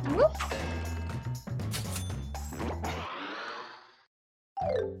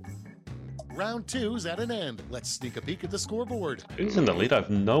 Round 2's at an end. Let's sneak a peek at the scoreboard. Who's in the lead? I have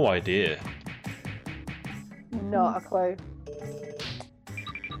no idea. Not a clue.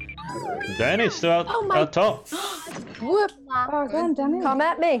 Danny's still out, Oh my- out top. Whoop. Oh, go on, Danny. Come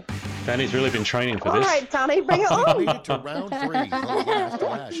at me. Danny's really been training for All this. right, Danny, bring it Made on. it to round 3. Oh, last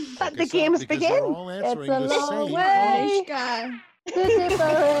flash. Let the Focus up games because begin. they're all answering It's a the long same way. Anushka.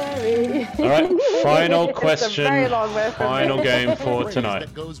 All right, final It's a question. very long way from Final me. game for phrase tonight.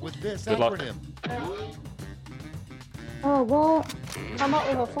 that goes with this Good luck. acronym. Oh, what? Come up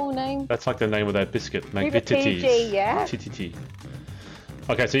with a full name. That's like the name of that biscuit. Leave it McVitie's. PG, yeah? TTT.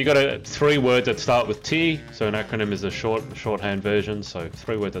 Okay, so you got 3 words that start with T. So an acronym is a shorthand version. So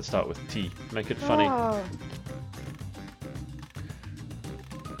 3 words that start with T. Make it funny. Oh.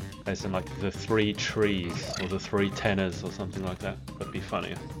 As in like the 3 trees or the 3 tenors or something like that. That'd be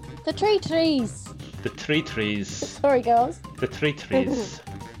funnier. The trees. The 3 trees. Sorry, girls. The 3 trees.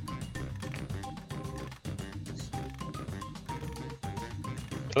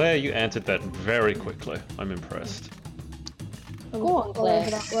 Claire, you answered that very quickly. I'm impressed. Go on, Claire.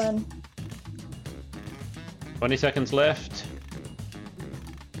 That one. 20 seconds left.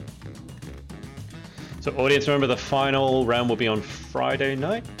 So audience, remember the final round will be on Friday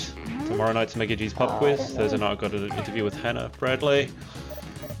night. Tomorrow night's Mega G's Pub Quiz. Thursday night I've got an interview with Hannah Bradley.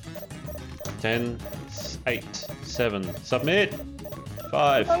 10, 8, 7, submit.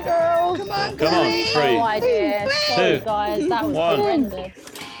 5. Come on, girls. Come on, Come on, 3, Oh, I did. Sorry, 2, guys. That was 1. horrendous.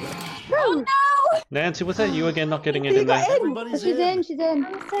 Oh no! Nancy, was that you again not getting it in there? Everybody's She's in, she's in.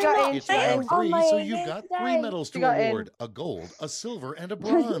 It's round 3, so you've got 3 medals to got in. award. A gold, a silver, and a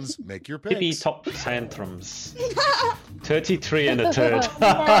bronze. Make your Pippi picks. top tantrums. 33 and a turd.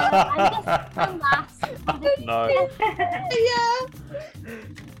 I'm last. No. Yeah.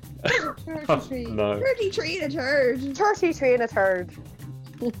 No. 33 and a turd. 33 and a third.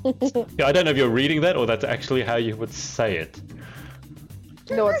 Yeah, I don't know if you're reading that or that's actually how you would say it.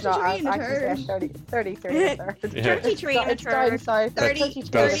 No, it's not. I 33 and a actually said 33 and a third. Yeah. 33 and a It's down turd. south. 30,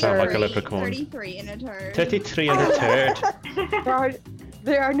 does sound like a leprechaun. 33 and a turd. 33 and a turd.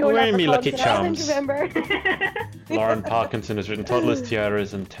 There are no Wearing me leprechauns Lucky in Ireland, Charms. remember? Lauren Parkinson has written toddlers,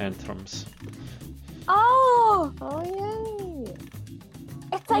 tiaras, and tantrums. Oh, Oh, yay.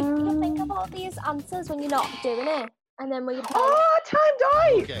 it's like you think of all these answers when you're not doing it, and then when you play. Oh, time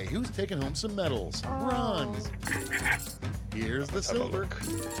died. Okay, who's taking home some medals? Bronze. Here's the silver.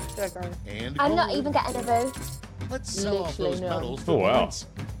 Sugar. And I'm not gold. even getting a vote, Let's sell off Literally those no. medals Oh, for wow. points.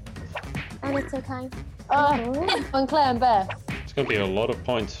 and it's okay. Oh, on Claire and Beth. It's going to be a lot of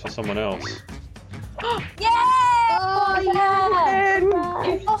points for someone else. Yay! Oh, yeah.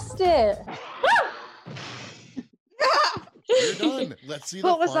 You lost it. You're done. Let's see the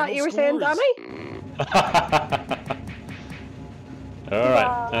What was that final you were saying, scores. Danny?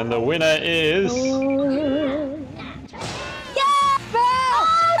 Alright, and the winner is...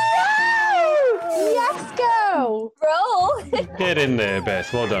 Yes, go. Roll! Get in there,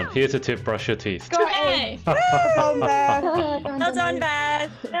 Beth. Well done. Here's a tip, brush your teeth. Got it. Well done, Well done,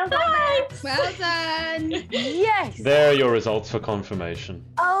 Beth. Well done. Well done. Yes. There are your results for confirmation.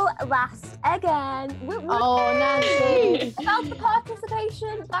 Oh, last again. Oh, Nancy. About the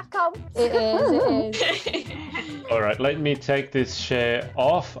participation, that counts. It is, it is. Alright, let me take this share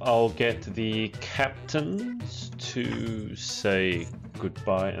off. I'll get the captains to say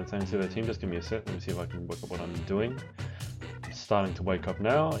goodbye and thanks to their team. Just give me a sec. Let me see if I can work out what I'm doing. Starting to wake up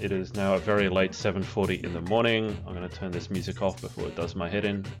now. It is now a very late 7:40 in the morning. I'm going to turn this music off before it does my head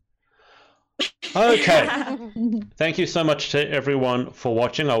in. Okay. Thank you so much to everyone for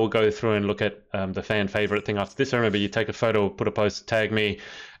watching. I will go through and look at the fan favorite thing after this. Remember, you take a photo, put a post, tag me,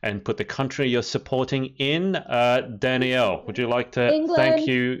 and put the country you're supporting in. Danielle, would you like to England. thank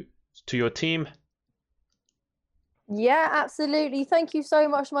you to your team? Yeah, absolutely. Thank you so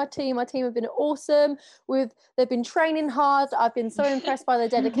much, my team. My team have been awesome. They've been training hard. I've been so impressed by their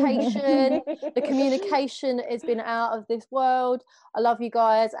dedication. The communication has been out of this world. I love you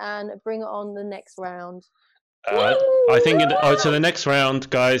guys, and bring it on the next round. I think so the next round,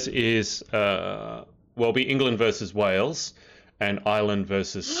 guys, is will be England versus Wales and Ireland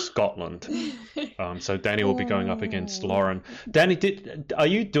versus Scotland. So Danny will be going up against Lauren. Danny, are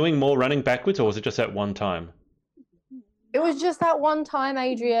you doing more running backwards, or was it just at one time? It was just that one time,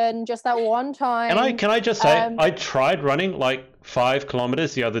 Adrian. Just that one time. And can I just say, I tried running like 5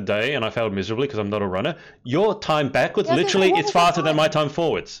 kilometers the other day, and I failed miserably because I'm not a runner. Your time backwards, literally, it's faster than my time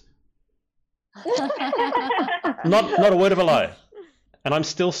forwards. Not a word of a lie. And I'm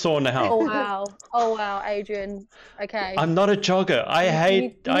still sore now. Oh wow, Adrian. Okay. I'm not a jogger. I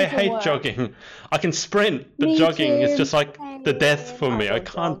hate jogging. I can sprint, but jogging is just like the death for me. I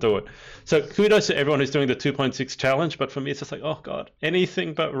can't do it. So kudos to everyone who's doing the 2.6 challenge, but for me it's just like, oh god,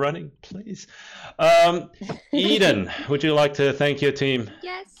 anything but running, please. Eden, would you like to thank your team?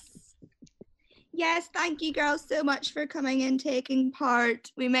 Yes, thank you girls so much for coming and taking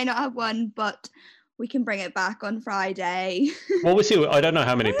part. We may not have won, but we can bring it back on Friday. Well, we'll see. I don't know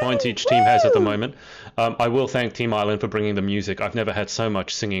how many points each team has at the moment. I will thank Team Island for bringing the music. I've never had so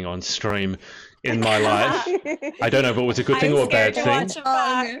much singing on stream in my life. I don't know if it was a good thing or a bad thing.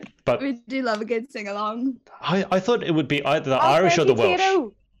 But we do love a good sing-along. I thought it would be either the Irish or the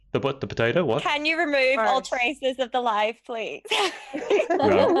Welsh. The what? The potato? What? Can you remove all traces of the live, please?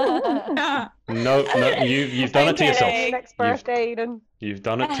 No, you've done it to yourself. Next birthday, Eden. You've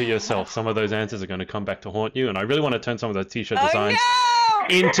done it to yourself. Some of those answers are going to come back to haunt you, and I really want to turn some of those t-shirt designs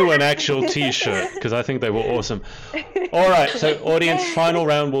into an actual t-shirt because I think they were awesome. All right, so audience, final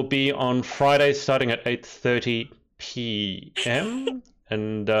round will be on Friday starting at 8:30 p.m.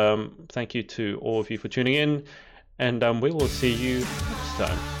 And thank you to all of you for tuning in, and we will see you next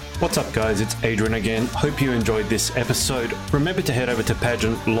time. What's up guys, it's Adrian again. Hope you enjoyed this episode. Remember to head over to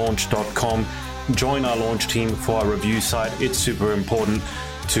pageantlaunch.com, join our launch team for our review site. It's super important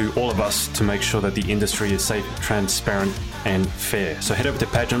to all of us to make sure that the industry is safe, transparent and fair. So head over to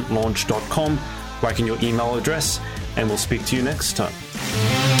pageantlaunch.com, write in your email address, and we'll speak to you next time.